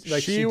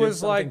 She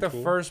was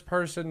the first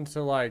person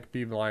to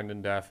be blind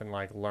and deaf and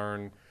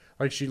learn.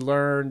 She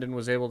learned and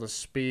was able to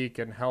speak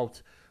and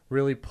helped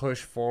really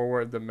push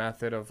forward the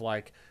method of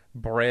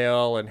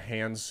Braille and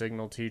hand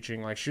signal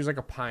teaching. She's a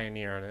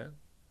pioneer in it.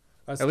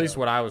 At least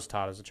what I was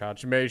taught as a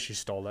child. Maybe she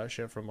stole that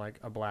shit from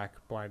a black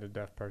blind and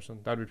deaf person.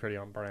 That'd be pretty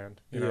on brand.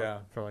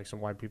 For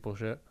some white people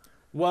shit.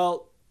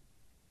 Well,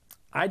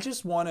 I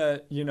just want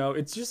to,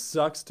 it just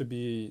sucks to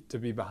be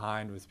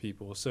behind with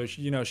people. So,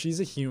 she's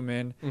a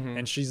human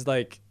and she's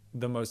the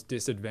most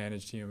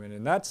disadvantaged human,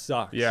 and that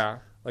sucks. Yeah.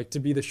 To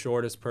be the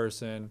shortest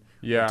person.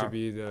 Yeah. To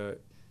be the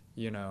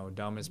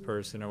dumbest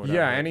person or whatever.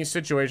 Yeah, any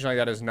situation like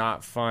that is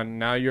not fun.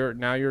 Now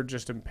you're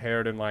just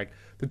impaired in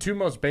the 2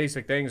 most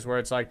basic things where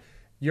it's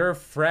your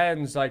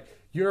friends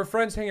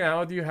hanging out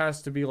with you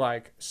has to be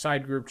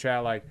side group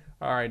chat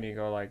all right,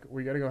 Nico,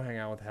 we got to go hang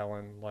out with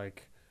Helen,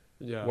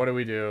 yeah. What do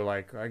we do?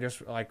 I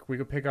guess we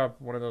could pick up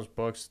one of those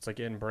books. It's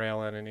in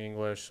Braille and in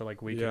English, so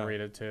we can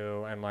read it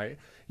too. And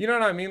you know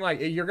what I mean?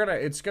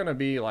 It's gonna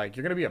be you're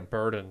gonna be a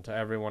burden to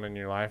everyone in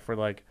your life. Where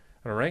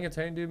an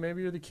orangutan, dude,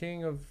 maybe you're the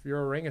king of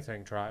your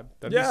orangutan tribe.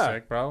 That'd be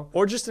sick, bro.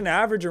 Or just an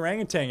average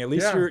orangutan. At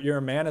least you're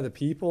a man of the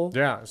people.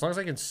 Yeah, as long as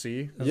I can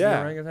see as an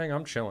orangutan,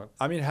 I'm chilling.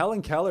 I mean,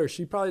 Helen Keller,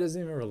 she probably doesn't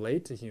even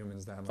relate to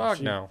humans that much.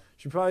 Fuck no.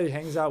 She probably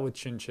hangs out with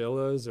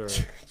chinchillas or...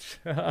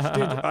 Dude,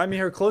 I mean,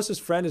 her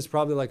closest friend is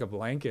probably a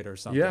blanket or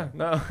something. Yeah,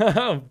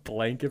 no.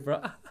 Blanket,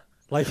 bro.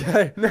 Like,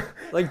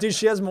 like, dude,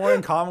 she has more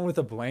in common with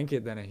a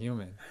blanket than a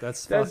human.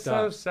 That's fucked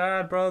so up.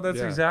 sad, bro. That's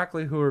Yeah.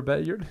 exactly who her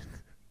bet. You're.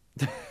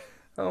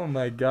 Oh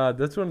my God,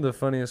 that's one of the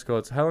funniest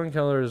quotes. Helen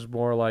Keller is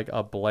more like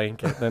a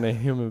blanket than a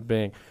human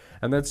being,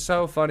 and that's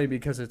so funny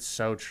because it's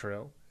so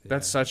true.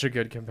 That's such a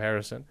good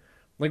comparison.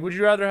 Like, would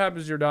you rather have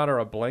as your daughter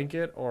a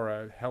blanket or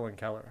a Helen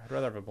Keller? I'd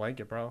rather have a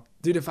blanket, bro.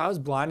 Dude, if I was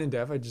blind and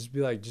deaf, I'd just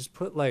be like, just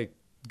put like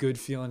good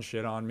feeling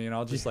shit on me, and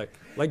I'll just like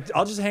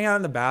I'll just hang out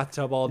in the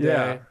bathtub all day.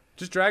 Yeah.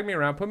 Just drag me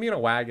around. Put me in a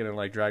wagon and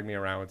like drag me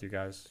around with you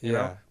guys. You Yeah.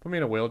 know? Put me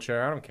in a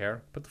wheelchair. I don't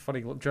care. Put the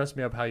funny dress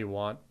me up how you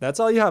want. That's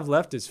all you have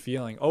left is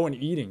feeling. Oh, and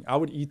eating. I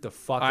would eat the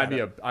fuck out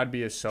of I'd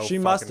be a so She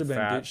fucking must have been.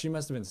 fat. Dude, she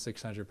must have been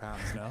 600 pounds.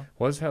 No.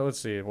 Let's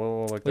see.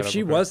 We'll look that If up she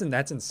real quick. wasn't,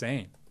 that's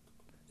insane.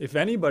 If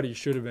anybody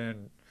should have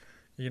been,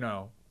 you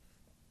know,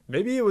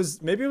 maybe it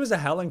was a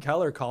Helen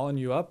Keller calling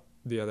you up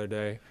the other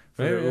day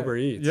for Maybe, their Uber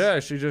Eats. Yeah,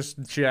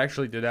 she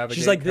actually did have a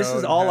She's gate like, this code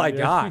is and all I had-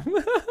 got.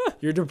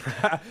 You're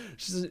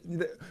depressed.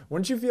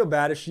 Wouldn't you feel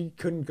bad if she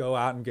couldn't go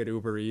out and get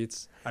Uber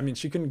Eats? I mean,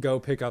 she couldn't go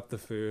pick up the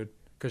food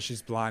because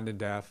she's blind and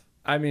deaf.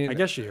 I mean, I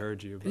guess she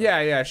heard you. But.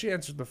 yeah, she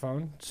answered the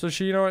phone. So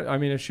she, you know what? I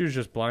mean, if she was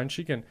just blind,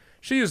 she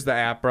used the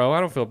app, bro. I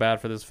don't feel bad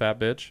for this fat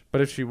bitch.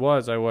 But if she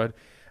was, I would.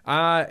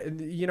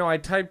 You know, I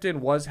typed in,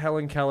 was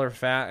Helen Keller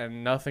fat,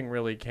 and nothing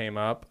really came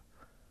up.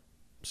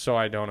 So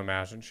I don't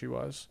imagine she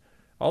was.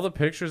 All the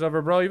pictures of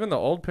her, bro, even the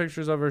old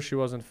pictures of her, she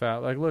wasn't fat.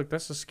 Like, look,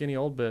 that's a skinny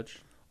old bitch.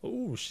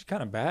 Ooh, she's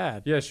kind of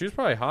bad. Yeah, she was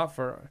probably hot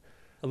for.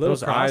 A little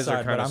Those eyes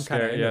are cross-eyed, kind but of I'm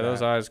kind of scary. Yeah,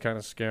 those eyes kind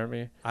of scare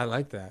me. I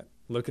like that.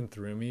 Looking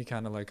through me,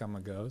 kind of like I'm a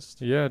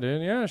ghost. Yeah,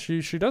 dude. Yeah,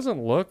 she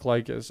doesn't look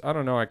like as, I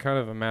don't know. I kind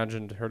of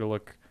imagined her to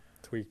look.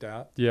 Tweaked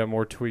out. Yeah,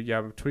 more tweaked.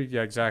 Yeah, tweaked.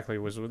 Yeah, exactly.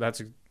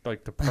 That's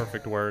like the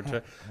perfect word.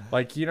 To,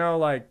 like, you know,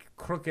 like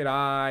crooked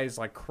eyes,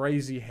 like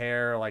crazy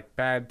hair, like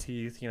bad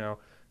teeth. You know,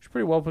 she's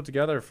pretty well put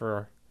together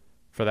for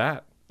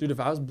that. Dude, if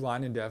I was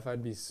blind and deaf,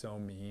 I'd be so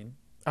mean.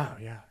 Oh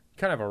yeah, you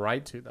kind of have a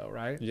right to though,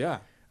 right? Yeah.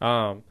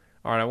 All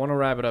right, I want to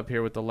wrap it up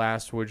here with the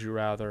last would you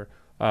rather.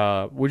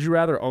 Would you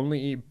rather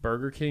only eat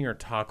Burger King or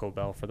Taco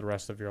Bell for the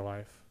rest of your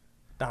life?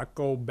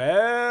 Taco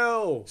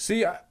Bell.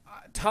 See,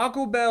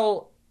 Taco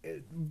Bell,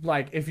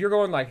 like, if you're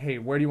going like, hey,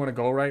 where do you want to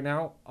go right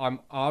now? I'm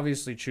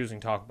obviously choosing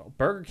Taco Bell.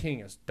 Burger King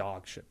is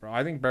dog shit, bro.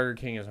 I think Burger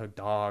King is a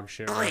dog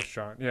shit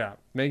restaurant. Yeah,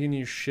 making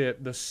you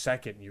shit the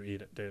second you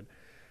eat it, dude.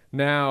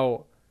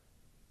 Now,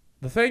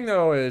 the thing,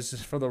 though,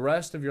 is for the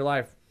rest of your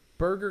life,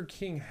 Burger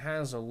King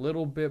has a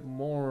little bit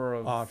more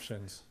of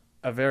Options.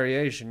 a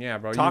variation. Yeah,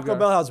 bro. Taco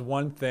Bell has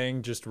one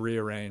thing just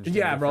rearranged.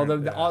 Yeah, bro.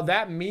 different- All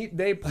that meat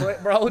they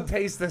put, bro,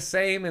 tastes the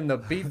same in the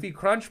beefy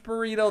crunch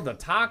burrito, the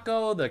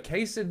taco, the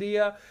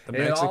quesadilla, The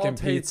Mexican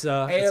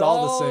pizza. It's It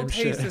all the all same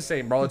tastes shit. the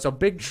same, bro. It's a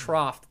big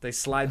trough that they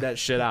slide that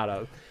shit out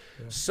of.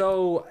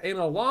 So in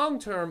a long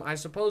term, I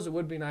suppose it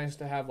would be nice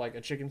to have like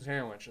a chicken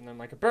sandwich and then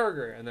like a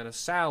burger and then a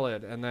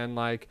salad and then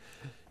like,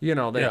 you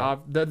know,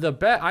 the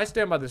bet. I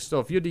stand by this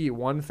still. If you had to eat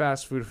one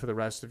fast food for the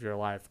rest of your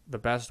life, the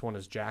best one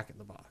is Jack in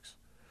the Box.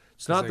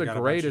 It's not they the got a bunch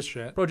of greatest,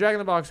 shit. bro. Jack in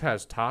the Box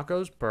has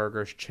tacos,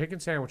 burgers,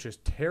 chicken sandwiches,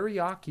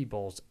 teriyaki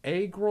bowls,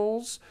 egg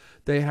rolls.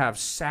 They have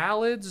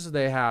salads.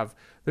 They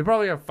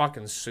probably have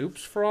fucking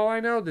soups for all I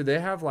know. Do they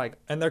have like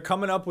And they're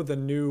coming up with a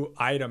new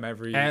item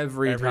every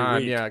time?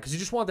 week. Yeah, because you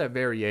just want that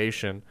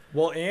variation.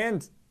 Well,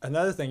 and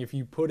another thing, if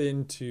you put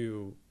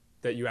into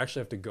that you actually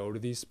have to go to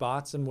these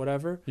spots and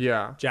whatever,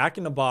 Yeah, Jack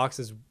in the Box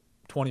is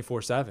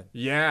 24/7.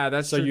 yeah.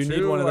 That's So true, you need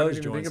too. one of I those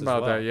didn't even joints think as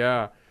about well. that.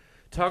 Yeah.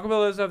 Taco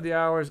Bell does have the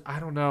hours. I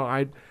don't know.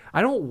 I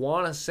don't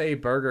want to say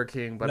Burger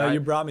King, but No, I, you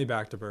brought me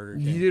back to Burger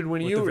King. You did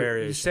when with you the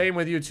variation. same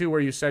with you too, where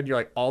you said you're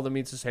like all the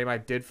meat's the same. I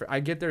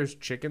get there's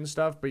chicken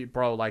stuff, but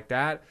bro, like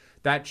that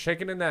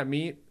chicken and that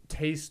meat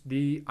taste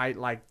the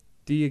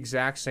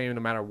exact same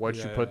no matter what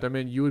you put them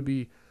in. You would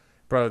be,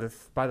 bro.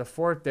 By the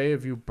fourth day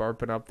of you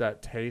burping up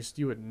that taste,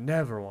 you would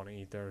never want to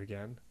eat there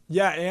again.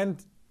 Yeah,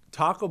 and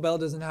Taco Bell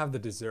doesn't have the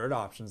dessert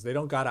options. They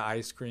don't got an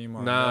ice cream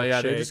or No, a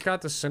yeah, they milkshake. just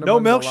got the cinnamon.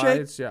 No milkshake?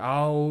 Delights. Yeah.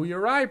 Oh, you're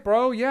right,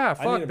 bro. Yeah, I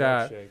fuck need a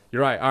that. milkshake.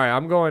 You're right. All right,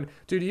 I'm going,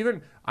 dude.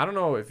 Even I don't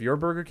know if your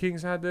Burger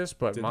Kings had this,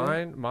 but Did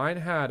they? mine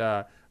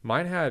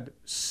had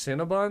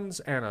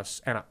Cinnabons and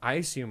a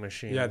icy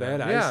machine. Yeah, in they there.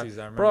 had ices,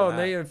 I remember bro. that.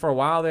 And for a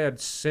while they had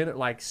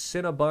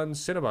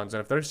Cinnabons,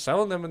 and if they're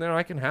selling them in there,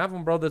 I can have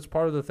them, bro. That's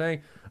part of the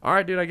thing. All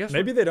right, dude. I guess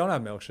Maybe they don't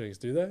have milkshakes,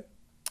 do they?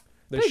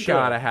 they should.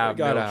 gotta have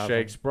They gotta have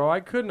milkshakes, bro.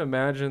 I couldn't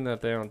imagine that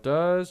they don't.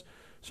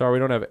 Sorry, we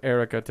don't have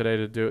Erica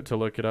today to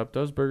look it up.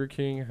 Does Burger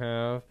King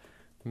have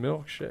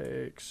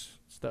milkshakes?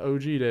 It's the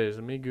OG days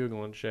of me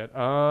googling shit.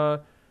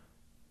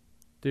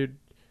 Dude,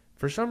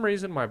 for some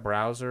reason my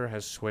browser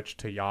has switched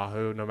to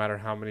Yahoo. No matter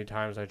how many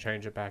times I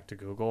change it back to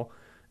Google,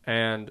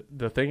 and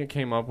the thing it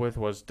came up with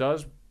was,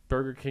 does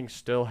Burger King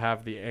still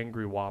have the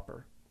Angry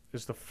Whopper?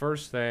 Is the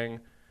first thing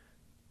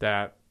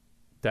that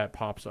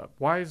pops up.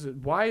 Why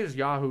is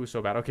Yahoo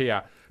so bad? Okay,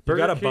 yeah. You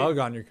got a King- bug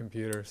on your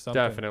computer. Something.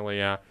 Definitely,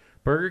 yeah.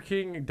 Burger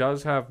King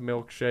does have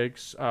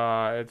milkshakes.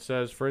 It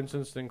says, for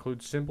instance, it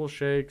includes simple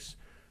shakes.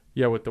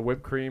 Yeah, with the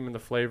whipped cream and the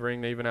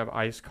flavoring. They even have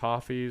iced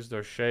coffees.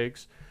 There's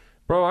shakes.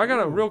 Bro, I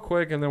got to real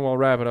quick, and then we'll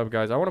wrap it up,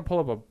 guys. I want to pull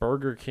up a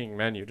Burger King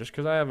menu just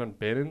because I haven't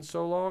been in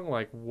so long.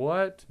 Like,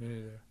 what?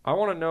 I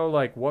want to know,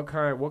 like, what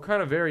kind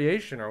of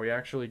variation are we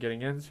actually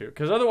getting into?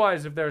 Because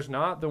otherwise, if there's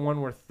not the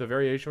one with the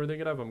variation we're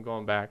thinking of, I'm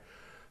going back.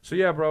 So,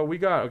 yeah, bro, you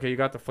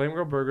got the Flame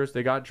Grill burgers.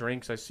 They got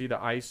drinks. I see the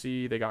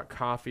icy. They got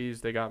coffees.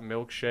 They got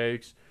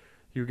milkshakes.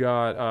 You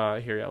got,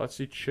 let's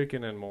see,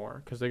 chicken and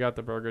more because they got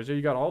the burgers. Yeah,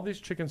 you got all these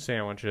chicken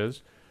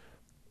sandwiches.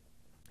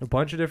 A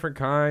bunch of different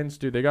kinds,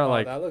 dude. They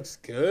got that looks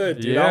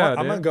good, dude. Yeah,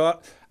 I'm gonna go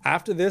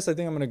after this. I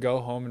think I'm gonna go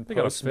home and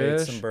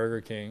Postmate some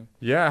Burger King.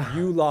 Yeah,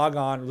 you log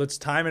on. Let's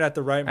time it at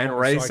the right moment and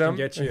race so I can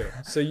get you.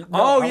 So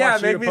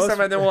make me some,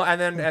 and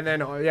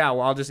then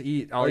I'll just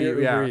eat. I'll eat.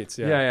 Uber Eats,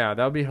 yeah.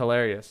 That would be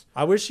hilarious.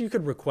 I wish you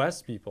could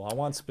request people. I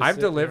want specific. I've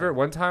delivered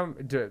one time.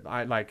 Dude,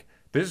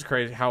 this is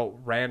crazy how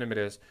random it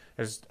is.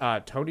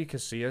 Tony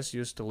Casillas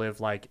used to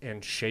live like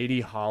in Shady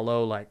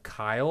Hollow, like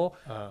Kyle,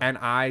 and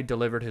I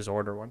delivered his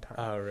order one time.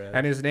 Oh, really?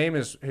 And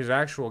his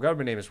actual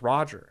government name is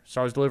Roger.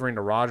 So I was delivering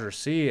to Roger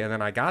C. And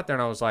then I got there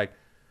and I was like,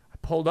 I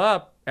pulled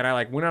up and I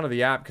like went out of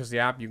the app because the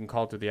app you can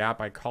call through the app.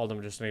 I called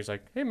him just and he's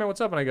like, hey man, what's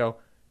up? And I go,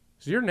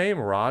 is your name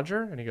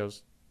Roger? And he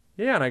goes,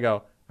 yeah. And I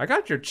go, I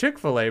got your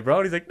Chick-fil-A, bro.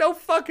 And he's like, no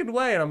fucking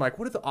way. And I'm like,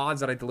 what are the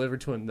odds that I delivered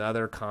to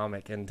another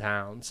comic in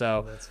town?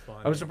 So that's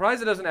funny. I was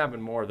surprised it doesn't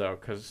happen more though,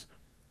 because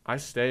I'm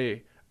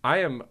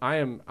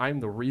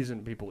the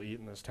reason people eat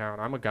in this town.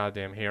 I'm a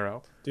goddamn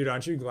hero. Dude,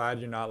 aren't you glad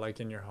you're not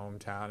like in your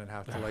hometown and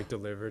have to like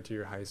deliver to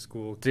your high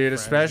school? Dude,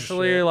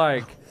 especially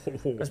like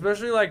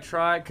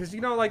try, because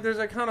you know, like there's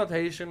a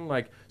connotation,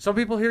 like some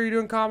people hear you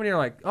doing comedy and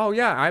are like, oh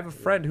yeah, I have a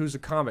friend who's a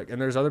comic,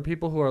 and there's other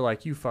people who are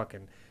like,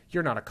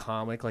 you're not a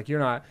comic, like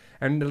you're not,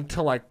 and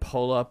to like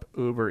pull up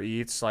Uber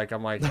Eats, like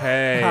I'm like,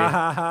 hey,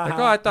 like,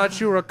 oh, I thought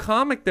you were a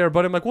comic there,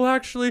 but I'm like, well,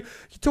 actually,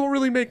 you don't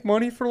really make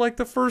money for like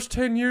the first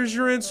 10 years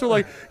you're in, so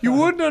like you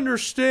wouldn't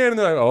understand. And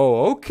they're like,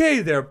 oh, okay,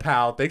 there,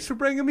 pal, thanks for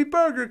bringing me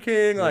Burger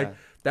King, like.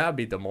 That'd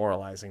be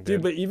demoralizing,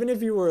 dude. But even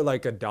if you were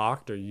like a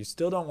doctor, you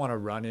still don't want to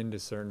run into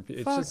certain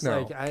people. It's just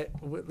no. like,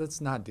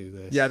 let's not do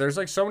this. Yeah, there's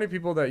like so many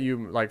people that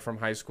you like from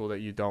high school that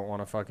you don't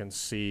want to fucking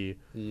see.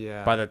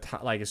 Yeah. By the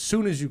time, like as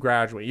soon as you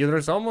graduate,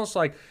 there's almost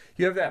like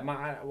you have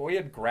that. We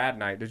had grad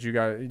night. Do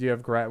you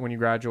have grad when you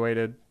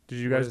graduated? Did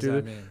you guys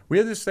do that? We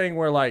had this thing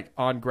where like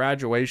on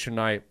graduation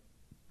night,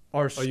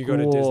 our school. Oh, you go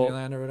to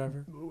Disneyland or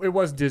whatever. It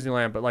was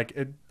Disneyland, but like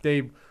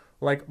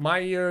like my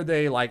year,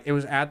 it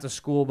was at the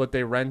school, but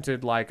they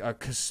rented like a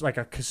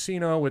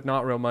casino with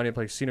not real money to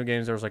play casino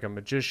games. There was like a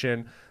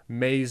magician,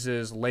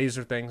 mazes,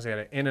 laser things. They had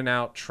an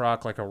In-N-Out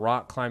truck, like a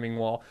rock climbing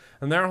wall,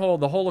 and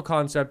the whole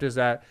concept is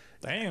that.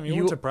 Damn, you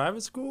went to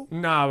private school?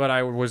 Nah, but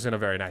I was in a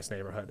very nice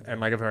neighborhood and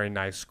like a very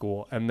nice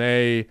school, and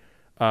the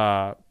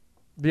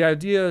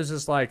idea is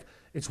just like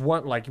it's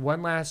one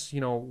last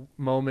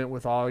moment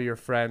with all your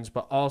friends,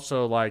 but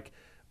also like.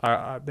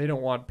 They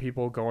don't want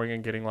people going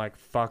and getting like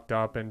fucked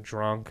up and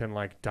drunk and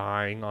like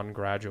dying on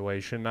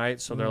graduation night.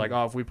 So they're like,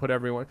 oh, if we put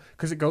everyone,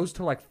 because it goes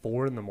to like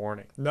 4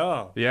 a.m.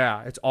 No.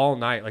 Yeah, it's all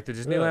night. Like the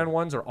Disneyland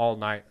ones are all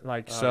night.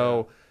 Like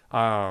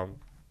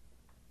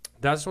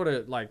that's what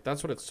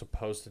it's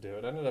supposed to do.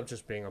 It ended up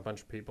just being a bunch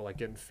of people like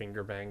getting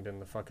finger banged in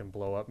the fucking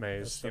blow up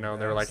maze. They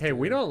were like, hey,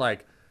 we don't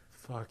like.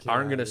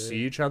 Aren't gonna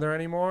see each other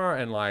anymore,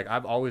 and like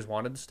I've always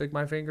wanted to stick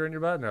my finger in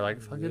your butt, and they're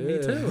like, fucking me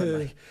too. And,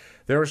 like,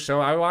 there were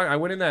I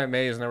went in that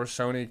maze, and there were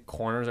so many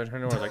corners. I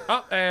turned over, I was like,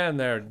 oh, and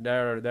they're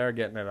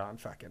getting it on.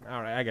 Fucking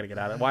all right, I gotta get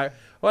out of it. Why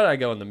did I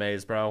go in the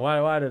maze, bro?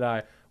 Why did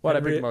I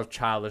pick the most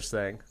childish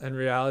thing? In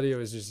reality, it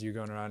was just you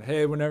going around.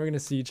 Hey, we're never gonna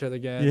see each other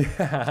again.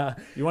 Yeah.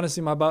 You want to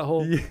see my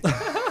butthole?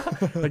 Yeah.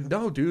 Like,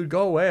 no, dude,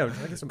 go away. I'm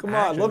trying to get some Come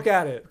on, look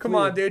at it. Come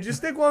on, dude. Just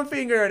stick one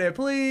finger in it,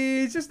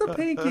 please. Just the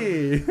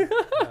pinky.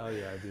 Hell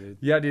yeah, dude.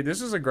 Yeah, dude.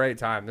 This is a great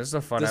time. This is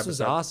a fun episode. This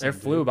was awesome. It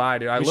flew by,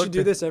 dude. We should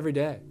do this every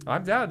day.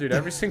 I'm down, dude.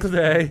 Every single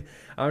day.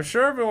 I'm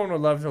sure everyone would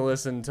love to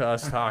listen to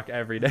us talk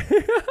every day.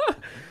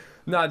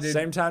 No, dude.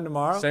 Same time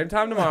tomorrow? Same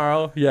time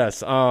tomorrow.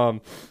 Yes.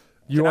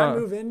 Can I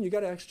move in? You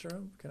got an extra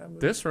room? Can I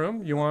move this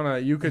room?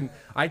 You can.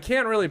 I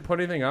can't really put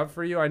anything up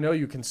for you. I know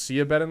you can see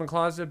a bed in the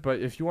closet, but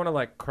if you want to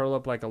like curl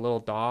up like a little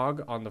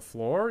dog on the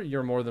floor,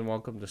 you're more than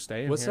welcome to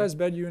stay in What here. Size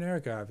bed you and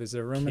Erica have? Is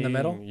there a room in the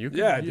middle?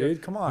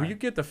 Dude, come on. You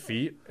get the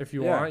feet if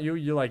you want.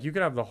 You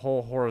can have the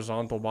whole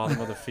horizontal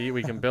bottom of the feet.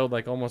 We can build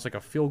like almost like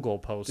a field goal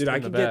post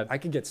in the bed. I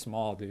could get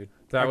small, dude.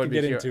 That would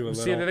be get into a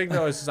little. See, the thing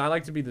though is I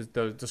like to be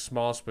the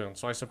small spoon.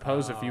 So I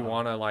suppose if you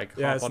want to like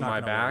hop on my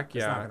back,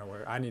 it's not gonna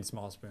work. I need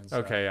small spoons. So.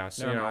 Okay, yeah.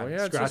 So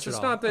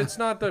it's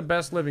not the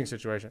best living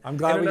situation. I'm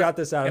glad we got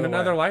this out of the way. In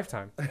another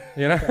lifetime,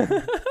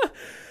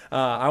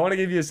 I want to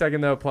give you a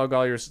second though. Plug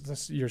all your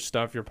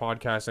stuff, your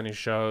podcast, any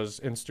shows,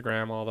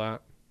 Instagram, all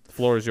that. The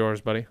floor is yours,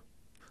 buddy.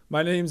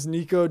 My name's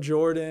Nico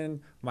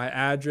Jordan. My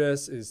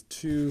address is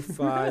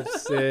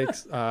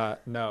 256.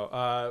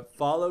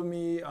 Follow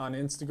me on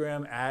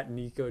Instagram at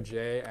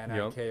NicoJ,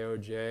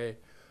 NIKOJ.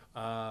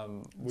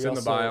 It's in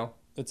the bio.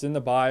 It's in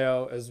the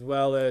bio, as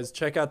well as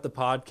check out the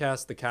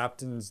podcast, The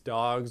Captain's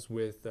Dogs,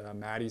 with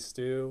Maddie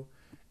Stew,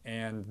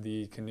 and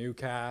the Canoe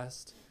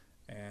Cast.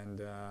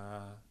 And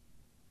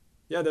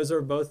Yeah, those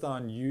are both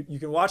on you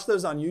can watch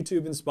those on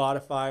YouTube and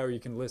Spotify, or you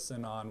can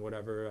listen on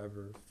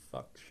whatever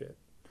fuck shit.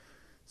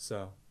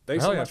 So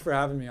thanks so much for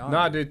having me on.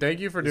 Nah, dude, thank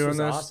you for doing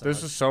this. Awesome.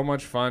 This is so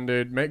much fun,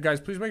 dude. Guys,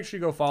 please make sure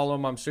you go follow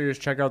him. I'm serious.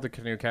 Check out the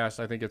Canoe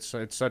Cast. I think it's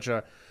such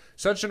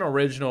an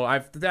original. I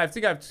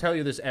think I tell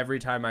you this every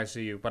time I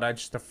see you, but I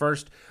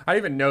didn't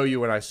even know you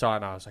when I saw it,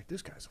 and I was like,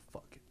 this guy's a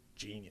fucking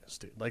genius,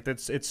 dude. Like,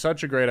 it's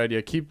such a great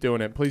idea. Keep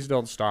doing it. Please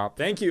don't stop.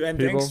 Thank you, and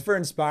thanks for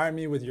inspiring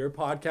me with your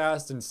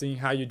podcast and seeing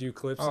how you do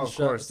clips and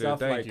stuff.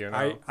 Thank you.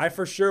 I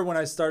for sure, when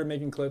I started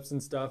making clips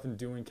and stuff and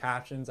doing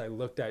captions, I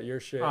looked at your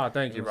shit. Oh,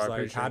 thank you, bro.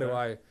 Like, how do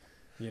I,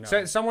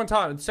 someone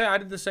say I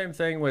did the same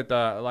thing with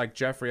like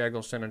Jeffrey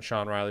Eggleston and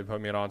Sean Riley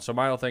put me on. So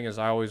my whole thing is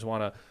I always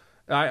want to.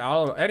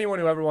 Anyone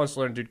who ever wants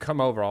to learn, dude,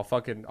 come over.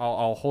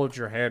 I'll hold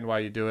your hand while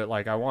you do it.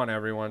 Like, I want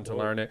everyone to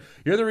learn it.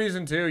 You're the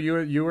reason too.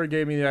 You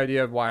gave me the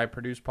idea of why I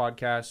produce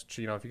podcasts.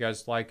 You know, if you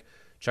guys like,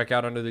 check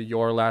out under the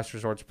Your Last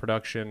Resorts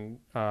production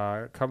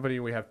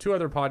company. We have 2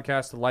 other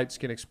podcasts: the Light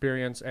Skin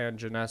Experience and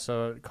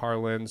Janessa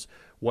Carlin's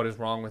What Is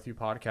Wrong With You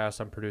podcast.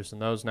 I'm producing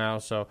those now.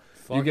 So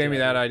you gave me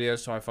that idea,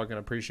 so I fucking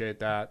appreciate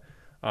that.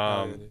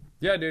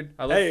 Yeah, dude.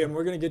 And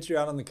we're gonna get you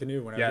out on the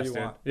canoe whenever you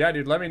want. Yeah,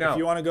 dude. Let me know if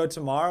you want to go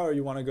tomorrow or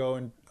you want to go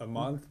in a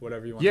month,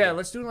 whatever you want. Yeah,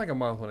 let's do it like a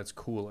month when it's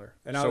cooler.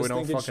 And I was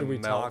thinking, should we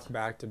talk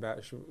back to back?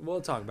 We'll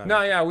talk about it.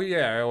 No, yeah,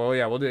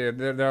 we'll do it.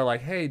 They're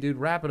like, hey, dude,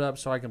 wrap it up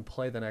so I can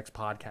play the next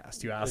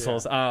podcast. You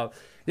assholes.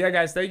 Yeah,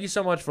 guys, thank you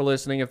so much for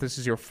listening. If this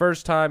is your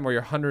first time or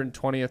your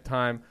 120th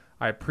time,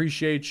 I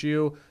appreciate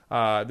you.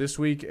 This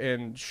week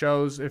in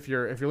shows, if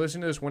you're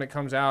listening to this when it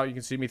comes out, you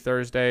can see me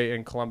Thursday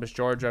in Columbus,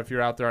 Georgia. If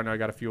you're out there, I know I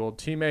got a few old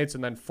teammates,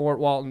 and then Fort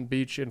Walton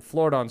Beach in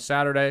Florida on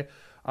Saturday.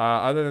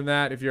 Other than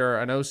that, if you're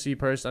an OC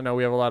person, I know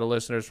we have a lot of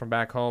listeners from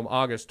back home.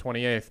 August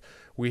 28th,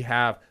 we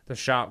have the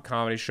Shop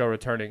Comedy Show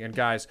returning. And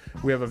guys,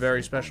 we have a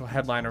very special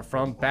headliner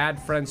from Bad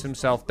Friends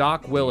himself.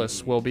 Doc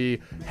Willis will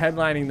be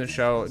headlining the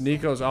show.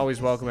 Nico's always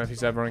welcome if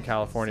he's ever in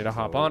California to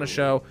hop on a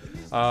show.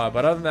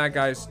 But other than that,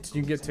 guys,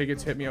 you can get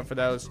tickets. Hit me up for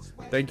those.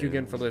 Thank you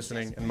again for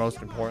listening. And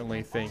most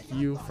importantly, thank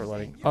you for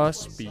letting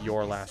us be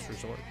your last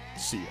resort.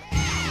 See ya.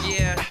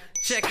 Yeah.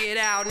 Check it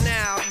out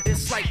now,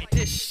 it's like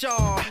this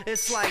Shaw,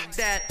 it's like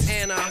that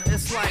Anna,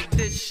 it's like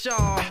this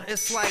Shaw,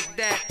 it's like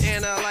that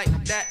Anna, like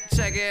that.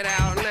 Check it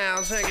out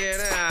now, check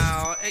it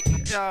out.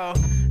 Yo,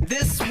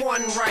 this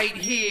one right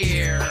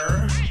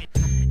here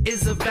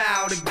is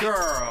about a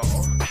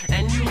girl,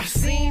 and you've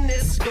seen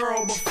this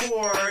girl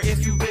before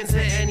if you've been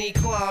to any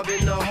club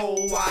in the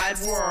whole wide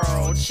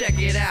world. Check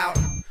it out.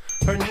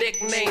 Her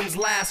nickname's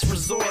Last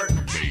Resort.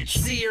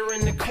 See her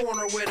in the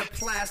corner with a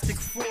plastic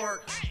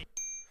fork.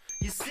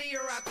 You see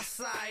her out the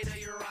side of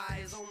your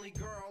eyes, only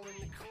girl in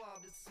the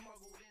club that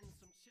smuggled in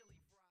some chili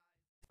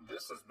fries.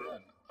 This has been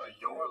a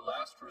Your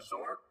Last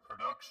Resort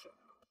production.